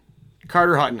Hutton.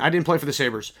 Carter Hutton. I didn't play for the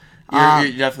Sabres.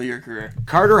 You're definitely your career.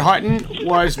 Carter Hutton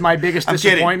was my biggest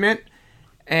disappointment.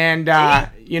 And,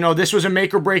 this was a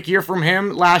make-or-break year from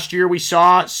him. Last year we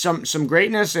saw some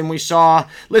greatness, and we saw...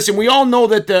 Listen, we all know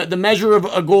that the measure of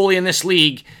a goalie in this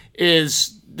league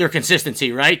is their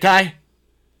consistency, right, Ty?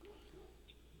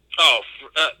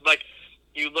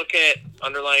 You look at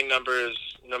underlying numbers,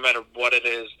 no matter what it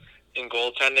is, in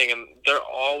goaltending, and they're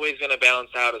always going to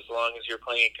balance out as long as you're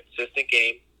playing a consistent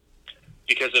game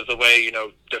because of the way,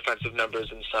 defensive numbers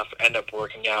and stuff end up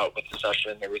working out with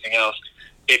possession and everything else.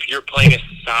 If you're playing a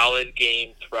solid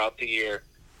game throughout the year,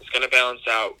 it's going to balance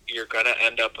out. You're going to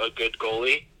end up a good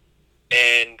goalie.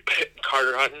 And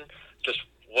Carter Hutton just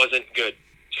wasn't good.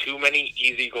 Too many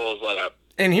easy goals let up.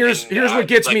 And here's what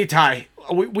gets me, Ty.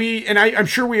 I'm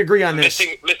sure we agree on this.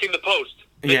 Missing the post.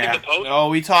 Yeah. The post. Oh,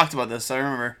 we talked about this. I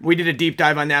remember. We did a deep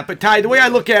dive on that. But Ty, the way I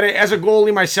look at it as a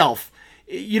goalie myself,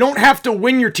 you don't have to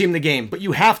win your team the game, but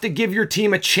you have to give your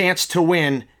team a chance to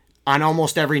win on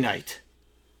almost every night.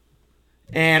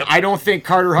 And I don't think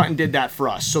Carter Hutton did that for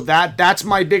us. So that's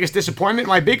my biggest disappointment.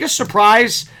 My biggest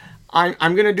surprise, I'm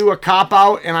going to do a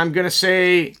cop-out, and I'm going to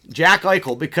say Jack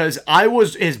Eichel, because I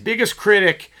was his biggest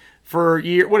critic for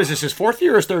year. What is this, his fourth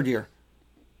year or his third year?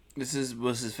 Was his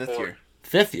fifth year.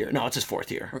 Fifth year? No, it's his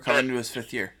fourth year. We're coming into his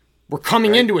fifth year. We're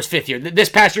coming into his fifth year. This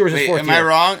past year was his fourth year.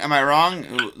 Am I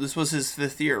wrong? This was his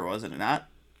fifth year, wasn't it not?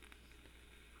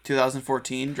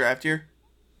 2014 draft year?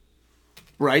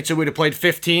 Right, so we would have played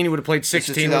 15, he would have played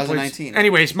 16. 2019.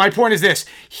 Anyways, my point is this.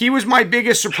 He was my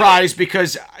biggest surprise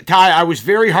because, Ty, I was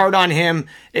very hard on him.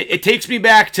 It takes me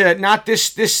back to not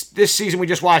this season we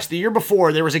just watched. The year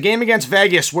before, there was a game against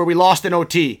Vegas where we lost in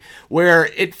OT, where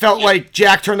it felt like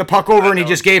Jack turned the puck over and he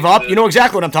just gave up. You know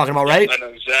exactly what I'm talking about, right? I know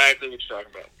exactly what you're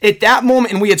talking about. At that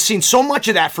moment, and we had seen so much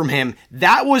of that from him,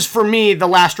 that was, for me, the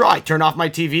last straw. I turned off my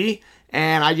TV.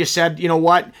 And I just said, you know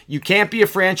what? You can't be a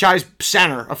franchise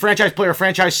center, a franchise player, a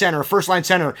franchise center, a first-line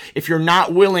center if you're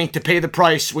not willing to pay the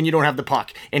price when you don't have the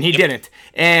puck. And he didn't.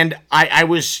 And I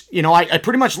was, I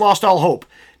pretty much lost all hope.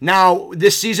 Now,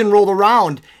 this season rolled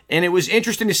around, and it was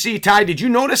interesting to see, Ty, did you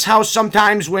notice how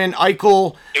sometimes when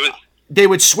Eichel, they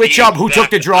would switch up who took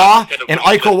the draw, and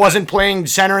Eichel wasn't playing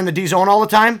center in the D zone all the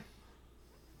time?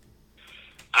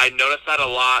 I noticed that a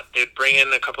lot. They'd bring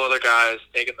in a couple other guys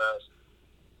taking those.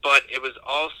 But it was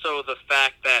also the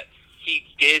fact that he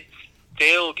did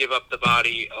still give up the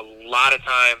body a lot of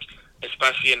times,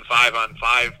 especially in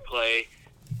 5-on-5 play.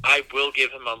 I will give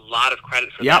him a lot of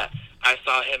credit for that. I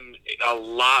saw him a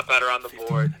lot better on the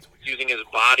board, using his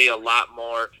body a lot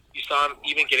more. You saw him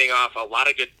even getting off a lot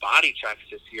of good body checks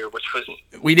this year, which was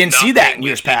we didn't see that in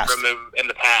years past. From him in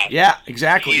the past. Yeah,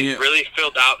 exactly. He's really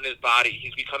filled out in his body.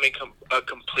 He's becoming a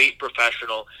complete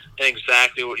professional, and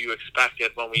exactly what you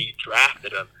expected when we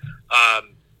drafted him.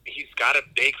 He's got a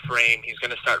big frame. He's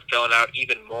going to start filling out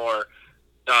even more.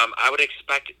 I would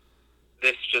expect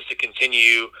this just to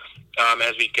continue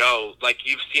as we go. Like,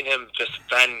 you've seen him just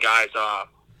fend guys off.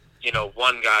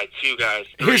 One guy, two guys,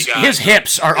 three guys. His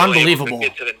hips are unbelievable.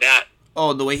 Get to the net.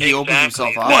 Oh, the way he opens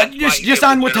himself up. Well, just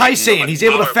on what Ty's saying, he's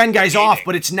able to fend guys off,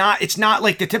 but it's not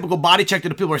like the typical body check that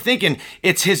the people are thinking.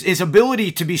 It's his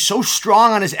ability to be so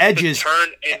strong on his edges. Turn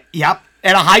and,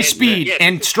 at a high speed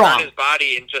and strong. Turn his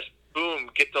body and just boom,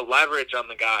 get the leverage on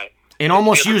the guy. And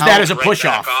almost use that as a push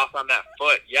off. Off on that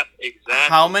foot. Yep, exactly.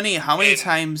 How many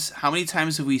times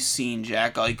have we seen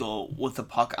Jack Eichel with the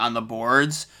puck on the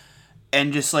boards,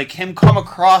 and just like him come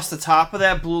across the top of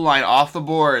that blue line off the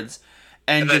boards,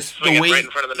 and just the way right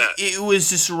in front of the net. It was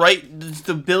just right,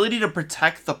 the ability to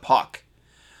protect the puck.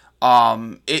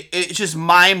 It's just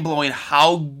mind blowing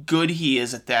how good he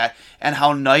is at that, and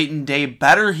how night and day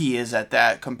better he is at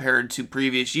that compared to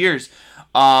previous years.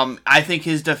 I think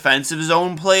his defensive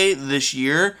zone play this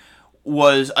year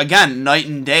was, again, night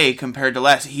and day compared to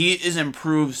last. He has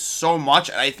improved so much,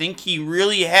 and I think he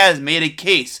really has made a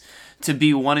case to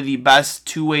be one of the best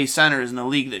two-way centers in the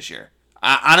league this year.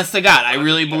 Honest to God, I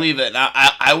really believe it.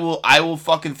 I will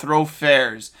fucking throw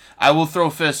fairs. I will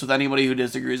throw fists with anybody who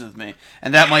disagrees with me,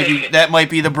 and that might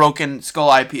be the Broken Skull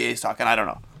IPAs talking. I don't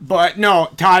know. But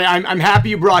no, Ty, I'm happy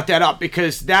you brought that up,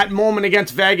 because that moment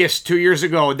against Vegas 2 years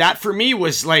ago, that for me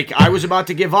was like I was about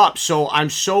to give up. So I'm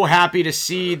so happy to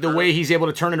see the way he's able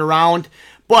to turn it around.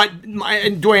 But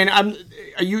Dwayne,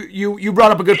 you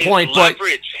brought up a good point. His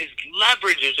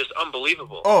leverage is just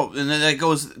unbelievable. Oh, and then that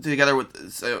goes together with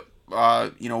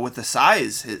with the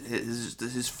size,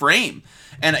 his frame,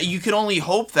 and you can only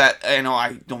hope that.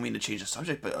 I don't mean to change the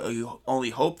subject, but you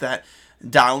only hope that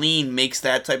Dahlin makes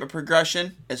that type of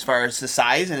progression as far as the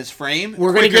size and his frame.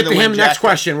 We're going to get to him next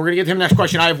question.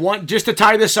 I have one just to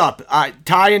tie this up.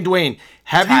 Ty and Dwayne,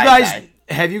 have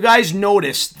you guys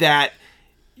noticed that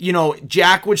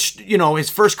Jack would his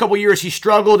first couple years he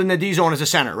struggled in the D zone as a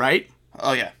center, right?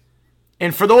 Oh yeah.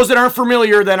 And for those that aren't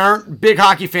familiar, that aren't big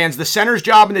hockey fans, the center's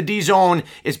job in the D zone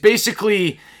is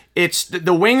basically it's the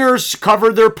wingers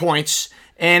cover their points,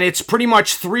 and it's pretty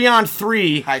much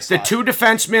 3-on-3. The two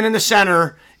defensemen in the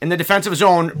center in the defensive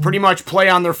zone pretty much play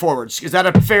on their forwards. Is that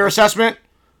a fair assessment?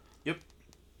 Yep.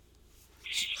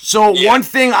 So one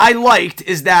thing I liked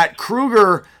is that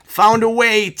Kruger found a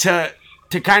way to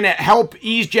kind of help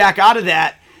ease Jack out of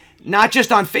that. Not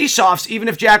just on faceoffs, even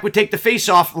if Jack would take the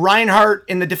faceoff, Reinhart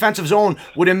in the defensive zone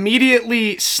would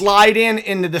immediately slide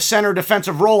into the center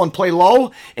defensive role and play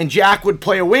low, and Jack would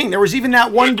play a wing. There was even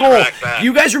that one goal. Do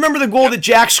you guys remember the goal that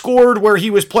Jack scored where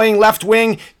he was playing left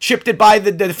wing, chipped it by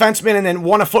the defenseman, and then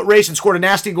won a foot race and scored a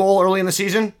nasty goal early in the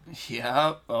season?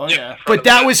 Yeah. Oh yeah. But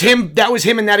that was him. That was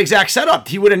him in that exact setup.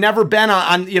 He would have never been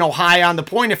on high on the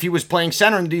point if he was playing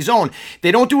center in the D zone.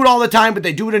 They don't do it all the time, but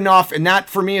they do it enough, and that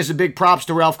for me is a big props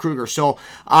to Ralph Kruger. So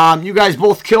you guys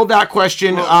both killed that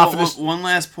question. For this. One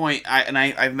last point,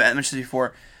 I've mentioned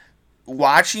before.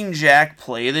 Watching Jack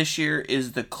play this year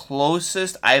is the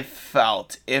closest I've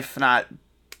felt, if not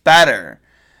better,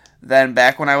 than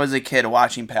back when I was a kid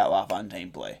watching Pat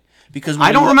LaFontaine play. Because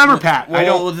I don't remember Pat. Well, I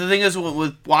don't. The thing is,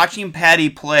 with watching Patty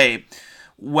play,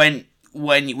 when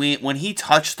he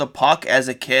touched the puck as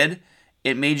a kid,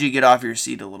 it made you get off your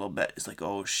seat a little bit. It's like,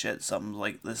 oh shit, something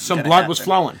like this. Some blood was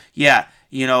flowing. Yeah,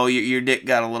 your dick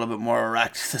got a little bit more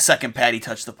erect the second Patty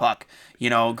touched the puck.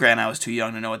 Granted, I was too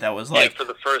young to know what that was like. Yeah, for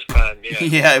the first time. Yeah.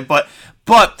 Yeah,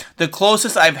 but the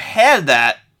closest I've had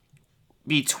that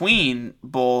between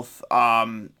both,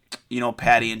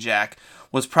 Patty and Jack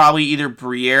was probably either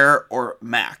Briere or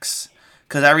Max.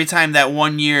 Because every time that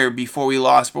 1 year before we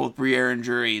lost both Briere and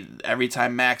Drury, every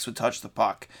time Max would touch the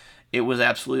puck, it was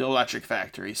absolutely electric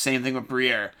factory. Same thing with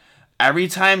Briere. Every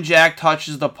time Jack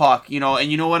touches the puck,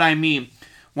 and you know what I mean,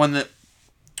 when it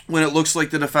looks like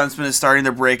the defenseman is starting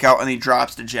to break out and he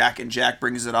drops to Jack and Jack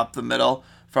brings it up the middle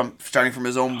starting from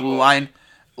his own blue line,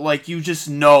 like you just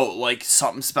know like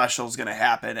something special is gonna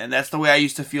happen. And that's the way I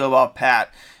used to feel about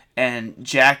Pat. And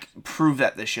Jack proved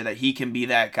that this year, that he can be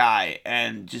that guy.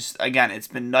 And just, again, it's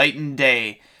been night and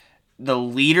day. The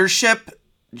leadership,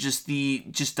 just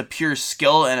the pure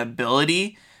skill and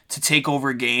ability to take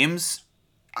over games.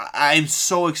 I'm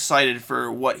so excited for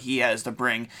what he has to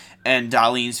bring and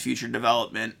Dahlin's future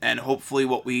development. And hopefully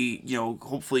what's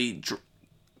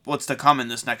to come in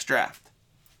this next draft.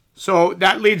 So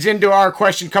that leads into our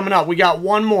question coming up. We got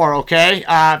one more, okay?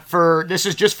 This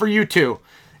is just for you two.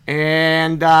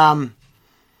 And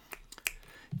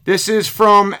this is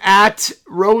from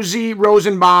 @Rosie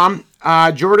Rosenbaum.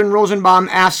 Jordan Rosenbaum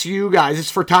asks you guys,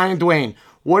 it's for Ty and Dwayne,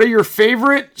 what are your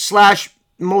favorite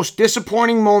 / most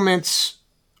disappointing moments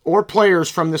or players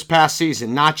from this past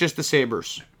season, not just the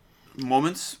Sabres?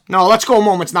 Moments? No, let's go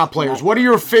moments, not players. What are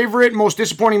your favorite, most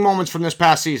disappointing moments from this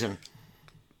past season?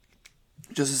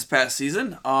 Just this past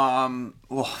season?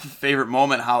 Favorite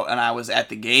moment, and I was at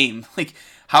the game. Like,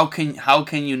 how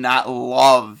can you not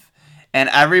love? And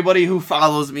everybody who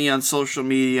follows me on social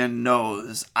media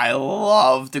knows I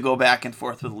love to go back and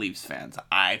forth with Leafs fans.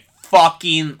 I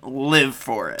fucking live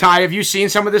for it. Ty, have you seen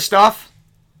some of this stuff?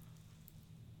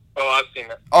 Oh, I've seen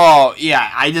it. Oh,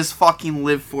 yeah. I just fucking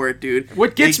live for it, dude.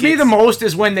 What gets me the most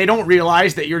is when they don't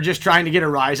realize that you're just trying to get a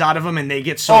rise out of them and they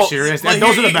get so serious.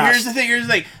 Those are the best. Here's the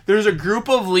thing. There's a group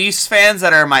of Leafs fans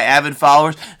that are my avid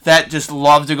followers that just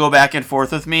love to go back and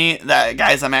forth with me. That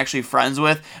guys I'm actually friends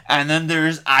with. And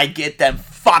then I get them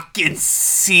fucking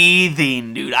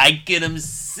seething, dude. I get them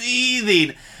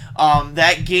seething.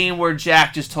 That game where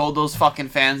Jack just told those fucking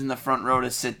fans in the front row to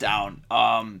sit down.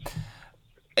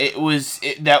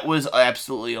 That was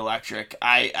absolutely electric.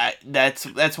 That's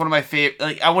one of my favorite.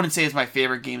 Like, I wouldn't say it's my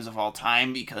favorite games of all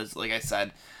time because, like I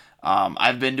said,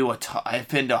 I've been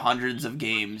to hundreds of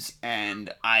games,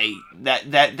 and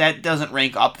that doesn't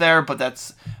rank up there. But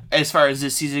that's, as far as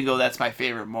this season go, that's my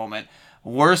favorite moment.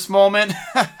 Worst moment,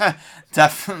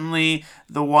 definitely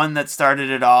the one that started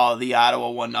it all, the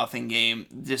Ottawa 1-0 game.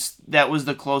 That was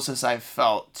the closest I've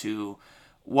felt to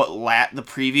what the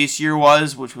previous year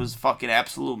was, which was fucking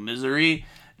absolute misery.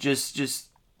 Just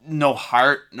no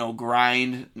heart, no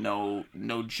grind, no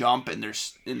jump in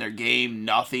their game,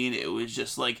 nothing. It was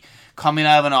just like coming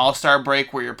out of an all-star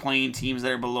break where you're playing teams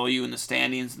that are below you in the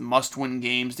standings, must-win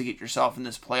games to get yourself in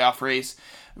this playoff race.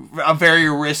 A very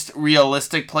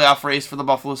realistic playoff race for the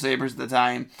Buffalo Sabres at the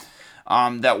time.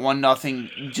 That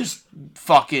 1-0 just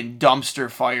fucking dumpster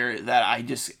fire that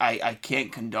I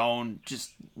can't condone.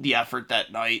 Just the effort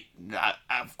that night.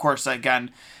 Of course,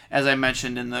 again, as I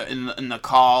mentioned in the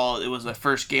call, it was the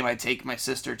first game I take my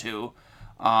sister to.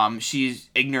 She's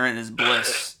ignorant as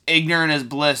bliss. Ignorant as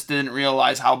bliss. Didn't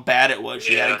realize how bad it was.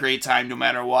 She had a great time no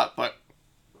matter what. But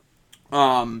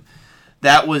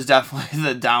that was definitely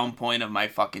the down point of my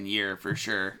fucking year for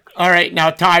sure. All right, now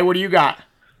Ty, what do you got?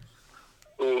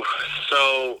 Ooh,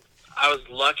 so I was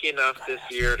lucky enough this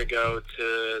year to go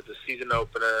to the season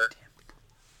opener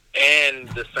and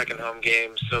the second home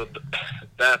game, so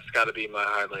that's got to be my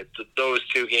highlight. Those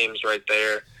two games right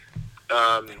there,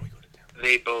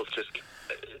 they both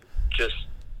just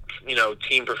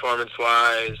team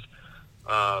performance-wise,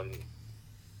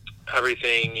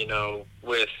 everything,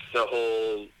 with the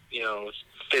whole,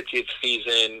 50th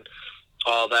season,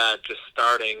 all that, just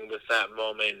starting with that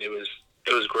moment, it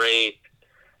was great.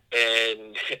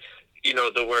 And,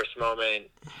 the worst moment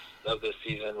of the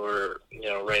season were,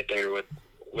 right there with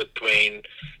Dwayne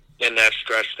in that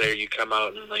stretch there. You come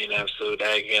out and lay an absolute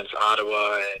egg against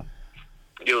Ottawa. And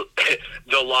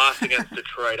the loss against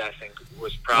Detroit, I think,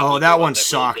 was probably... Oh, that one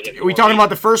sucked. Are we talking about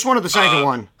the first one or the second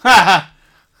one? The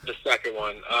second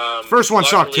one. First one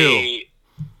sucked, too.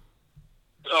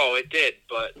 Oh, it did,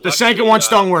 but... The second one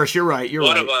stung worse. You're right.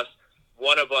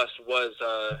 one of us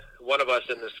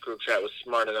in this group chat was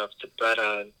smart enough to bet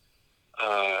on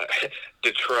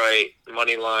Detroit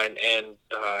money line and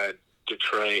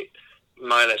Detroit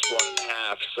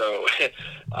 -1.5. So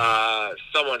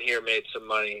someone here made some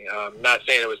money. Not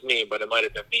saying it was me, but it might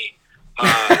have been me.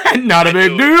 Not a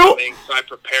big deal. Coming, so I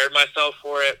prepared myself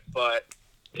for it, but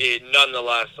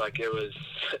nonetheless, like it was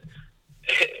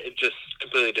just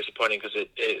completely disappointing because it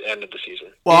ended the season.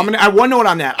 Well, I one note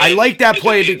on that. I like that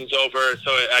play. The season's over,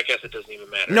 so I guess it doesn't even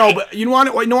matter. No, but you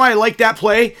know why I like that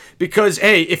play? Because,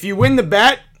 hey, if you win the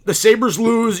bet, the Sabres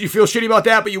lose, you feel shitty about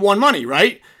that, but you won money,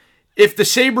 right? If the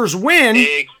Sabres win...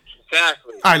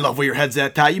 Exactly. I love where your head's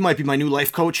at, Ty. You might be my new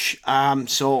life coach.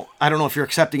 So I don't know if you're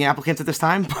accepting applicants at this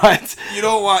time, but... You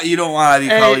don't want to be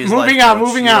Hey, Cully's moving life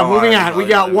on. coach. We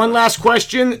got one last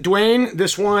question. Dwayne,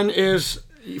 this one is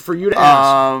for you to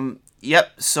ask.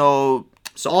 Yep, so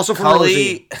also from Cully...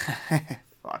 Rosie.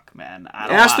 Fuck, man.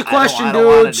 Ask the question,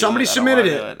 dude. Somebody submitted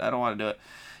it. I don't want to do it.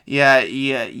 Yeah,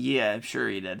 I'm sure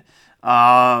he did.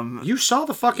 You saw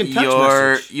the fucking text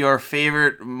message. Your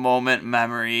favorite moment,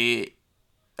 memory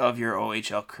of your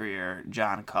OHL career,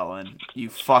 John Cullen. You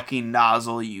fucking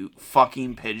nozzle, you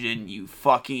fucking pigeon, you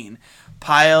fucking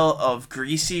pile of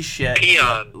greasy shit.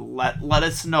 Peon. Let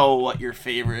us know what your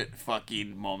favorite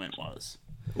fucking moment was.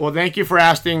 Well, thank you for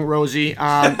asking, Rosie.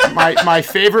 My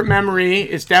favorite memory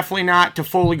is definitely not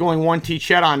Toffoli going 1T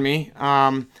Chet on me.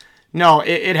 No,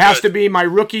 it has to be my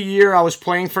rookie year. I was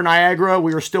playing for Niagara.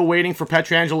 We were still waiting for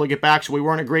Pietrangelo to get back, so we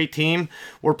weren't a great team.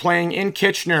 We're playing in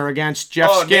Kitchener against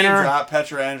Jeff Skinner. Name drop,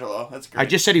 Pietrangelo. That's great. I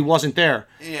just said he wasn't there.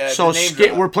 Yeah, so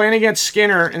we're playing against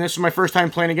Skinner, and this is my first time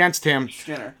playing against him.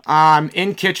 Skinner.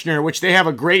 In Kitchener, which they have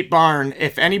a great barn.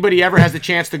 If anybody ever has the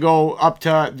chance to go up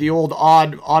to the old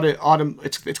Odd,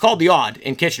 it's called the Odd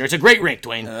in Kitchener. It's a great rink,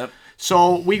 Dwayne. Yep.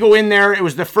 So we go in there. It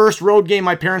was the first road game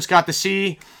my parents got to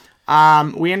see.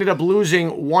 We ended up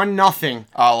losing 1-0.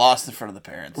 Lost in front of the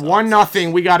parents.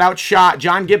 1-0. We got outshot.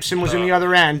 John Gibson was in the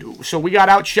other end. So we got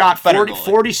outshot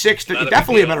 46 to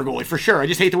definitely a better goalie for sure. I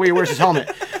just hate the way he wears his helmet.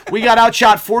 We got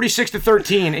outshot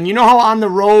 46-13. And you know how on the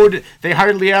road they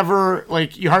hardly ever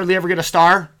get a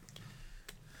star?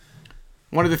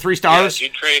 One of the 3 stars? Yeah,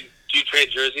 do you trade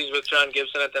jerseys with John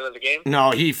Gibson at the end of the game?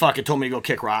 No, he fucking told me to go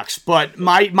kick rocks. But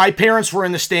my parents were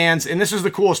in the stands, and this is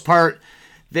the coolest part.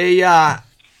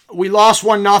 We lost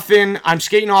 1-0. I'm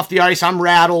skating off the ice. I'm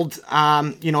rattled,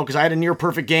 because I had a near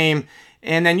perfect game.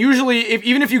 And then usually,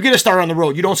 even if you get a star on the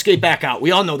road, you don't skate back out.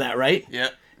 We all know that, right? Yeah.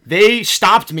 They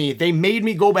stopped me. They made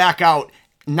me go back out.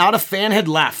 Not a fan had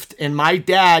left. And my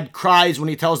dad cries when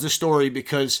he tells this story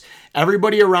because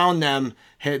everybody around them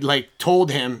had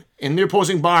told him in the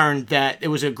opposing barn that it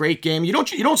was a great game. You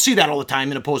don't see that all the time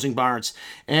in opposing barns.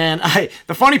 And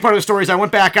the funny part of the story is I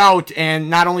went back out, and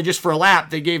not only just for a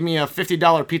lap, they gave me a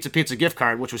 $50 Pizza gift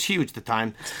card, which was huge at the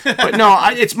time. But no,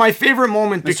 it's my favorite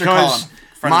moment because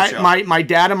my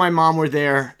dad and my mom were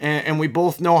there, and we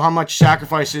both know how much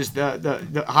sacrifices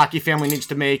the hockey family needs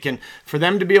to make. And for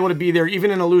them to be able to be there,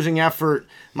 even in a losing effort,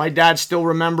 my dad still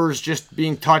remembers just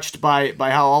being touched by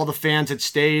how all the fans had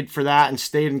stayed for that and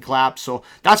stayed and clapped. So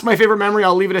that's my favorite memory.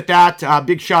 I'll leave it at that.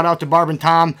 Big shout out to Barb and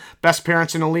Tom, best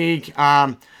parents in the league.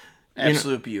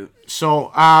 Absolute beaut.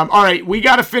 So, all right, we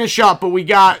got to finish up, but we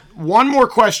got one more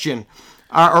question.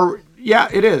 Yeah,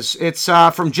 it is. It's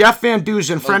from Jeff Van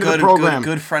Dusen, friend of the program.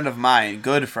 Good friend of mine.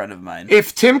 Good friend of mine.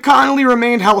 If Tim Connolly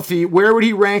remained healthy, where would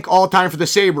he rank all time for the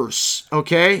Sabres?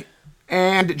 Okay?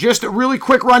 And just a really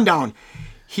quick rundown.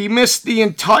 He missed the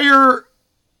entire...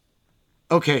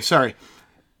 Okay, sorry.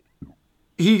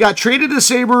 He got traded to the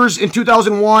Sabres in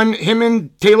 2001, him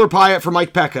and Taylor Pyatt for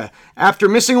Mike Pekka. After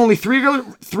missing only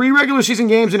three regular season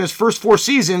games in his first 4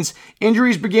 seasons,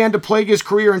 injuries began to plague his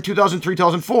career in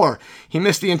 2003-2004. He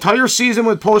missed the entire season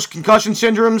with post-concussion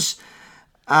syndromes.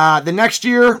 The next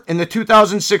year, in the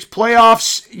 2006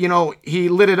 playoffs, he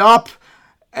lit it up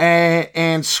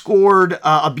and scored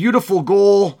a beautiful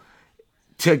goal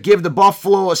to give the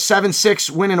Buffalo a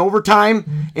 7-6 win in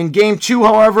overtime. In Game 2,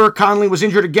 however, Connolly was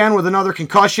injured again with another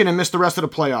concussion and missed the rest of the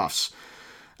playoffs.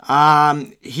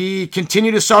 He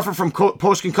continued to suffer from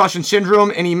post-concussion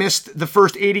syndrome, and he missed the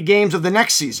first 80 games of the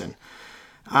next season.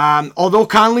 Although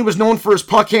Connolly was known for his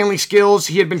puck-handling skills,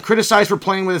 he had been criticized for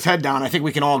playing with his head down. I think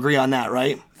we can all agree on that,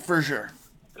 right? For sure.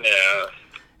 Yeah.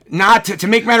 Not to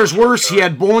make matters worse, he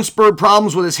had bone spur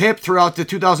problems with his hip throughout the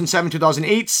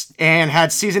 2007-2008 and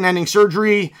had season-ending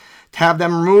surgery to have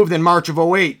them removed in March of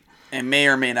 2008. And may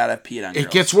or may not have peed on girls.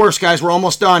 It gets worse, guys. We're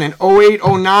almost done. In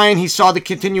 2008-09, he saw the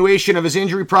continuation of his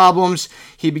injury problems.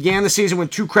 He began the season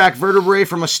with 2 cracked vertebrae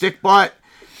from a stick butt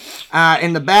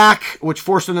in the back, which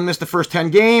forced him to miss the first 10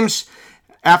 games.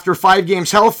 After 5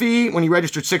 games healthy, when he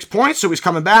registered 6 points, so he's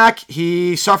coming back,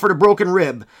 he suffered a broken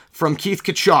rib from Keith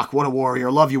Kachuk. What a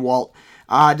warrior. Love you, Walt.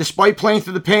 Despite playing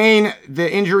through the pain,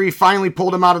 the injury finally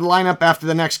pulled him out of the lineup after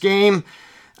the next game.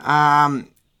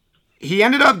 He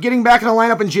ended up getting back in the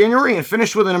lineup in January and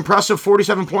finished with an impressive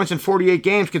 47 points in 48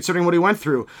 games, considering what he went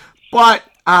through. But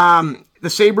the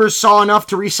Sabres saw enough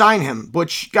to re-sign him.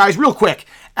 Which, guys, real quick,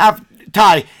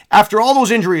 Ty, after all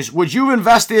those injuries, would you have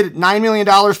invested $9 million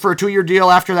for a 2-year deal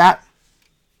after that?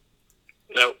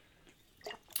 No.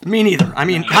 Me neither. I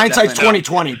mean, hindsight's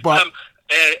 2020, but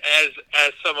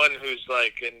as someone who's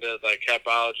like into like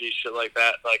capology, shit like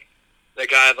that, like a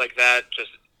guy like that,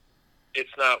 just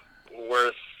it's not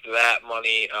worth that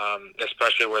money,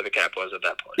 especially where the cap was at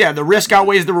that point. Yeah, the risk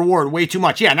outweighs the reward way too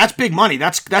much. Yeah, and that's big money.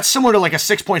 That's similar to like a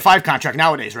 6.5 contract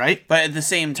nowadays, right? But at the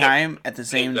same time,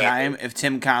 if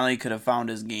Tim Connolly could have found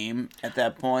his game at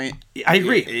that point, I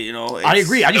agree. I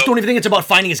agree. I just don't even think it's about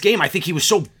finding his game. I think he was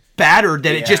so battered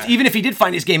that it just, even if he did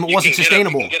find his game, it wasn't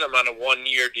sustainable. You can get him on a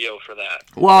 1-year deal for that.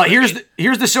 Well, here's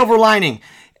the silver lining.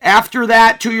 After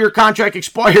that 2-year contract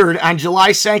expired on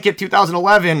July 2nd,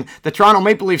 2011, the Toronto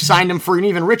Maple Leafs signed him for an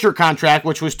even richer contract,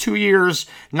 which was 2 years,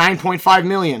 $9.5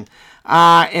 million.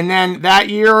 And then that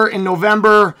year in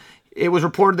November, it was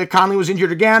reported that Connolly was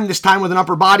injured again, this time with an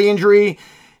upper body injury.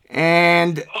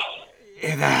 And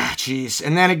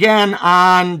and then again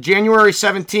on January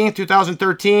 17th,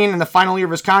 2013, in the final year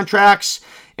of his contracts,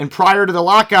 and prior to the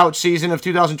lockout season of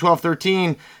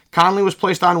 2012-13, Connolly was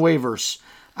placed on waivers.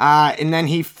 And then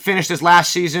he finished his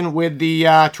last season with the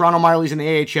Toronto Marlies in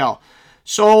the AHL.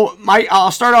 So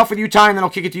I'll start off with you, Ty, and then I'll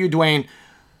kick it to you, Dwayne.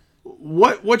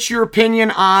 What's your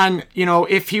opinion on,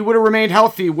 if he would have remained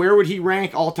healthy, where would he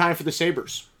rank all time for the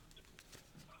Sabres?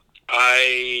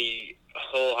 I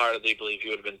wholeheartedly believe he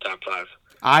would have been top 5.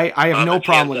 I have no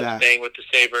problem with that. Staying with the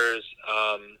Sabres,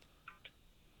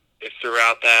 if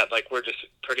throughout that, like we're just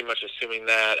pretty much assuming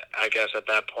that, I guess at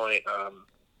that point,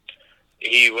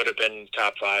 he would have been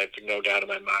top 5, no doubt in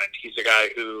my mind. He's a guy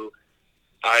who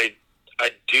I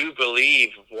do believe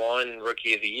won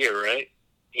Rookie of the Year, right?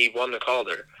 He won the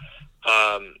Calder.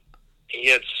 He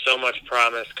had so much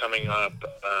promise coming up,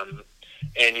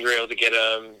 and you were able to get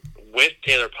him with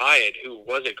Taylor Pyatt, who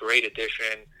was a great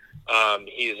addition.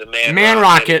 He's a man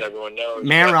rocket, as everyone knows.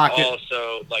 Man rocket.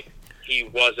 Also, he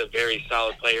was a very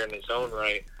solid player in his own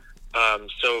right.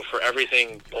 So for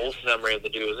everything both of them were able to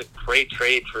do, it was a great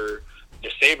trade for the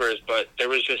Sabres, but there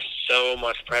was just so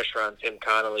much pressure on Tim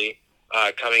Connolly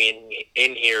coming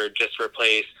in here just to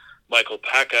replace Michael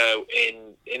Pekka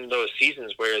in those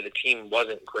seasons where the team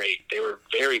wasn't great. They were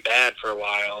very bad for a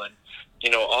while, and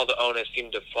all the onus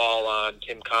seemed to fall on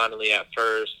Tim Connolly at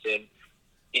first, and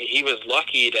he was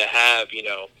lucky to have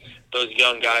those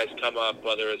young guys come up,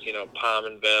 whether it's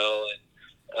Pominville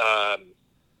and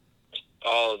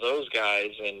all of those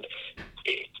guys, and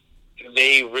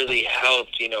they really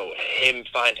helped him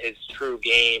find his true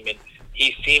game, and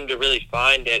he seemed to really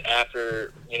find it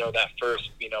after that first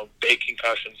big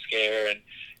concussion scare, and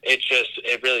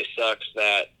it really sucks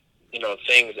that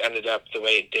things ended up the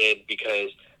way it did,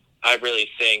 because I really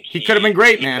think he could have been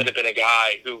great, man. He could have been a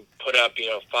guy who put up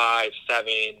 5, 7,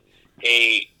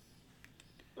 8,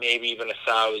 maybe even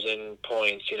 1,000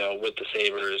 points with the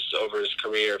Sabres over his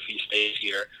career if he stays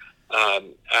here.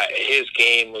 His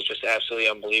game was just absolutely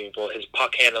unbelievable. His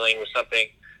puck handling was something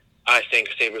I think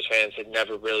Sabres fans had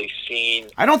never really seen.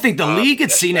 I don't think the league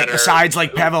had seen it besides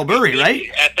Pavel Bure, right?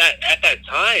 At that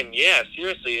time, yeah,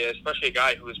 seriously, especially a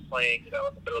guy who was playing in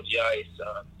the middle of the ice,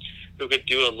 who could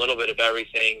do a little bit of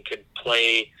everything, could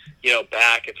play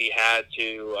back if he had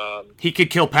to. He could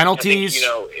kill penalties.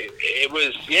 It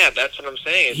was that's what I'm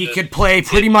saying. He could play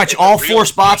pretty much all 4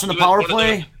 spots in the power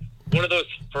play. One of those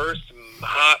first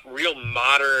real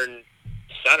modern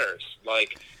centers.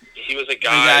 He was a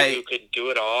guy who could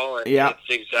do it all, and it's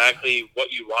exactly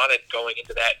what you wanted going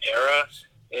into that era.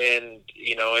 And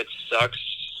it sucks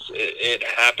it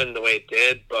happened the way it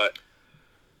did, but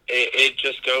it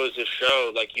just goes to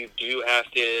show you do have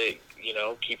to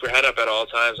keep your head up at all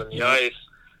times on the ice.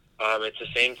 It's the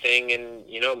same thing in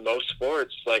most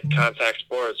sports, like contact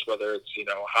sports, whether it's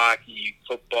hockey,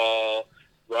 football,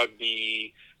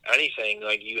 rugby, anything.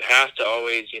 You have to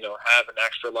always have an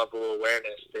extra level of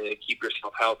awareness to keep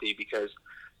yourself healthy, because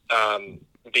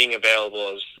being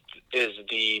available is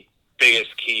the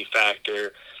biggest key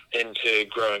factor into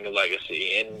growing a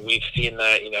legacy. And we've seen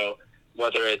that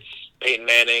whether it's Peyton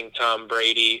Manning, Tom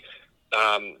Brady.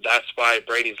 That's why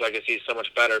Brady's legacy is so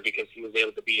much better, because he was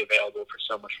able to be available for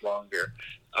so much longer.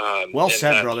 Well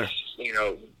said, brother.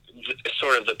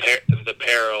 Sort of the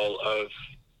peril of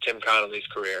Tim Connolly's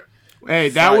career. Hey,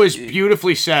 that was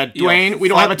beautifully said. Dwayne, we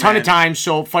don't have a ton of time,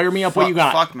 so fire me up what you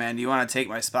got. Fuck, man. Do you want to take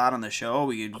my spot on the show?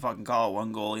 We could fucking call it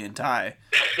one goalie and tie.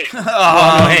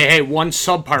 No, hey, one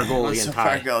subpar goalie and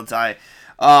tie. Subpar goalie tie.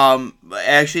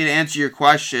 Actually, to answer your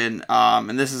question,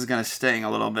 and this is going to sting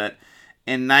a little bit,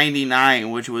 in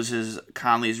 99, which was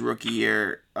Conley's rookie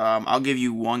year, I'll give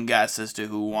you one guess as to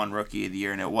who won Rookie of the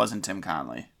Year, and it wasn't Tim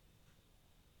Conley.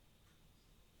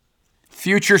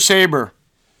 Future Sabre.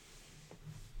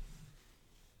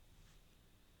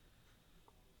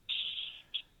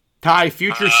 Ty,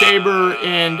 Future Sabre,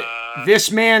 and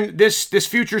this man, this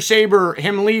Future Sabre,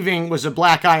 him leaving was a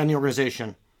black eye in the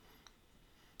organization.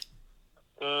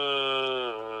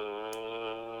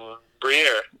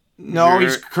 Briere. No,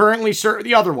 he's currently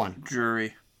the other one.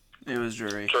 Drury. It was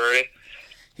Drury. Drury.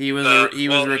 He was Rookie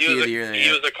of the Year that year. He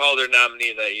was a Calder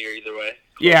nominee that year, either way.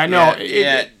 Yeah, no.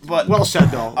 But well said,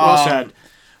 though. Well said.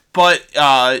 But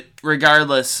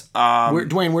regardless,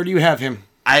 Dwayne, where do you have him?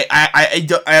 I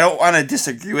don't want to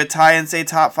disagree with Ty and say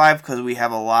top 5 because we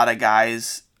have a lot of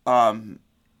guys in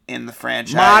the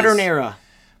franchise.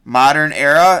 Modern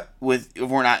era with if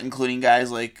we're not including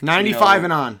guys like 95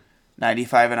 and on.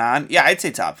 95 and on. Yeah, I'd say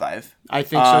top 5. I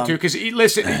think so too. Because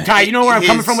listen, Ty, you know where I'm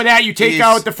coming from with that. You take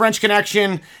out the French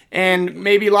Connection and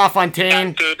maybe LaFontaine.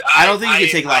 Yeah, dude, I don't think you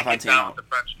can take LaFontaine out. The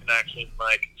French Connection,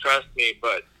 like, trust me,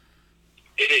 but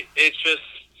it's just,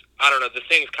 I don't know. The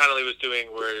things Connolly was doing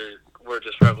were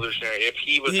just revolutionary. If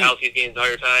he was healthy the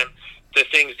entire time, the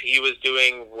things he was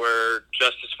doing were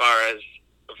just as far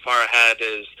ahead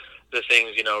as the things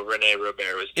Rene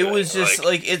Robert was doing. It was just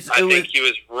I think he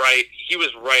was right. He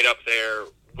was right up there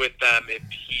with them if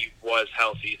he was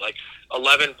healthy. Like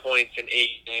 11 points in 8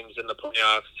 games in the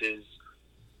playoffs is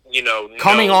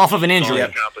coming off of an injury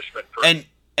accomplishment for and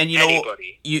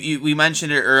anybody. We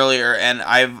mentioned it earlier, and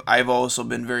I've also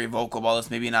been very vocal about this.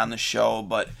 Maybe not on the show,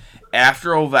 but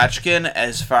after Ovechkin,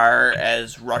 as far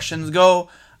as Russians go,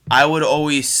 I would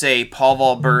always say Paul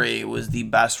Valbury was the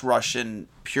best Russian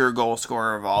pure goal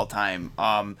scorer of all time.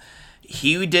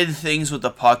 He did things with the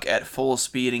puck at full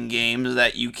speed in games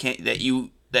that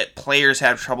players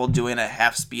have trouble doing at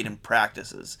half speed in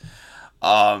practices.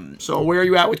 So where are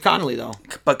you at with Connolly though?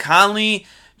 But Connolly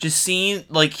just seemed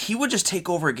like he would just take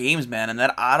over games, man. In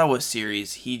that Ottawa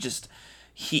series, he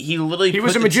literally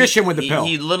was a magician with the pill.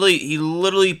 He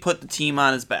literally put the team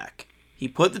on his back. He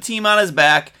put the team on his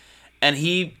back. And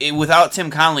without Tim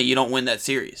Connolly, you don't win that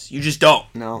series. You just don't.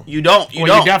 No. You don't. You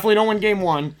definitely don't win game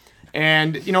 1.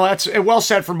 And, that's well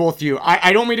said from both of you.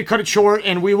 I don't mean to cut it short,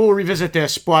 and we will revisit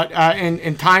this, but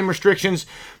in time restrictions.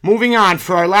 Moving on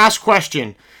for our last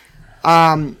question.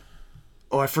 I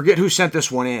forget who sent this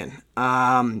one in.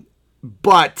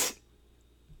 But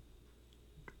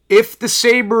if the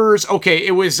Sabres... Okay,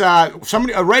 it was a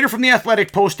writer from The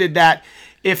Athletic posted that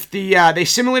if they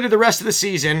simulated the rest of the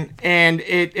season and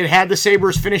it had the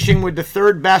Sabres finishing with the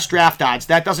 3rd best draft odds,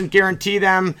 that doesn't guarantee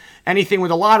them anything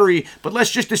with a lottery, but let's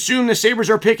just assume the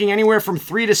Sabres are picking anywhere from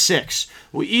 3 to 6.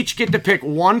 We each get to pick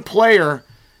one player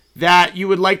that you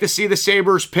would like to see the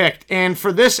Sabres picked. And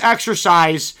for this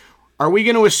exercise, are we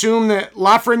going to assume that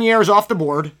Lafreniere is off the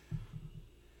board?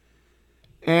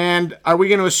 And are we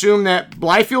going to assume that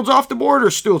Blyfield's off the board or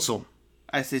Stützle?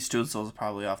 I say Stützle's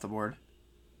probably off the board.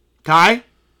 Ty?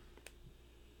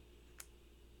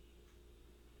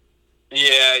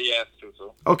 Yeah,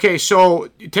 Stützle. Okay, so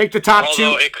you take the top 2.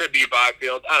 Although it could be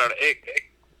Byfield. I don't know.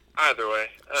 Either way.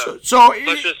 So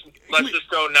let's just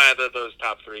go neither of those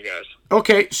top 3 guys.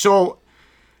 Okay, so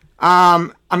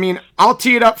I'll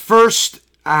tee it up first.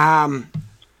 I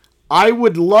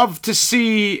would love to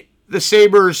see the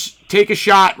Sabres take a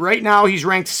shot. Right now, he's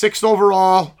ranked 6th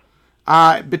overall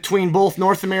between both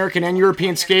North American and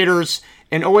European skaters.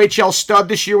 An OHL stud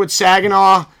this year with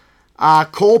Saginaw,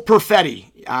 Cole Perfetti.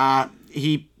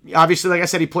 He obviously, like I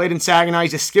said, he played in Saginaw.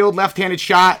 He's a skilled left-handed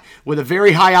shot with a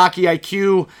very high hockey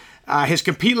IQ. His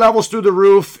compete level's through the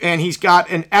roof, and he's got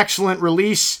an excellent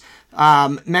release.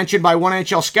 Mentioned by one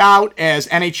NHL scout as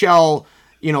NHL,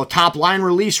 top line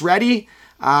release ready.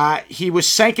 He was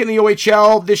second in the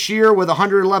OHL this year with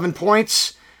 111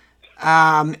 points.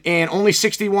 And only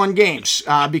 61 games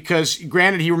because,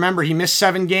 granted, he missed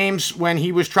 7 games when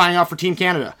he was trying out for Team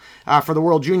Canada for the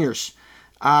World Juniors.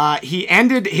 He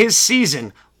ended his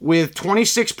season with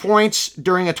 26 points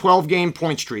during a 12-game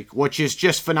point streak, which is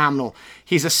just phenomenal.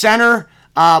 He's a center,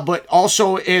 but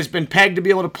also has been pegged to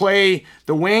be able to play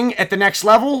the wing at the next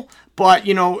level. But,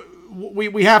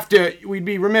 we'd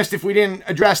be remiss if we didn't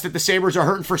address that the Sabres are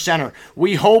hurting for center.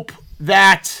 We hope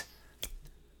that...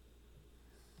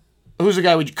 who's the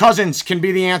guy? Cousins can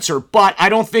be the answer, but I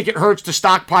don't think it hurts to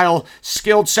stockpile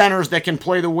skilled centers that can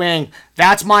play the wing.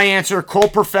 That's my answer. Cole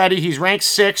Perfetti. He's ranked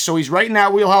 6, so he's right in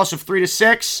that wheelhouse of 3 to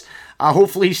 6.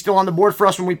 Hopefully he's still on the board for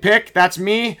us when we pick. That's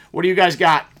me. What do you guys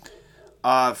got?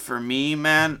 For me,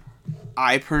 man,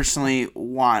 I personally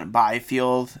want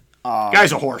Byfield.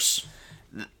 Guy's a horse.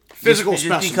 Physical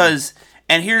specimen. Because,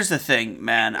 and here's the thing,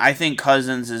 man. I think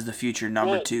Cousins is the future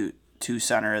number two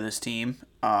center of this team.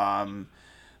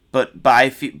 But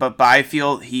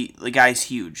Byfield, the guy's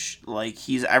huge. Like,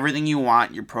 he's everything you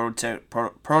want, your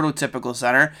prototypical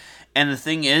center. And the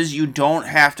thing is, you don't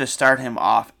have to start him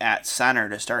off at center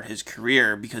to start his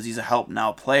career because he's a help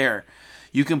now player.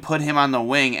 You can put him on the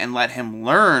wing and let him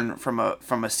learn from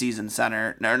a seasoned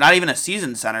center, or not even a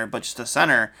seasoned center, but just a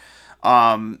center.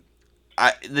 The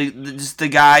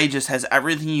guy just has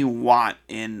everything you want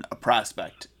in a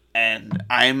prospect, and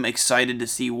I'm excited to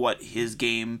see what his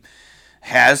game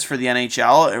has for the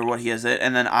NHL or what he has it.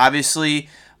 And then obviously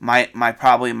my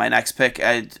next pick,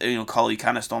 Cully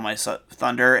kind of stole my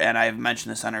thunder, and I've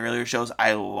mentioned this on earlier shows.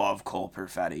 I love Cole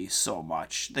Perfetti so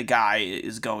much. The guy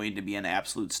is going to be an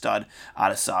absolute stud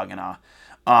out of Saginaw.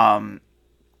 I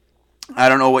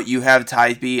don't know what you have,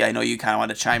 Ty B. I know you kind of want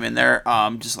to chime in there.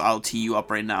 I'll tee you up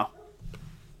right now.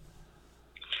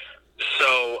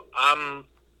 So I'm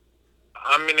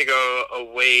going to go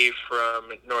away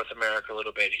from North America a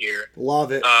little bit here.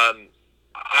 Love it.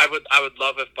 I would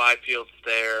love if Byfield's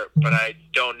there, but I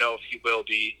don't know if he will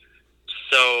be.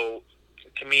 So,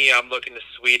 to me, I'm looking to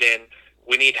Sweden.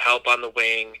 We need help on the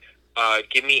wing.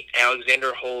 Give me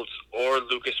Alexander Holtz or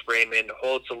Lucas Raymond.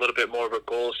 Holtz a little bit more of a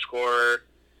goal scorer,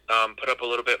 put up a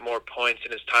little bit more points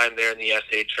in his time there in the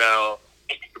SHL.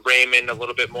 Raymond a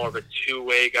little bit more of a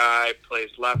two-way guy, plays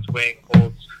left wing.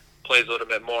 Holtz plays a little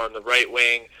bit more on the right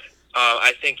wing.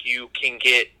 I think you can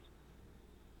get.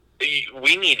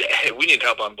 We need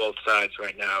help on both sides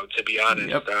right now, to be honest.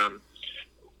 Yep.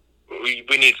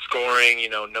 We need scoring,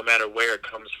 no matter where it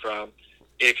comes from.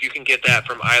 If you can get that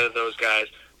from either of those guys,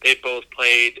 they both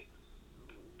played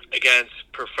against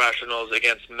professionals,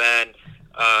 against men.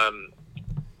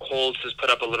 Holtz has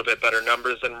put up a little bit better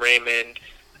numbers than Raymond.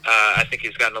 I think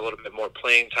he's gotten a little bit more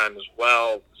playing time as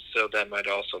well, so that might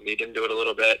also lead into it a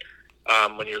little bit.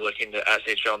 When you're looking to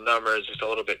SHL numbers, it's a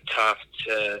little bit tough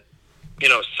to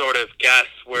sort of guess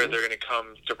where they're going to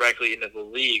come directly into the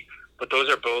league. But those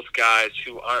are both guys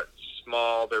who aren't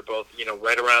small. They're both,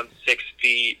 right around 6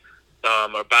 feet,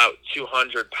 about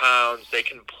 200 pounds. They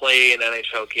can play an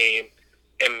NHL game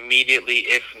immediately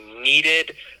if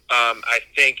needed. I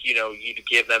think, you'd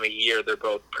give them a year. They're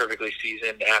both perfectly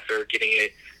seasoned after getting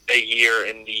a year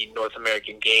in the North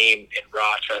American game in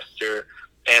Rochester,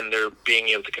 and they're being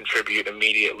able to contribute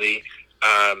immediately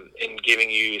and giving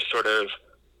you sort of,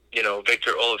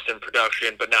 Victor Olofsson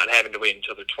production, but not having to wait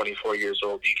until they're 24 years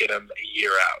old. You get them a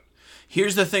year out.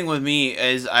 Here's the thing with me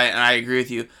is, I agree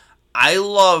with you. I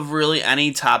love really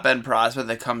any top-end prospect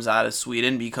that comes out of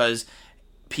Sweden because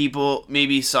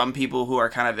maybe some people who are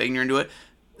kind of ignorant to it,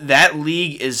 that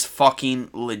league is fucking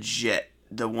legit.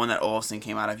 The one that Olofsson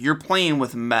came out of. You're playing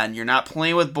with men. You're not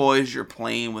playing with boys. You're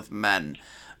playing with men.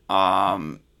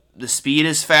 The speed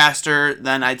is faster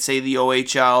than I'd say the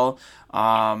OHL.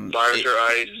 Larger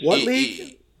ice. What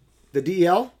league? The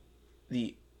DL?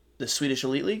 The Swedish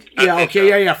Elite League? Yeah,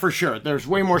 okay, yeah, for sure. There's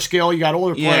way more skill. You got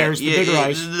older players, the bigger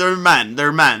ice. They're men.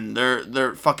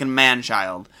 They're fucking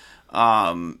man-child.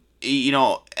 Anything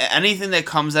that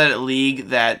comes out of the league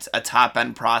that's a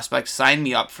top-end prospect, sign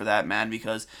me up for that, man,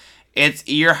 because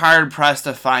you're hard-pressed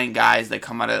to find guys that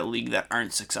come out of the league that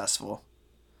aren't successful.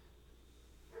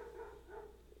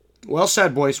 Well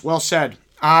said, boys. Well said.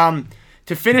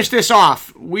 To finish this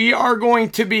off, we are going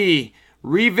to be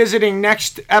revisiting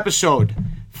next episode.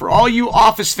 For all you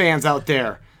Office fans out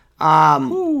there,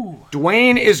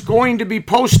 Dwayne is going to be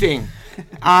posting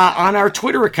on our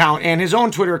Twitter account and his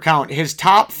own Twitter account his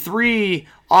top 3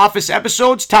 Office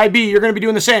episodes. Ty B, you're going to be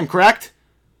doing the same, correct?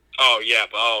 Oh, yeah.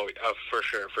 For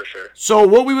sure. So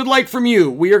what we would like from you,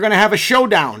 we are going to have a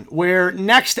showdown where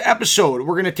next episode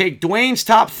we're going to take Dwayne's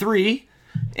top 3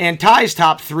 and Ty's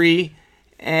top 3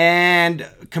 and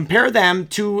compare them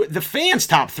to the fans'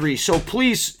 top 3. So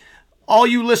please, all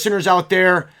you listeners out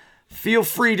there, feel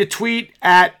free to tweet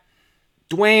at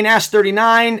Dwayne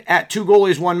S39, at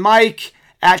 2goalies1mike,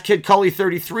 at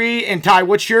KidCully33, and Ty,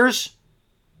 what's yours?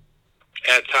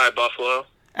 At Ty Buffalo.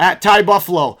 At Ty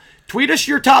Buffalo. Tweet us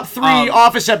your top 3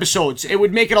 Office episodes. It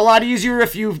would make it a lot easier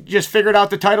if you just figured out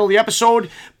the title of the episode,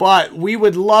 but we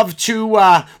would love to,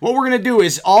 what we're going to do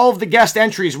is all of the guest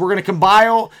entries, we're going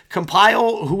to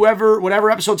compile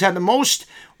whatever episodes had the most.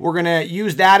 We're going to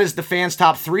use that as the fans'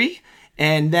 top 3,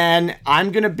 And then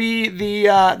I'm going to be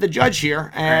the judge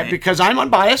here because I'm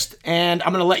unbiased, and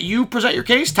I'm going to let you present your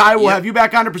case. Ty will have you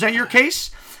back on to present your case,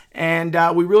 and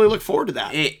we really look forward to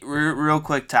that. Hey, real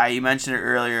quick, Ty, you mentioned it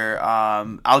earlier.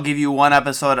 I'll give you one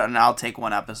episode, and I'll take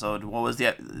one episode. What was the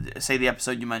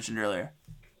episode you mentioned earlier?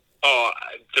 Oh,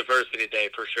 Diversity Day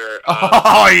for sure.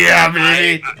 Oh yeah,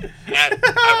 baby.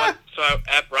 While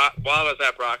I was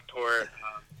at Brockport,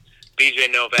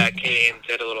 BJ Novak came,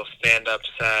 did a little stand-up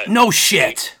set. No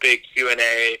shit. Big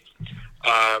Q&A.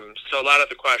 So a lot of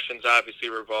the questions obviously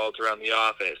revolved around The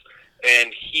Office.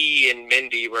 And he and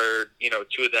Mindy were,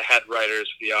 two of the head writers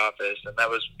for The Office. And that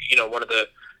was, one of the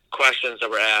questions that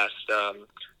were asked.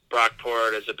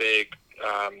 Brockport is a big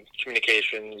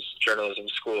communications journalism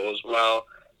school as well.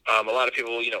 A lot of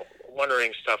people,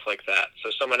 wondering stuff like that.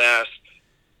 So someone asked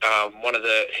one of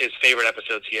his favorite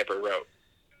episodes he ever wrote.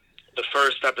 The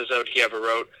first episode he ever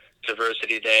wrote,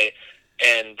 Diversity Day,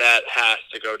 and that has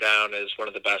to go down as one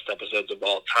of the best episodes of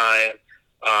all time.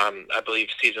 I believe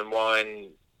season 1,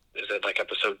 is it like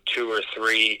episode 2 or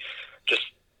 3?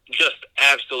 Just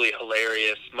absolutely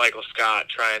hilarious. Michael Scott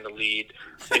trying to lead,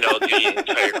 the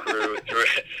entire crew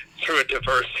through a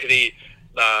diversity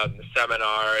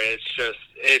seminar. It's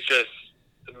just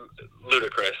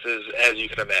ludicrous, as you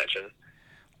can imagine.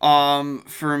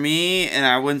 For me, and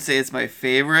I wouldn't say it's my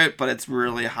favorite, but it's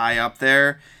really high up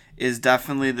there, is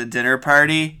definitely the dinner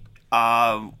party.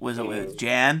 Was it with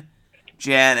Jan?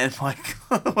 Jan and like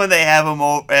when they have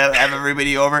have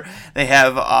everybody over, they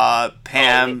have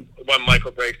Pam. When Michael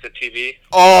breaks the TV.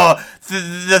 Oh,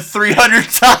 the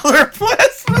 $300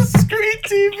 plasma screen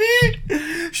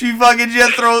TV. She fucking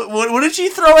just throw. What did she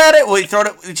throw at it?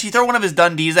 Did she throw one of his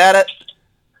Dundees at it?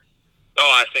 Oh,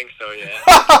 I think so.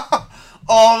 Yeah.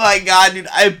 Oh my god, dude!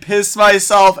 I piss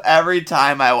myself every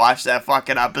time I watch that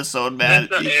fucking episode, man.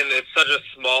 And it's such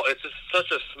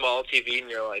a small TV, and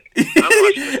you're like, I'm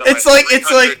watching this on it's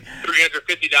like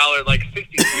 $350 like 60-screen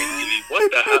TV.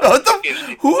 What the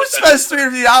hell? Who spends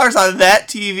 $350 on that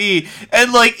TV?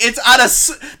 And like, it's on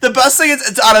the best thing is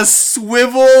it's on a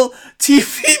swivel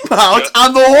TV mount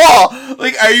on the wall.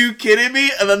 Like, are you kidding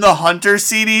me? And then the Hunter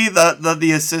CD,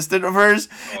 the assistant of hers,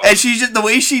 and she's just the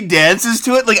way she dances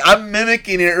to it. Like, I'm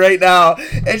mimicking it right now,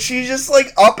 and she's just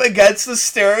like up against the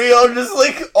stereo, just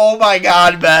like, oh my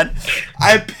god, man!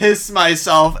 I piss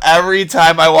myself every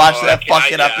time I watch that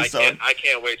fucking episode. I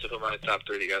can't wait to put my top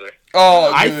 3 together. Oh,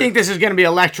 dude. I think this is going to be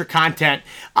electric content.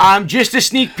 Just a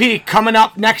sneak peek coming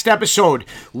up next episode.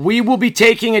 We will be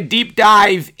taking a deep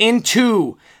dive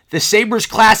into the Sabres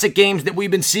Classic games that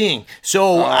we've been seeing.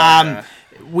 So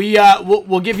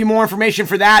we'll give you more information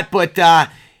for that. But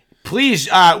please,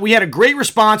 we had a great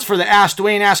response for the Ask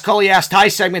Dwayne, Ask Cully, Ask Ty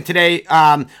segment today.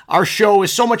 Our show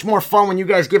is so much more fun when you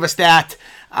guys give us that.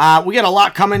 We got a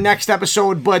lot coming next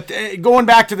episode, but going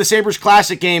back to the Sabres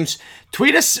Classic games,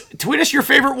 tweet us your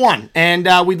favorite one,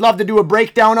 and we'd love to do a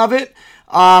breakdown of it.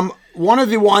 One of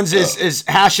the ones is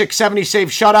Hasek 70 save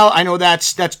shutout. I know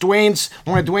that's Dwayne's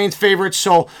one of Dwayne's favorites,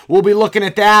 so we'll be looking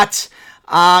at that.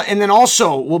 And then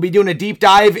also we'll be doing a deep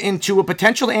dive into a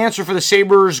potential answer for the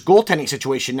Sabres goaltending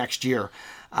situation next year.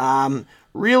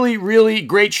 Really, really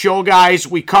great show, guys.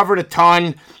 We covered a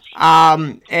ton.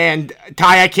 And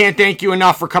Ty, I can't thank you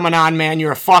enough for coming on, man.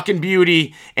 You're a fucking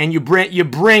beauty, and you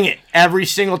bring it every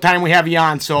single time we have you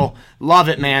on. So love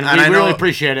it, man. We really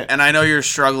appreciate it. And I know you're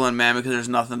struggling, man, because there's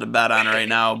nothing to bet on right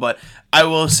now. But I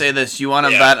will say this: you want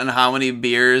to bet on how many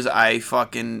beers I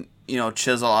fucking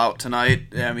chisel out tonight?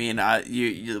 I mean,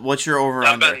 what's your over?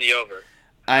 I'm betting the over.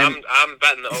 I'm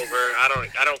betting the over. I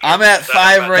don't care. I'm at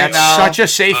 5 right now. That's such a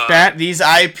safe bet. These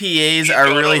IPAs are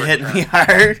really hitting me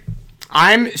hard.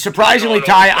 I'm surprisingly,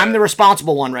 Ty, I'm the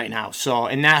responsible one right now,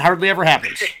 and that hardly ever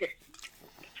happens.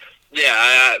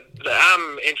 Yeah,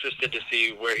 I'm interested to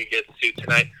see where he gets to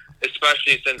tonight,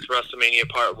 especially since WrestleMania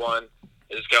Part 1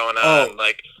 is going on.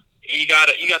 Like, you got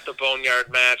the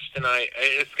Boneyard match tonight.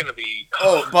 It's gonna be.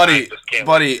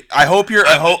 Buddy, I hope you're.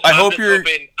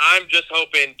 I'm just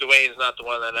hoping Dwayne's not the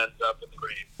one that ends up in the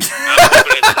grave. I'm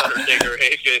hoping it's Undertaker,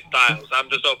 AJ Styles. I'm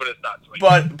just hoping it's not Dwayne.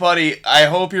 But buddy, I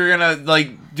hope you're gonna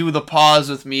do the pause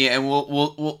with me, and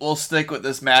we'll stick with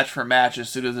this match for match as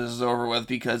soon as this is over with,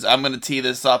 because I'm gonna tee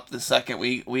this up the second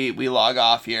we log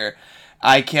off here.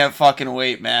 I can't fucking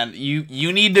wait, man.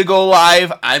 You need to go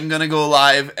live. I'm gonna go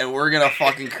live, and we're gonna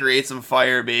fucking create some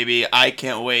fire, baby. I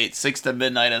can't wait. 6 to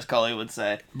midnight, as Cully would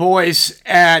say. Boys,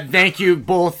 thank you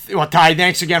both. Well, Ty,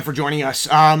 thanks again for joining us.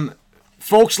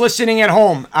 Folks listening at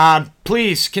home,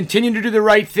 please continue to do the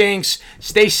right things.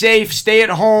 Stay safe. Stay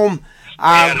at home. Stay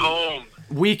at home.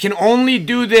 We can only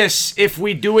do this if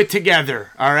we do it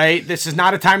together, all right? This is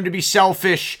not a time to be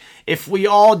selfish. If we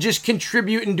all just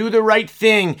contribute and do the right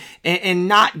thing and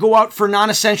not go out for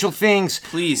non-essential things,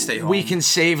 please stay home. We can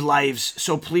save lives.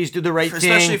 So please do the right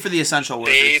thing. Especially for the essential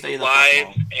workers. Save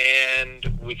lives,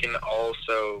 and we can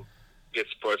also get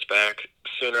sports back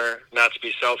sooner, not to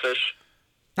be selfish.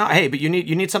 No, hey, but you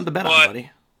need something to bet on,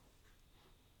 buddy.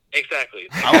 Exactly.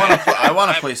 I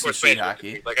want to play some street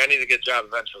hockey. Like, I need to get a job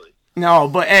eventually. No,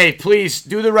 but hey, please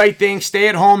do the right thing. Stay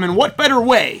at home. And what better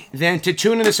way than to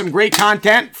tune into some great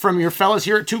content from your fellas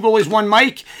here at Two Goalies, One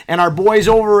Mic and our boys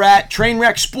over at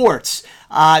Trainwreck Sports.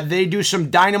 They do some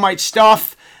dynamite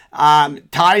stuff.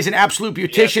 Ty's an absolute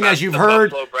beautician, as you've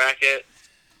heard. Buffalo bracket.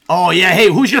 Oh, yeah. Hey,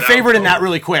 who's your favorite in that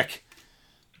really quick?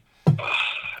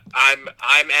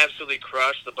 I'm absolutely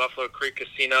crushed. The Buffalo Creek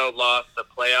Casino lost the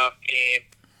playoff game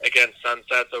against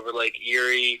Sunsets over Lake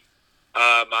Erie.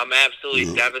 I'm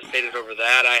absolutely devastated over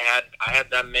that. I had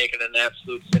them making an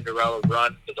absolute Cinderella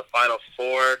run to the Final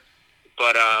Four,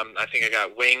 but I think I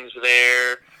got wings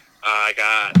there. I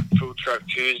got Food Truck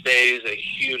Tuesdays, a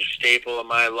huge staple in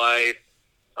my life.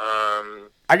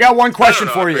 I got one question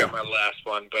for you. My last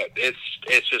one, but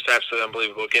it's just absolutely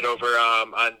unbelievable. Get over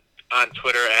on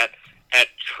Twitter at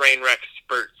Trainwreck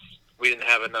Spurts. We didn't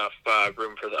have enough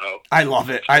room for the O. I love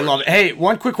it. I love it. Hey,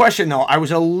 one quick question though. I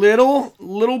was a little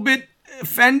bit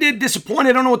offended, disappointed.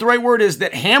 I don't know what the right word is.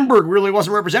 That Hamburg really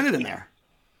wasn't represented in there.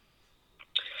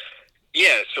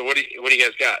 Yeah. So what do you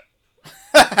guys got?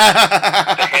 the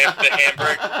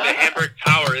Hamburg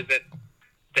Tower isn't.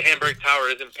 The Hamburg Tower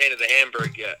isn't painted the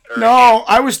Hamburg yet. No,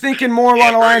 I was thinking more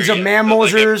along the lines of Man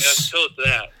Mosers.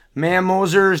 Man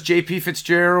Mosers, JP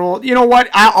Fitzgerald. You know what?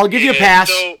 I'll give you a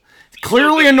pass.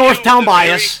 Clearly a Northtown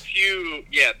bias.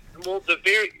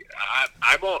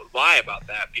 I won't lie about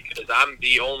that because I'm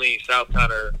the only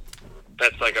Southtowner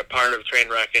that's like a part of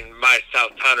Trainwreck, and my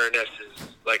Southtowner-ness is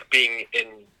like being in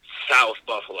South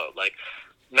Buffalo, like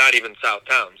not even South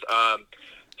Towns.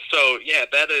 So yeah,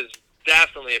 that is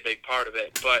definitely a big part of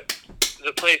it. But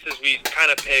the places we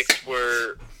kind of picked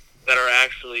that are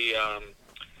actually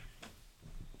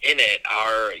in it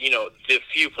are, the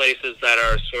few places that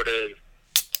are sort of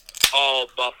all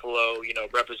Buffalo,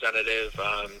 representative,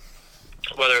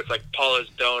 whether it's like Paula's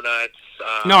Donuts.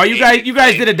 No, you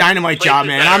guys did a dynamite job,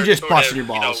 man. I'm just busting your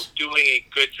balls. Doing a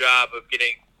good job of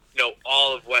getting,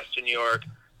 all of Western New York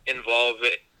involved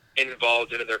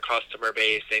into their customer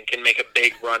base and can make a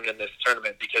big run in this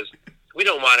tournament, because we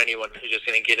don't want anyone who's just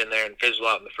going to get in there and fizzle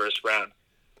out in the first round.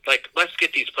 Like, let's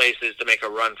get these places to make a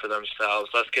run for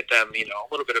themselves. Let's get them, a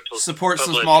little bit of support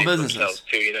some small businesses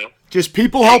too. Just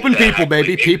people helping people,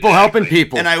 baby. People helping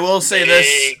people. And I will say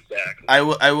this. Exactly.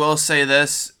 I will say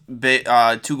this. Two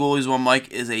Goalies, One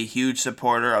Mic is a huge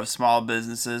supporter of small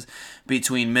businesses.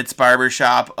 Between Mitt's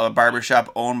Barbershop, a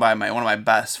barbershop owned by one of my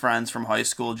best friends from high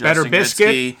school, Justin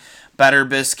Gitsky. Better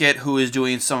Biscuit, who is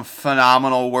doing some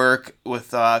phenomenal work with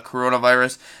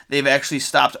coronavirus. They've actually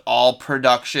stopped all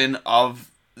production of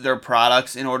their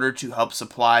products in order to help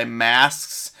supply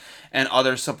masks and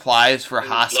other supplies for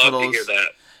hospitals. Love to hear that.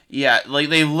 Yeah, like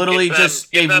they literally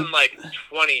give them like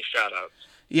 20 shout outs.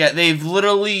 Yeah, they've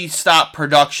literally stopped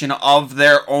production of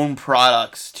their own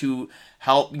products to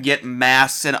help get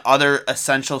masks and other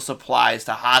essential supplies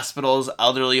to hospitals,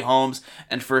 elderly homes,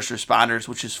 and first responders,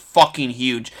 which is fucking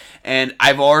huge. And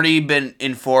I've already been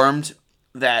informed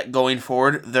that going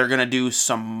forward, they're going to do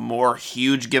some more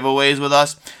huge giveaways with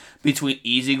us. Between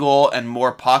Easy Goal and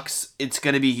more pucks, it's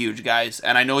going to be huge, guys.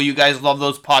 And I know you guys love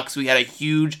those pucks. We had a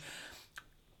huge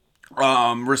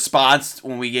response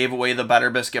when we gave away the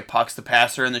Better Biscuit pucks, the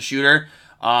passer and the shooter.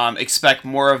 Expect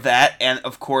more of that. And,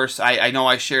 of course, I know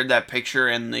I shared that picture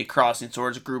in the Crossing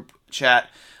Swords group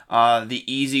chat. The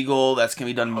Easy Goal, that's going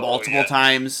to be done multiple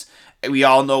times. We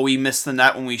all know we miss the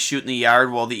net when we shoot in the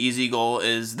yard. Well, the Easy Goal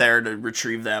is there to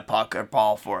retrieve that puck or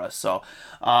ball for us. So,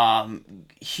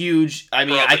 huge. I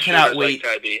mean, I cannot wait.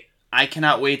 I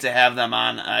cannot wait to have them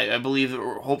on. I believe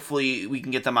hopefully we can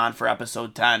get them on for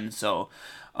episode 10. So,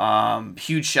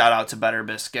 huge shout out to Better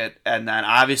Biscuit. And then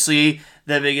obviously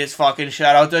the biggest fucking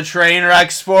shout out to Trainwreck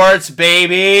Sports,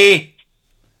 baby.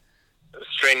 This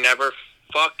train never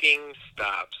fucking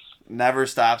stops. Never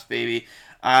stops, baby.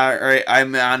 All right,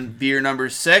 I'm on beer number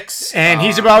 6. And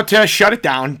he's about to shut it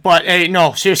down. But, hey,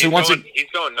 no, seriously. He's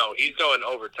going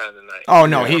over 10 tonight. Oh,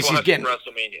 no, he's getting...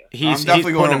 WrestleMania. I'm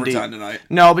definitely going over 10 tonight.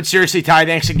 No, but seriously, Ty,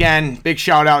 thanks again. Big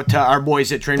shout out to our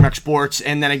boys at Trainwreck Sports.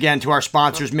 And then again to our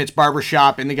sponsors, Mitt's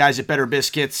Barbershop and the guys at Better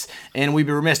Biscuits. And we'd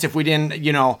be remiss if we didn't,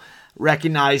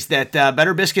 recognize that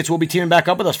Better Biscuits will be teaming back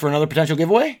up with us for another potential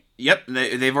giveaway. Yep,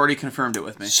 they've already confirmed it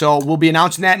with me. So we'll be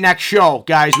announcing that next show.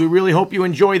 Guys, we really hope you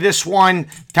enjoy this one.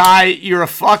 Ty, you're a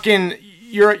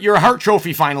Hart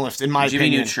Trophy finalist, in my Jimmy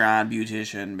opinion. Neutron,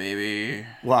 Beautician, baby.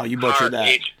 Wow, you butchered that.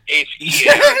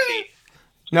 H-E-A-R-T.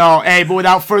 No, hey, but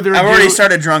without further ado... I've already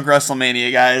started drunk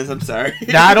WrestleMania, guys. I'm sorry.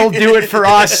 That'll do it for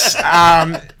us.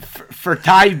 For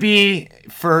Ty B,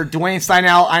 for Dwayne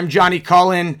Steinell, I'm Johnny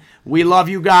Cullen. We love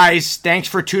you guys. Thanks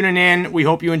for tuning in. We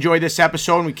hope you enjoyed this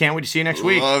episode, and we can't wait to see you next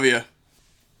week. Love you.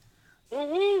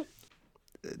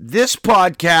 This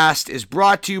podcast is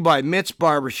brought to you by Mitt's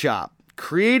Barbershop,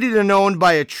 created and owned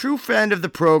by a true friend of the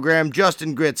program,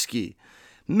 Justin Gritsky.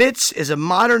 Mitt's is a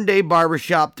modern-day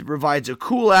barbershop that provides a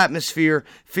cool atmosphere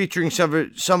featuring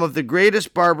some of the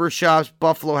greatest barbershops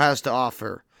Buffalo has to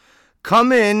offer.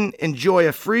 Come in, enjoy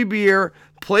a free beer,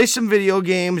 play some video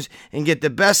games, and get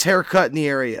the best haircut in the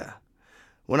area.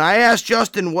 When I asked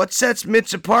Justin what sets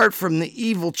Mitt's apart from the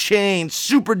evil chain,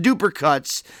 super-duper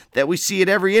cuts that we see at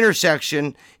every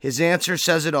intersection, his answer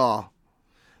says it all.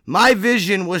 My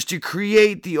vision was to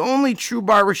create the only true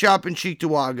barbershop in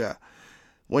Cheektowaga.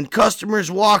 When customers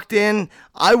walked in,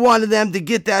 I wanted them to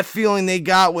get that feeling they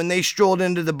got when they strolled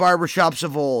into the barbershops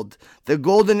of old. The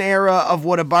golden era of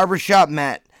what a barbershop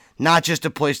meant, not just a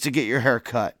place to get your hair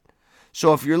cut.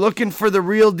 So if you're looking for the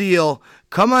real deal,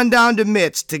 come on down to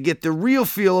Mitt's to get the real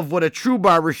feel of what a true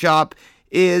barbershop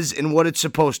is and what it's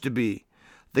supposed to be.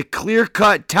 The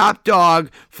clear-cut top dog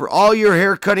for all your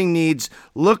hair cutting needs.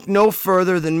 Look no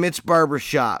further than Mitt's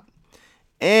Barbershop.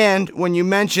 And when you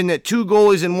mention that 2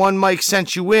 goalies and 1 mic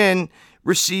sent you in,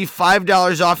 receive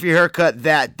 $5 off your haircut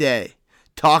that day.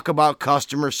 Talk about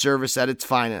customer service at its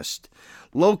finest.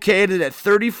 Located at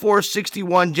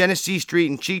 3461 Genesee Street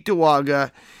in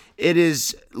Cheektowaga, it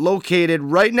is located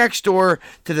right next door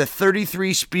to the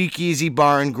 33 Speakeasy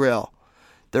Bar and Grill.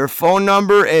 Their phone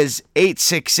number is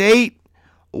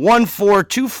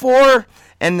 868-1424,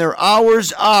 and their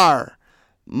hours are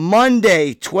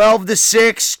Monday, 12 to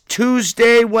 6,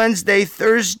 Tuesday, Wednesday,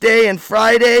 Thursday, and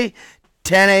Friday,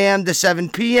 10 a.m. to 7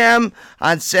 p.m.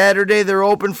 On Saturday, they're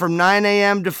open from 9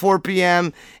 a.m. to 4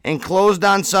 p.m. and closed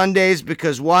on Sundays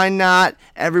because why not?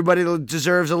 Everybody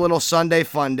deserves a little Sunday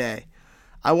fun day.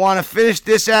 I want to finish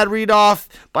this ad read off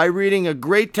by reading a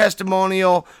great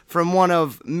testimonial from one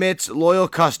of Mitt's loyal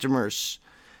customers.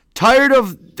 Tired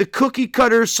of the cookie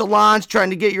cutter salons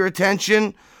trying to get your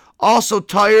attention? Also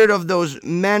tired of those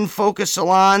men-focused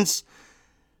salons?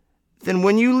 Then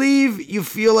when you leave, you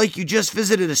feel like you just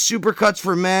visited a Supercuts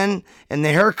for men and the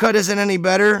haircut isn't any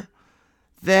better?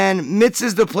 Then Mitt's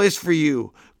is the place for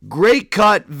you. Great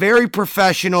cut, very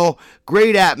professional,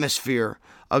 great atmosphere.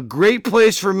 A great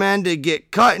place for men to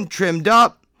get cut and trimmed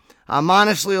up. I'm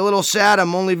honestly a little sad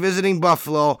I'm only visiting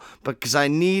Buffalo because I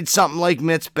need something like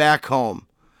Mitt's back home.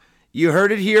 You heard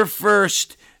it here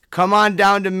first. Come on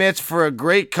down to Mitt's for a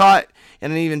great cut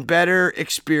and an even better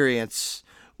experience.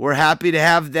 We're happy to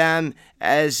have them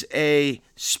as a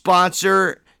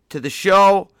sponsor to the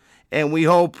show, and we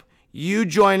hope you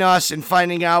join us in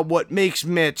finding out what makes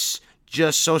Mitt's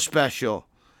just so special.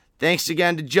 Thanks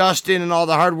again to Justin and all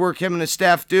the hard work him and his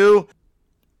staff do.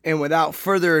 And without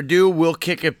further ado, we'll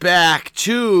kick it back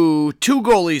to 2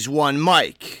 goalies, 1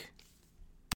 mic.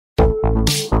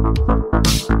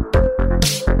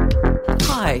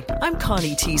 Hi, I'm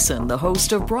Connie Thiessen, the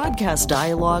host of Broadcast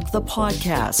Dialogue, the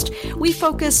podcast. We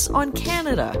focus on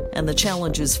Canada and the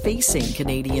challenges facing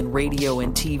Canadian radio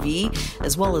and TV,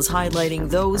 as well as highlighting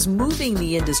those moving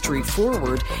the industry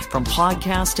forward from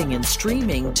podcasting and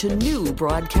streaming to new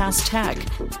broadcast tech.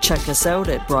 Check us out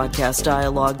at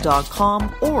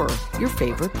broadcastdialogue.com or your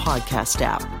favorite podcast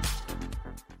app.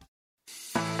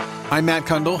 I'm Matt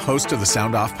Kundle, host of the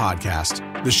Sound Off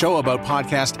Podcast, the show about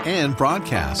podcast and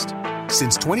broadcast.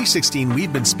 Since 2016,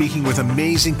 we've been speaking with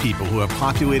amazing people who have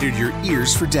populated your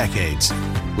ears for decades.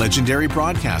 Legendary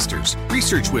broadcasters,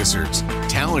 research wizards,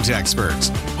 talent experts,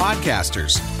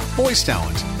 podcasters, voice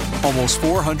talent. Almost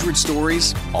 400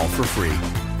 stories, all for free.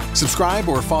 Subscribe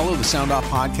or follow the Sound Off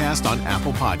Podcast on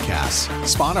Apple Podcasts,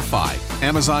 Spotify,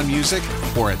 Amazon Music,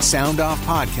 or at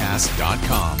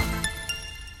soundoffpodcast.com.